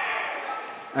have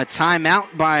a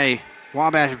timeout by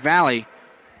Wabash Valley.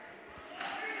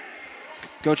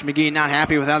 Coach McGee not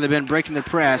happy with how they've been breaking the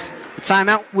press. The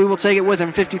timeout, we will take it with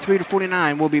him,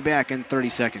 53-49. We'll be back in 30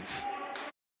 seconds.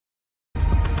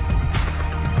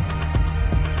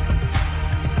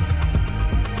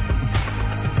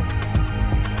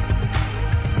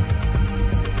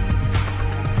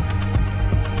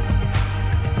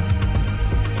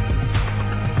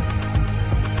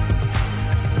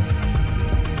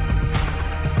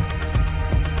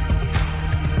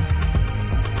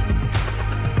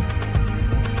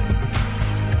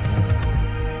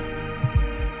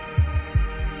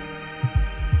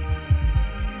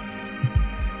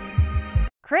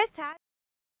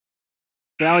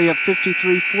 Valley up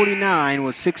 53-49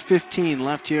 with 6:15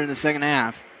 left here in the second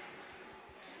half.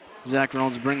 Zach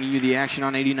Reynolds bringing you the action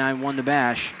on 89-1 The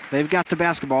Bash. They've got the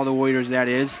basketball, the Warriors, that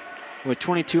is, with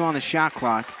 22 on the shot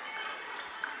clock.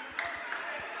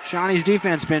 Shawnee's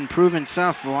defense been proven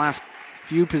tough for the last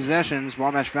few possessions.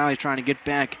 Wabash Valley trying to get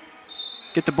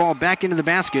the ball back into the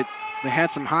basket. They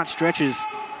had some hot stretches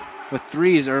with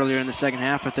threes earlier in the second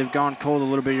half, but they've gone cold a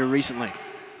little bit here recently.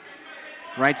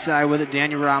 Right side with it,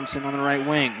 Daniel Robinson on the right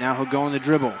wing. Now he'll go on the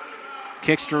dribble.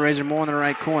 Kicks to Razor Moore in the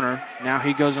right corner. Now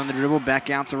he goes on the dribble,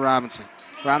 back out to Robinson.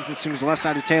 Robinson swings the left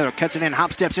side to Taylor, cuts it in,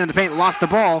 hop steps into the paint, lost the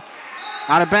ball.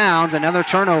 Out of bounds, another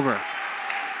turnover.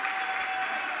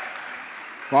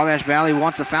 Wabash Valley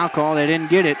wants a foul call. They didn't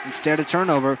get it. Instead of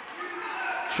turnover,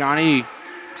 Shawnee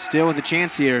still with a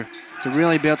chance here to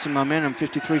really build some momentum,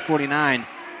 53-49.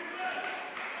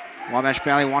 Wabash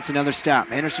Valley wants another stop.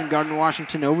 Henderson guarding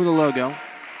Washington over the logo.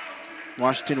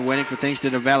 Washington waiting for things to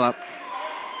develop.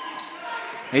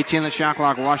 18 on the shot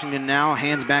clock. Washington now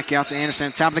hands back out to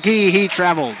Anderson. Top of the key. He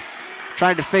traveled.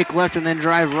 Tried to fake left and then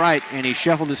drive right, and he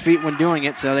shuffled his feet when doing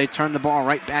it, so they turned the ball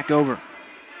right back over.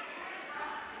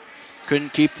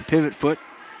 Couldn't keep the pivot foot.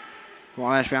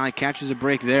 Wabash Valley catches a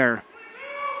break there.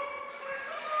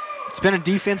 It's been a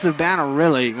defensive battle,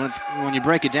 really, when you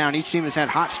break it down. Each team has had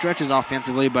hot stretches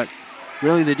offensively, but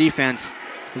really the defense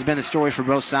has been the story for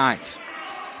both sides.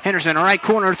 Henderson, a right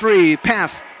corner three.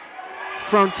 Pass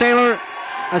from Taylor.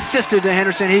 Assisted to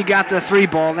Henderson. He got the three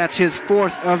ball. That's his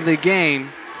fourth of the game.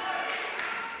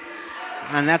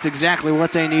 And that's exactly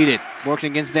what they needed.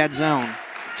 Working against that zone.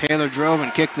 Taylor drove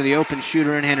and kicked to the open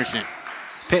shooter in Henderson.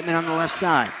 Pittman on the left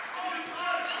side.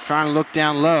 Trying to look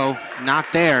down low. Not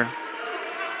there.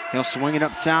 He'll swing it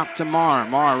up top to Marr.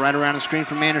 Marr right around the screen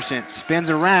from Anderson. Spins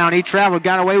around. He traveled,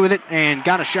 got away with it, and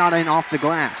got a shot in off the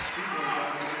glass.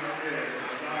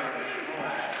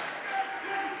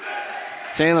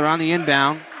 Taylor on the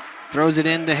inbound. Throws it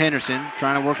into Henderson.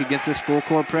 Trying to work against this full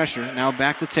court pressure. Now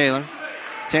back to Taylor.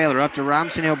 Taylor up to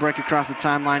Robinson. He'll break across the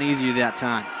timeline easier that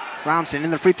time. Robinson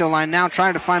in the free throw line now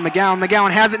trying to find McGowan.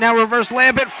 McGowan has it now. Reverse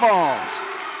layup. It falls.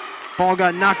 Ball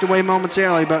got knocked away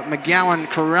momentarily, but McGowan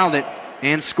corralled it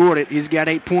and scored it. He's got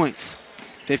 8 points.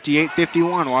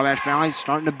 58-51. Wabash Valley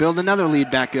starting to build another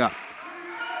lead back up.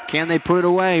 Can they put it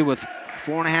away with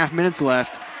 4.5 minutes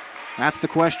left? That's the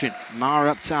question. Marr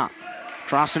up top.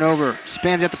 Crossing over.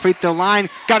 Spins at the free throw line.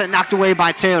 Got it knocked away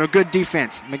by Taylor. Good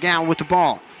defense. McGowan with the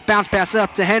ball. Bounce pass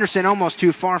up to Henderson. Almost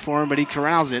too far for him, but he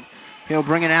corrals it. He'll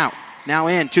bring it out. Now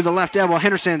in to the left elbow.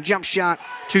 Henderson jump shot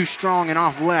too strong and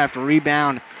off left.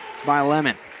 Rebound by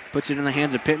Lemon. Puts it in the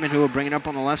hands of Pittman, who will bring it up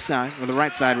on the left side, or the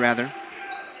right side rather.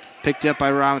 Picked up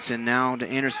by Robinson. Now to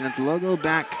Anderson at the logo.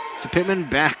 Back to Pittman.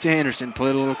 Back to Anderson.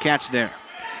 Played a little catch there.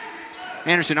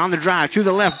 Anderson on the drive to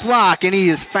the left block, and he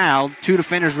is fouled. Two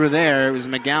defenders were there. It was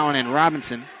McGowan and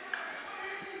Robinson.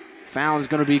 Foul is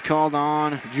going to be called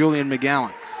on Julian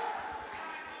McGowan.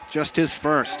 Just his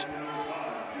first.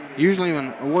 Usually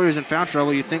when a Warrior's in foul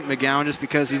trouble, you think McGowan, just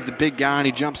because he's the big guy and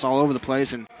he jumps all over the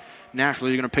place, and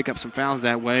naturally you're going to pick up some fouls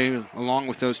that way along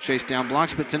with those chase down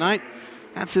blocks. But tonight,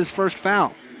 that's his first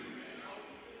foul.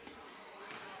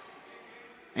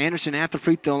 Anderson at the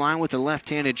free throw line with a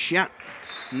left-handed shot.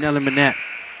 Another minute.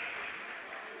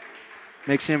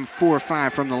 Makes him 4 or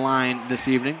 5 from the line this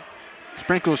evening.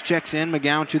 Sprinkles checks in.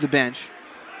 McGowan to the bench.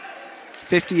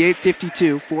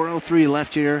 58-52. 4:03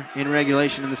 left here in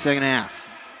regulation in the second half.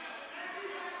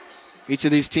 Each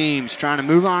of these teams trying to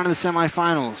move on to the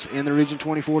semifinals in the Region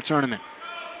 24 tournament.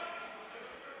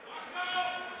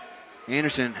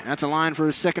 Anderson at the line for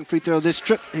his second free throw this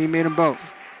trip. He made them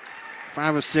both.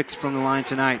 5 of 6 from the line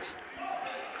tonight.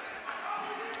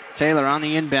 Taylor on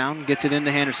the inbound, gets it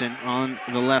into Henderson on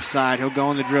the left side. He'll go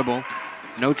on the dribble.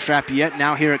 No trap yet.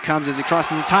 Now here it comes as he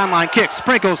crosses the timeline. Kicks,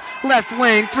 Sprinkles, left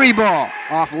wing, three ball.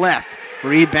 Off left.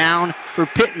 Rebound for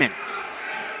Pittman.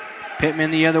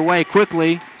 Pittman the other way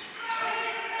quickly.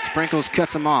 Sprinkles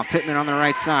cuts him off. Pittman on the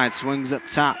right side, swings up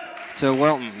top to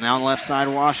Welton. Now on the left side,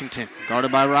 Washington.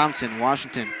 Guarded by Robinson.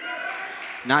 Washington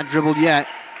not dribbled yet.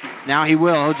 Now he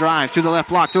will. He'll drive to the left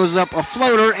block. Throws up a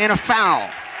floater and a foul.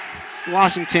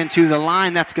 Washington to the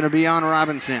line. That's going to be on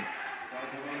Robinson.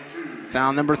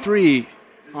 Foul number 3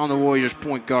 on the Warriors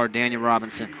point guard, Daniel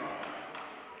Robinson.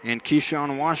 And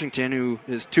Keyshawn Washington, who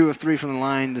is 2 of 3 from the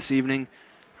line this evening,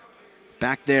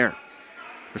 back there.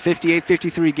 The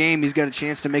 58-53 game, he's got a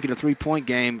chance to make it a 3-point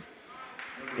game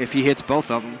if he hits both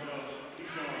of them.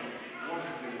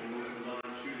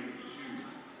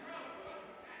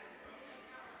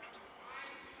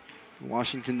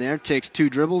 Washington there takes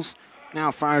 2 dribbles.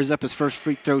 Now fires up his first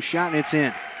free throw shot, and it's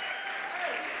in.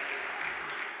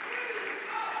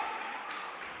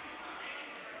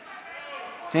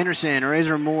 Henderson,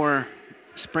 Razor Moore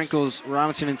Sprinkles,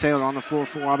 Robinson, and Taylor on the floor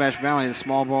for Wabash Valley, the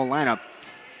small ball lineup.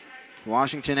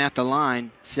 Washington at the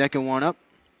line. Second one up.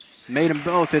 Made them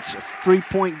both. It's a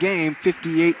 3-point game,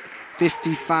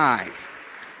 58-55.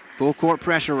 Full court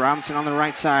pressure. Robinson on the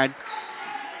right side.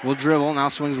 Will dribble. Now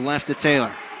swings left to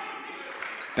Taylor.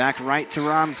 Back right to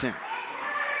Robinson.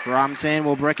 Robinson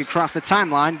will break across the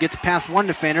timeline. Gets past one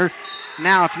defender.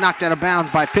 Now it's knocked out of bounds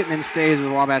by Pittman. Stays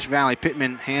with Wabash Valley.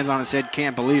 Pittman, hands on his head,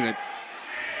 can't believe it.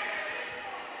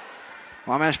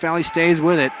 Wabash Valley stays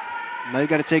with it. They've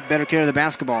got to take better care of the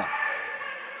basketball.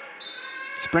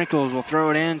 Sprinkles will throw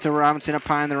it in to Robinson up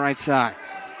high on the right side.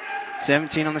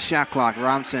 17 on the shot clock.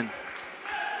 Robinson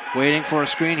waiting for a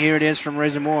screen. Here it is from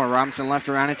Razor Moore. Robinson left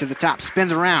around into the top.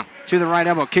 Spins around to the right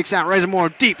elbow. Kicks out. Razor Moore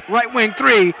deep. Right wing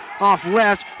three. Off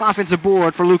left. Offensive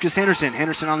board for Lucas Henderson.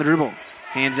 Henderson on the dribble.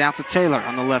 Hands out to Taylor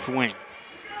on the left wing.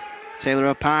 Taylor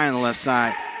up high on the left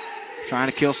side.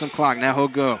 Trying to kill some clock. Now he'll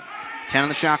go. 10 on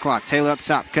the shot clock. Taylor up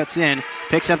top. Cuts in.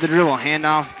 Picks up the dribble.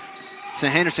 Handoff to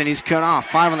Henderson. He's cut off.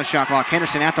 5 on the shot clock.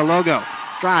 Henderson at the logo.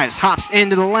 Drives. Hops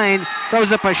into the lane.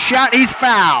 Throws up a shot. He's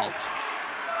fouled.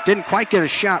 Didn't quite get a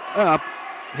shot up.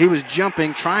 He was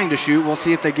jumping, trying to shoot. We'll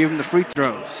see if they give him the free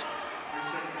throws.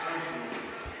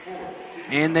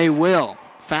 And they will.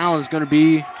 Foul is going to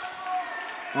be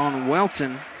on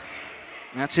Welton.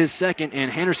 That's his second.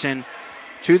 And Henderson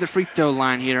to the free throw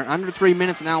line here. Under 3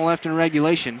 minutes now left in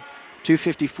regulation.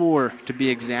 2:54 to be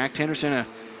exact. Henderson, a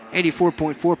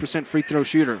 84.4% free throw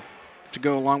shooter to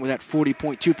go along with that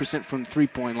 40.2% from the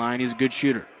three-point line. He's a good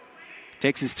shooter.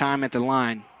 Takes his time at the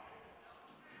line.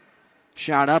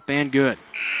 Shot up and good.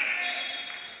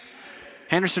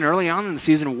 Henderson early on in the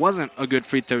season wasn't a good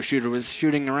free throw shooter. Was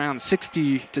shooting around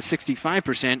 60 to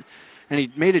 65%. And he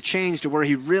made a change to where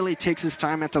he really takes his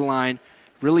time at the line,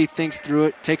 really thinks through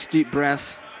it, takes deep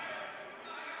breaths.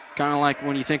 Kind of like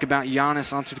when you think about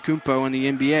Giannis Antetokounmpo in the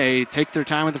NBA. Take their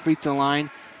time at the free throw line.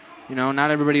 You know,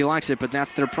 not everybody likes it, but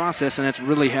that's their process, and that's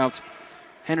really helped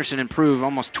Henderson improve.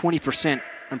 Almost 20%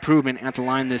 improvement at the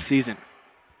line this season.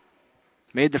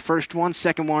 Made the first one,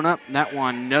 second one up. That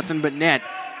one, nothing but net.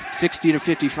 60 to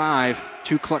 55.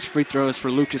 2 clutch free throws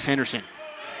for Lucas Henderson.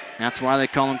 That's why they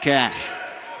call him Cash.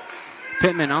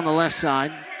 Pittman on the left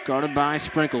side, guarded by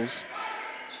Sprinkles.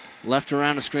 Left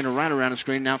around the screen or right around the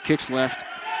screen. Now kicks left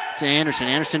to Anderson.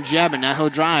 Anderson jabbing. Now he'll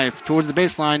drive towards the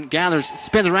baseline. Gathers,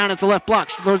 spins around at the left block.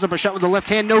 Throws up a shot with the left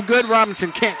hand. No good.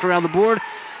 Robinson can't corral the board.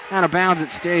 Out of bounds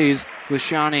it stays with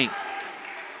Shawnee.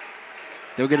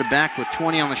 They'll get it back with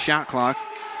 20 on the shot clock.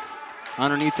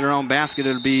 Underneath their own basket,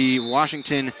 it'll be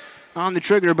Washington on the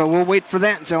trigger, but we'll wait for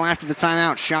that until after the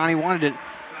timeout. Shawnee wanted it.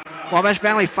 Wabash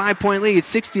Valley 5-point lead,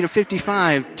 60 to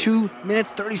 55. 2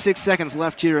 minutes, 36 seconds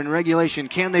left here in regulation.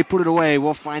 Can they put it away?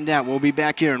 We'll find out. We'll be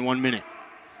back here in 1 minute.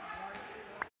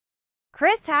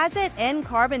 Chris has it in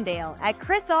Carbondale at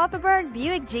Chris Offerberg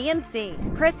Buick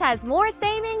GMC. Chris has more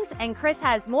savings and Chris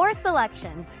has more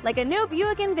selection. Like a new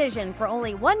Buick Envision for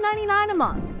only $199 a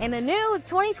month. And a new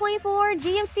 2024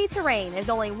 GMC Terrain is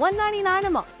only $199 a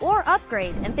month. Or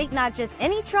upgrade and think not just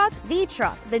any truck,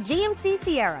 the GMC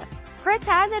Sierra. Chris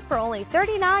has it for only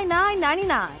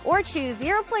 $39,999 or choose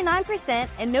 0.9%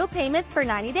 and no payments for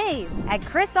 90 days at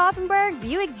Chris Offenberg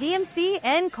Buick GMC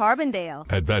in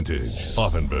Carbondale. Advantage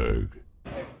Offenberg.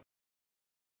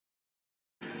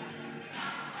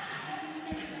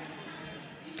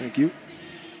 Thank you.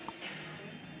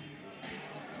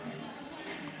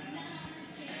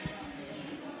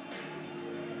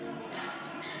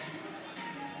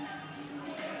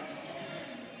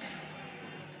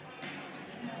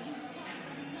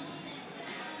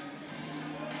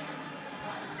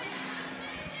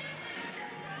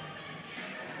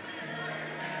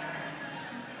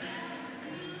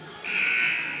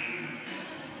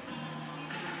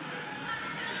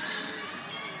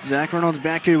 Zach Reynolds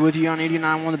back here with you on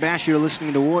 89.1 The Bash. You're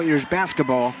listening to Warriors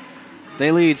basketball.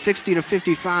 They lead 60 to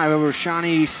 55 over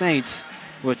Shawnee Saints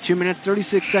with 2 minutes,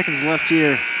 36 seconds left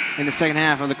here in the second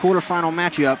half of the quarterfinal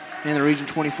matchup in the Region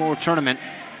 24 tournament.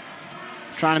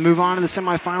 Trying to move on to the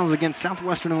semifinals against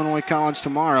Southwestern Illinois College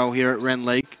tomorrow here at Rend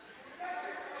Lake.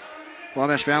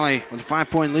 Wabash Valley with a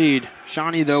 5-point lead.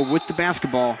 Shawnee, though, with the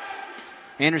basketball.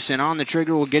 Anderson on the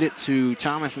trigger will get it to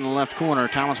Thomas in the left corner.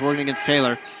 Thomas working against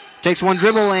Taylor. Takes one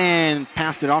dribble and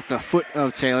passed it off the foot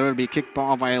of Taylor. It'll be a kick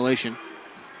ball violation.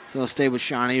 So they'll stay with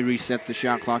Shawnee. Resets the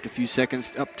shot clock a few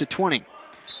seconds up to 20.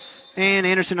 And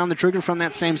Anderson on the trigger from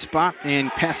that same spot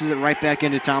and passes it right back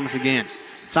into Thomas again.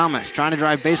 Thomas trying to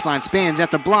drive baseline, spins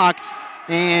at the block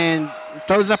and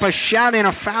throws up a shot and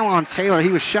a foul on Taylor. He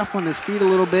was shuffling his feet a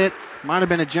little bit. Might have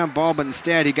been a jump ball, but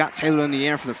instead he got Taylor in the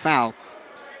air for the foul.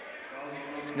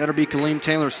 That'll be Kaleem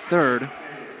Taylor's third.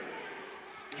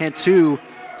 Had 2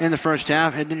 in the first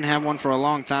half. He didn't have one for a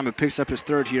long time, but picks up his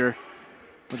 3rd here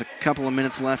with a couple of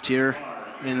minutes left here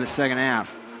in the second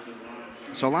half.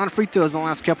 So a lot of free throws in the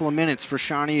last couple of minutes for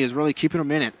Shawnee is really keeping them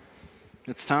in it.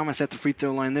 It's Thomas at the free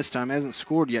throw line this time. Hasn't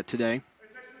scored yet today.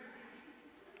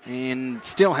 And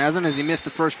still hasn't, as he missed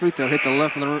the first free throw, hit the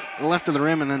left of the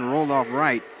rim and then rolled off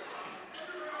right.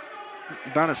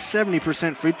 About a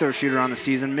 70% free throw shooter on the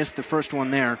season. Missed the first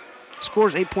one there.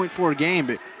 Scores 8.4 a game,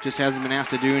 but just hasn't been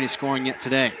asked to do any scoring yet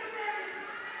today.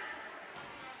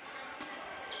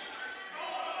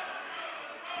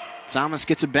 Thomas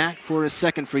gets it back for his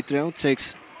second free throw.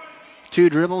 Takes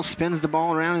 2 dribbles, spins the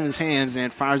ball around in his hands,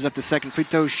 and fires up the second free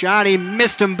throw shot. He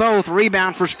missed them both.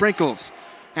 Rebound for Sprinkles.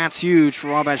 That's huge for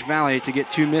Wabash Valley to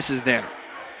get 2 misses there.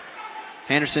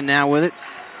 Henderson now with it.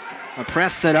 A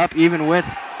press set up, even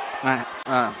with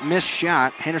a missed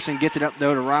shot. Henderson gets it up,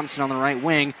 though, to Robinson on the right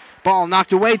wing. Ball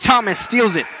knocked away. Thomas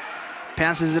steals it.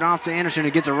 Passes it off to Anderson,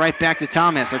 who gets it right back to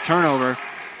Thomas. A turnover.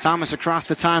 Thomas across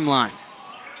the timeline.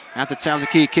 At the top of the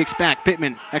key, kicks back.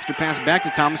 Pittman, extra pass back to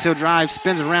Thomas. He'll drive,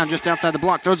 spins around just outside the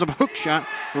block. Throws up a hook shot,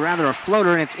 or rather a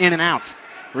floater, and it's in and out.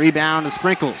 Rebound to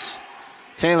Sprinkles.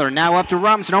 Taylor now up to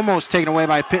Robinson, almost taken away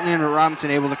by Pittman, but Robinson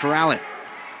able to corral it.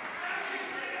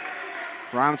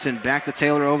 Robinson back to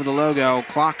Taylor over the logo.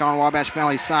 Clock on Wabash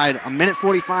Valley's side.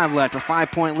 1:45 left, a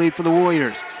 5-point lead for the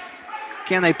Warriors.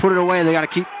 Can they put it away? They got to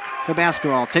keep the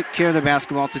basketball, take care of the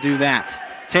basketball to do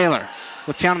that. Taylor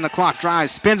with 10 on the clock,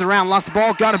 drives, spins around, lost the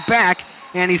ball, got it back,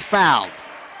 and he's fouled.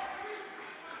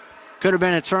 Could have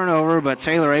been a turnover, but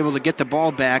Taylor able to get the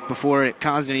ball back before it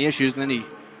caused any issues. Then he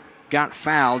got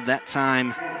fouled, that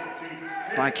time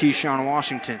by Keyshawn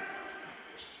Washington.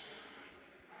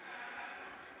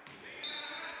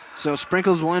 So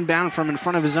Sprinkles will inbound from in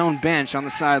front of his own bench on the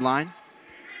sideline.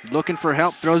 Looking for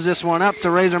help, throws this one up to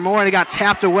Razor Moore, and he got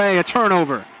tapped away, a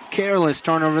turnover. Careless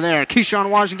turnover there. Keyshawn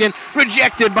Washington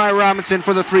rejected by Robinson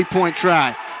for the 3-point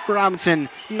try. Robinson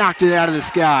knocked it out of the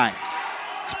sky.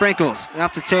 Sprinkles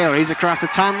up to Taylor. He's across the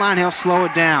timeline. He'll slow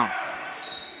it down.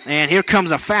 And here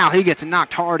comes a foul. He gets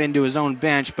knocked hard into his own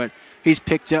bench, but he's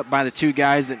picked up by the 2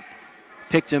 guys that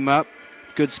picked him up.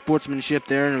 Good sportsmanship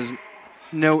there, and it was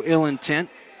no ill intent.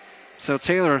 So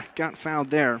Taylor got fouled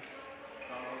there.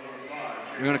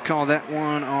 We're going to call that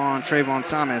one on Trayvon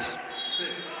Thomas.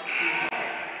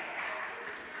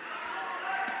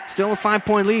 Still a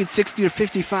 5-point lead,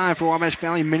 60-55 for Wabash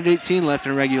Valley. Minute 18 left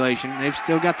in regulation. They've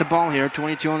still got the ball here,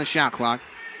 22 on the shot clock.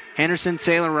 Henderson,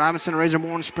 Taylor, Robinson, Razor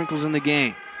Moore, and Sprinkles in the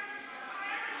game.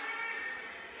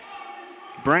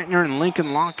 Brentner and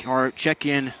Lincoln Lockhart check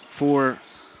in for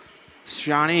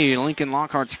Shawnee. Lincoln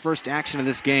Lockhart's first action of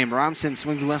this game. Robinson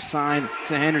swings left side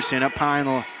to Henderson, up high on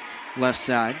the left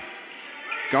side.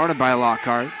 Guarded by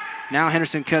Lockhart. Now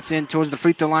Henderson cuts in towards the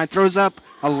free throw line, throws up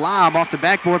a lob off the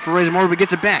backboard for Razor Moore, but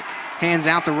gets it back. Hands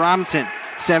out to Robinson.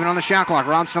 7 on the shot clock.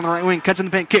 Robinson on the right wing, cuts in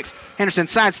the paint, kicks. Henderson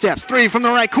sidesteps. 3 from the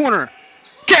right corner.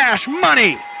 Cash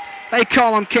money! They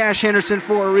call him Cash Henderson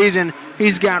for a reason.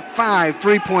 He's got 5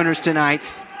 3-pointers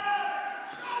tonight.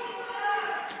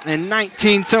 And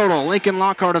 19 total. Lincoln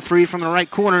Lockhart a 3 from the right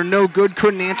corner. No good,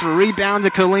 couldn't answer. Rebound to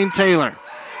Kaleem Taylor.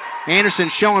 Anderson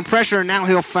showing pressure, and now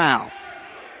he'll foul.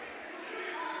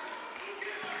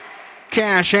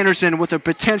 Cash Henderson with a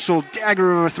potential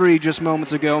dagger of a 3 just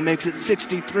moments ago makes it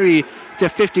 63-55.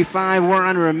 We're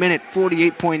under a minute,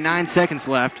 48.9 seconds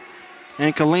left.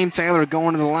 And Kaleem Taylor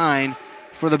going to the line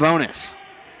for the bonus.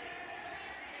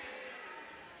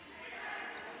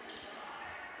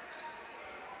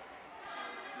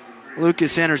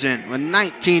 Lucas Henderson with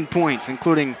 19 points,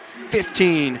 including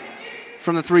 15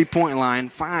 from the 3-point line.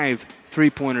 5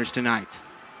 3-pointers tonight.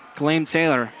 Kaleem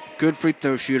Taylor, good free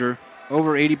throw shooter.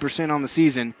 Over 80% on the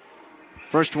season.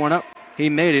 First one up, he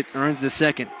made it, earns the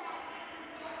second.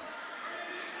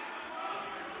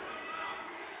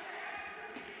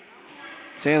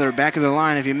 Taylor back of the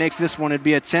line. If he makes this one, it'd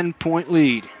be a 10-point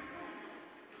lead.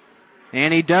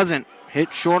 And he doesn't.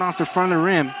 Hit short off the front of the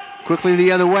rim. Quickly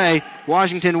the other way.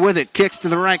 Washington with it. Kicks to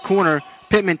the right corner.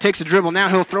 Pittman takes a dribble. Now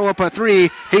he'll throw up a 3.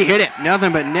 He hit it.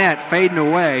 Nothing but net. Fading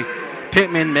away.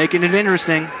 Pittman making it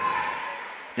interesting.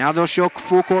 Now they'll show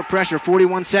full court pressure.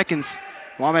 41 seconds.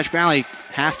 Wabash Valley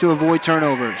has to avoid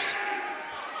turnovers.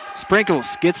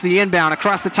 Sprinkles gets the inbound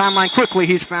across the timeline quickly.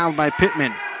 He's fouled by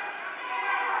Pittman.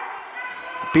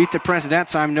 Beat the press that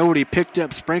time. Nobody picked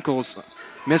up Sprinkles.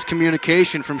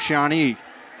 Miscommunication from Shawnee.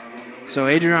 So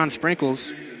Adrian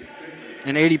Sprinkles,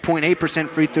 an 80.8%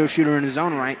 free throw shooter in his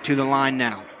own right, to the line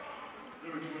now.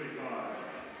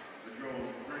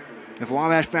 If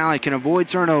Wabash Valley can avoid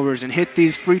turnovers and hit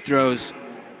these free throws,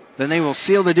 then they will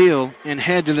seal the deal and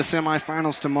head to the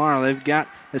semifinals tomorrow. They've got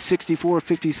a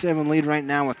 64-57 lead right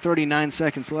now with 39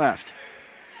 seconds left.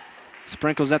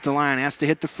 Sprinkles at the line, has to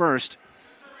hit the first,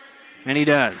 and he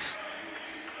does.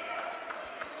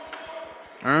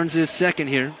 Earns his second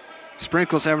here.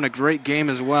 Sprinkles having a great game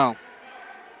as well.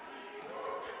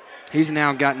 He's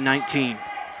now got 19.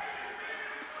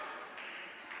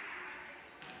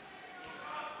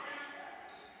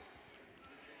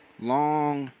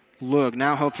 Long look.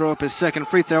 Now he'll throw up his second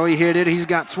free throw. He hit it. He's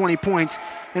got 20 points,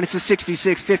 and it's a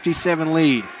 66-57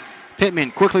 lead.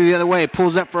 Pittman quickly the other way,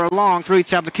 pulls up for a long three,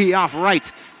 top the key off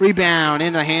right. Rebound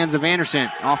into the hands of Anderson.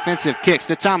 Offensive kicks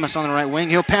to Thomas on the right wing.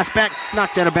 He'll pass back,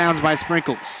 knocked out of bounds by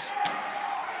Sprinkles.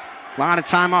 A lot of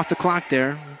time off the clock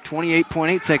there.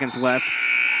 28.8 seconds left.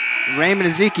 Raymond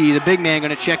Ezeki, the big man,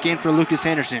 going to check in for Lucas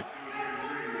Henderson.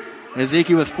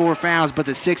 Ezeki with 4 fouls, but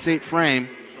the 6'8 frame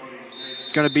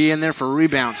going to be in there for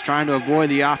rebounds, trying to avoid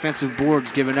the offensive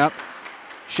boards given up.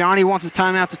 Shawnee wants a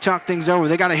timeout to talk things over.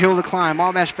 They got a hill to climb.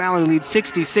 Wabash Valley leads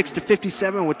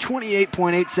 66-57 with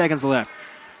 28.8 seconds left.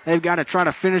 They've got to try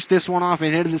to finish this one off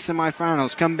and head to the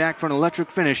semifinals. Come back for an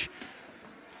electric finish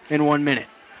in 1 minute.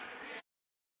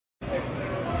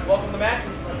 Welcome to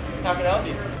Mackey's. How can I help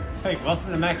you? Hey,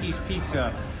 welcome to Mackey's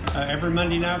Pizza. Every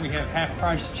Monday night we have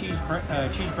half-price cheese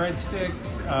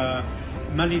breadsticks.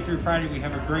 Monday through Friday we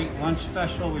have a great lunch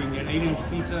special. We can get 8-inch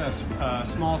pizza, a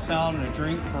small salad, and a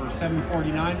drink for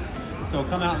 $7.49. So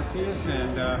come out and see us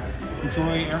and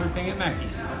enjoy everything at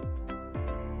Mackey's.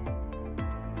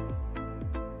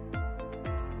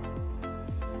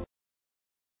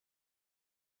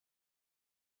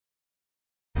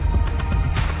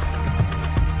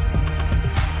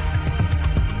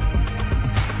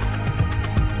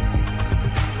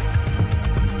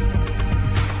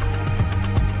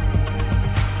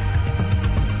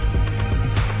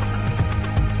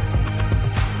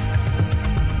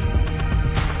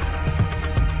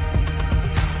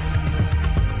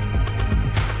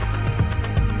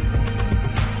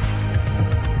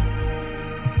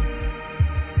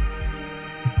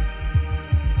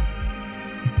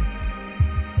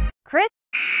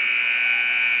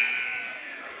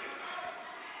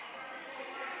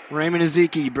 Raymond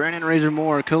Ezeki, Brandon Razor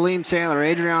Moore, Kaleem Taylor,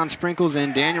 Adrian Sprinkles,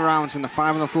 and Daniel Robinson, the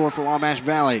 5 on the floor for Wabash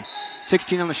Valley.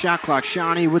 16 on the shot clock.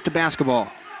 Shawnee with the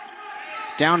basketball.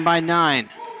 Down by 9.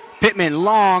 Pittman,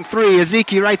 long three.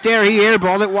 Ezeki right there. He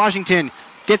airballed it. Washington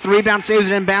gets the rebound,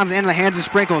 saves it inbounds into the hands of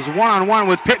Sprinkles. One-on-one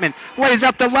with Pittman. Lays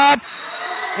up the lob.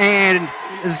 And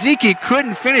Ezeki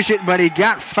couldn't finish it, but he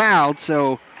got fouled.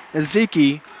 So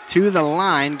Ezeki to the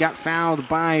line, got fouled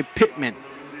by Pittman.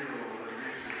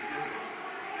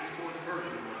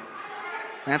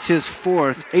 That's his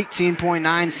fourth.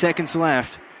 18.9 seconds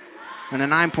left. And a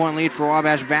 9-point lead for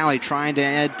Wabash Valley, trying to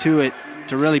add to it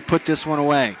to really put this one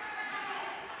away.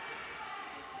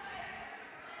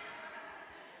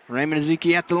 Raymond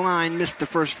Ezeki at the line, missed the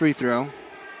first free throw.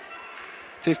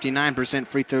 59%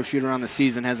 free throw shooter on the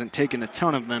season, hasn't taken a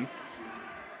ton of them.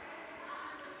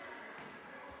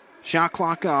 Shot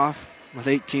clock off with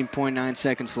 18.9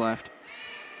 seconds left.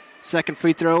 Second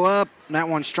free throw up. That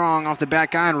one strong off the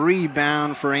back iron.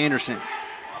 Rebound for Anderson.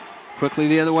 Quickly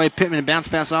the other way. Pittman, bounce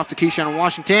pass off to Keyshawn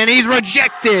Washington. He's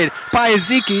rejected by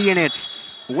Ezeki, and it's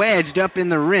wedged up in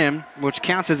the rim, which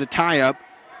counts as a tie-up.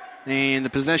 And the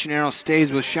possession arrow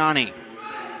stays with Shawnee.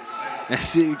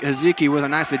 Ezeki with a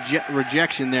nice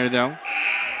rejection there, though.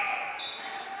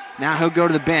 Now he'll go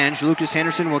to the bench. Lucas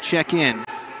Henderson will check in.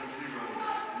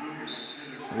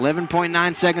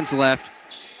 11.9 seconds left.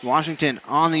 Washington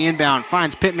on the inbound,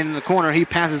 finds Pittman in the corner. He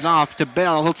passes off to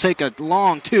Bell. He'll take a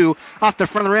long two off the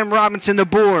front of the rim. Robinson the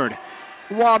board.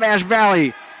 Wabash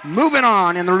Valley moving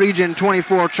on in the Region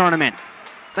 24 tournament.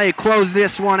 They close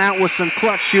this one out with some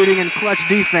clutch shooting and clutch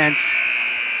defense.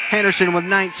 Henderson with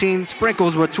 19,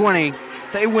 Sprinkles with 20.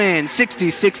 They win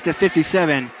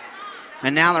 66-57.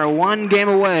 And now they're one game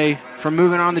away from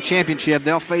moving on to the championship.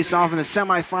 They'll face off in the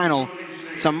semifinal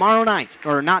tomorrow night,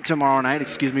 or not tomorrow night,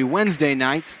 excuse me, Wednesday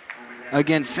night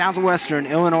against Southwestern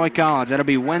Illinois College. That'll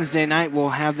be Wednesday night. We'll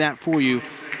have that for you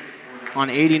on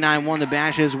 89.1 The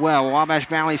Bash as well. Wabash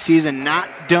Valley season not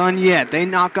done yet. They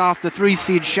knock off the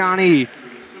 3-seed Shawnee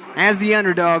as the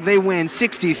underdog. They win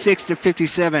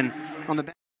 66-57 on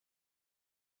the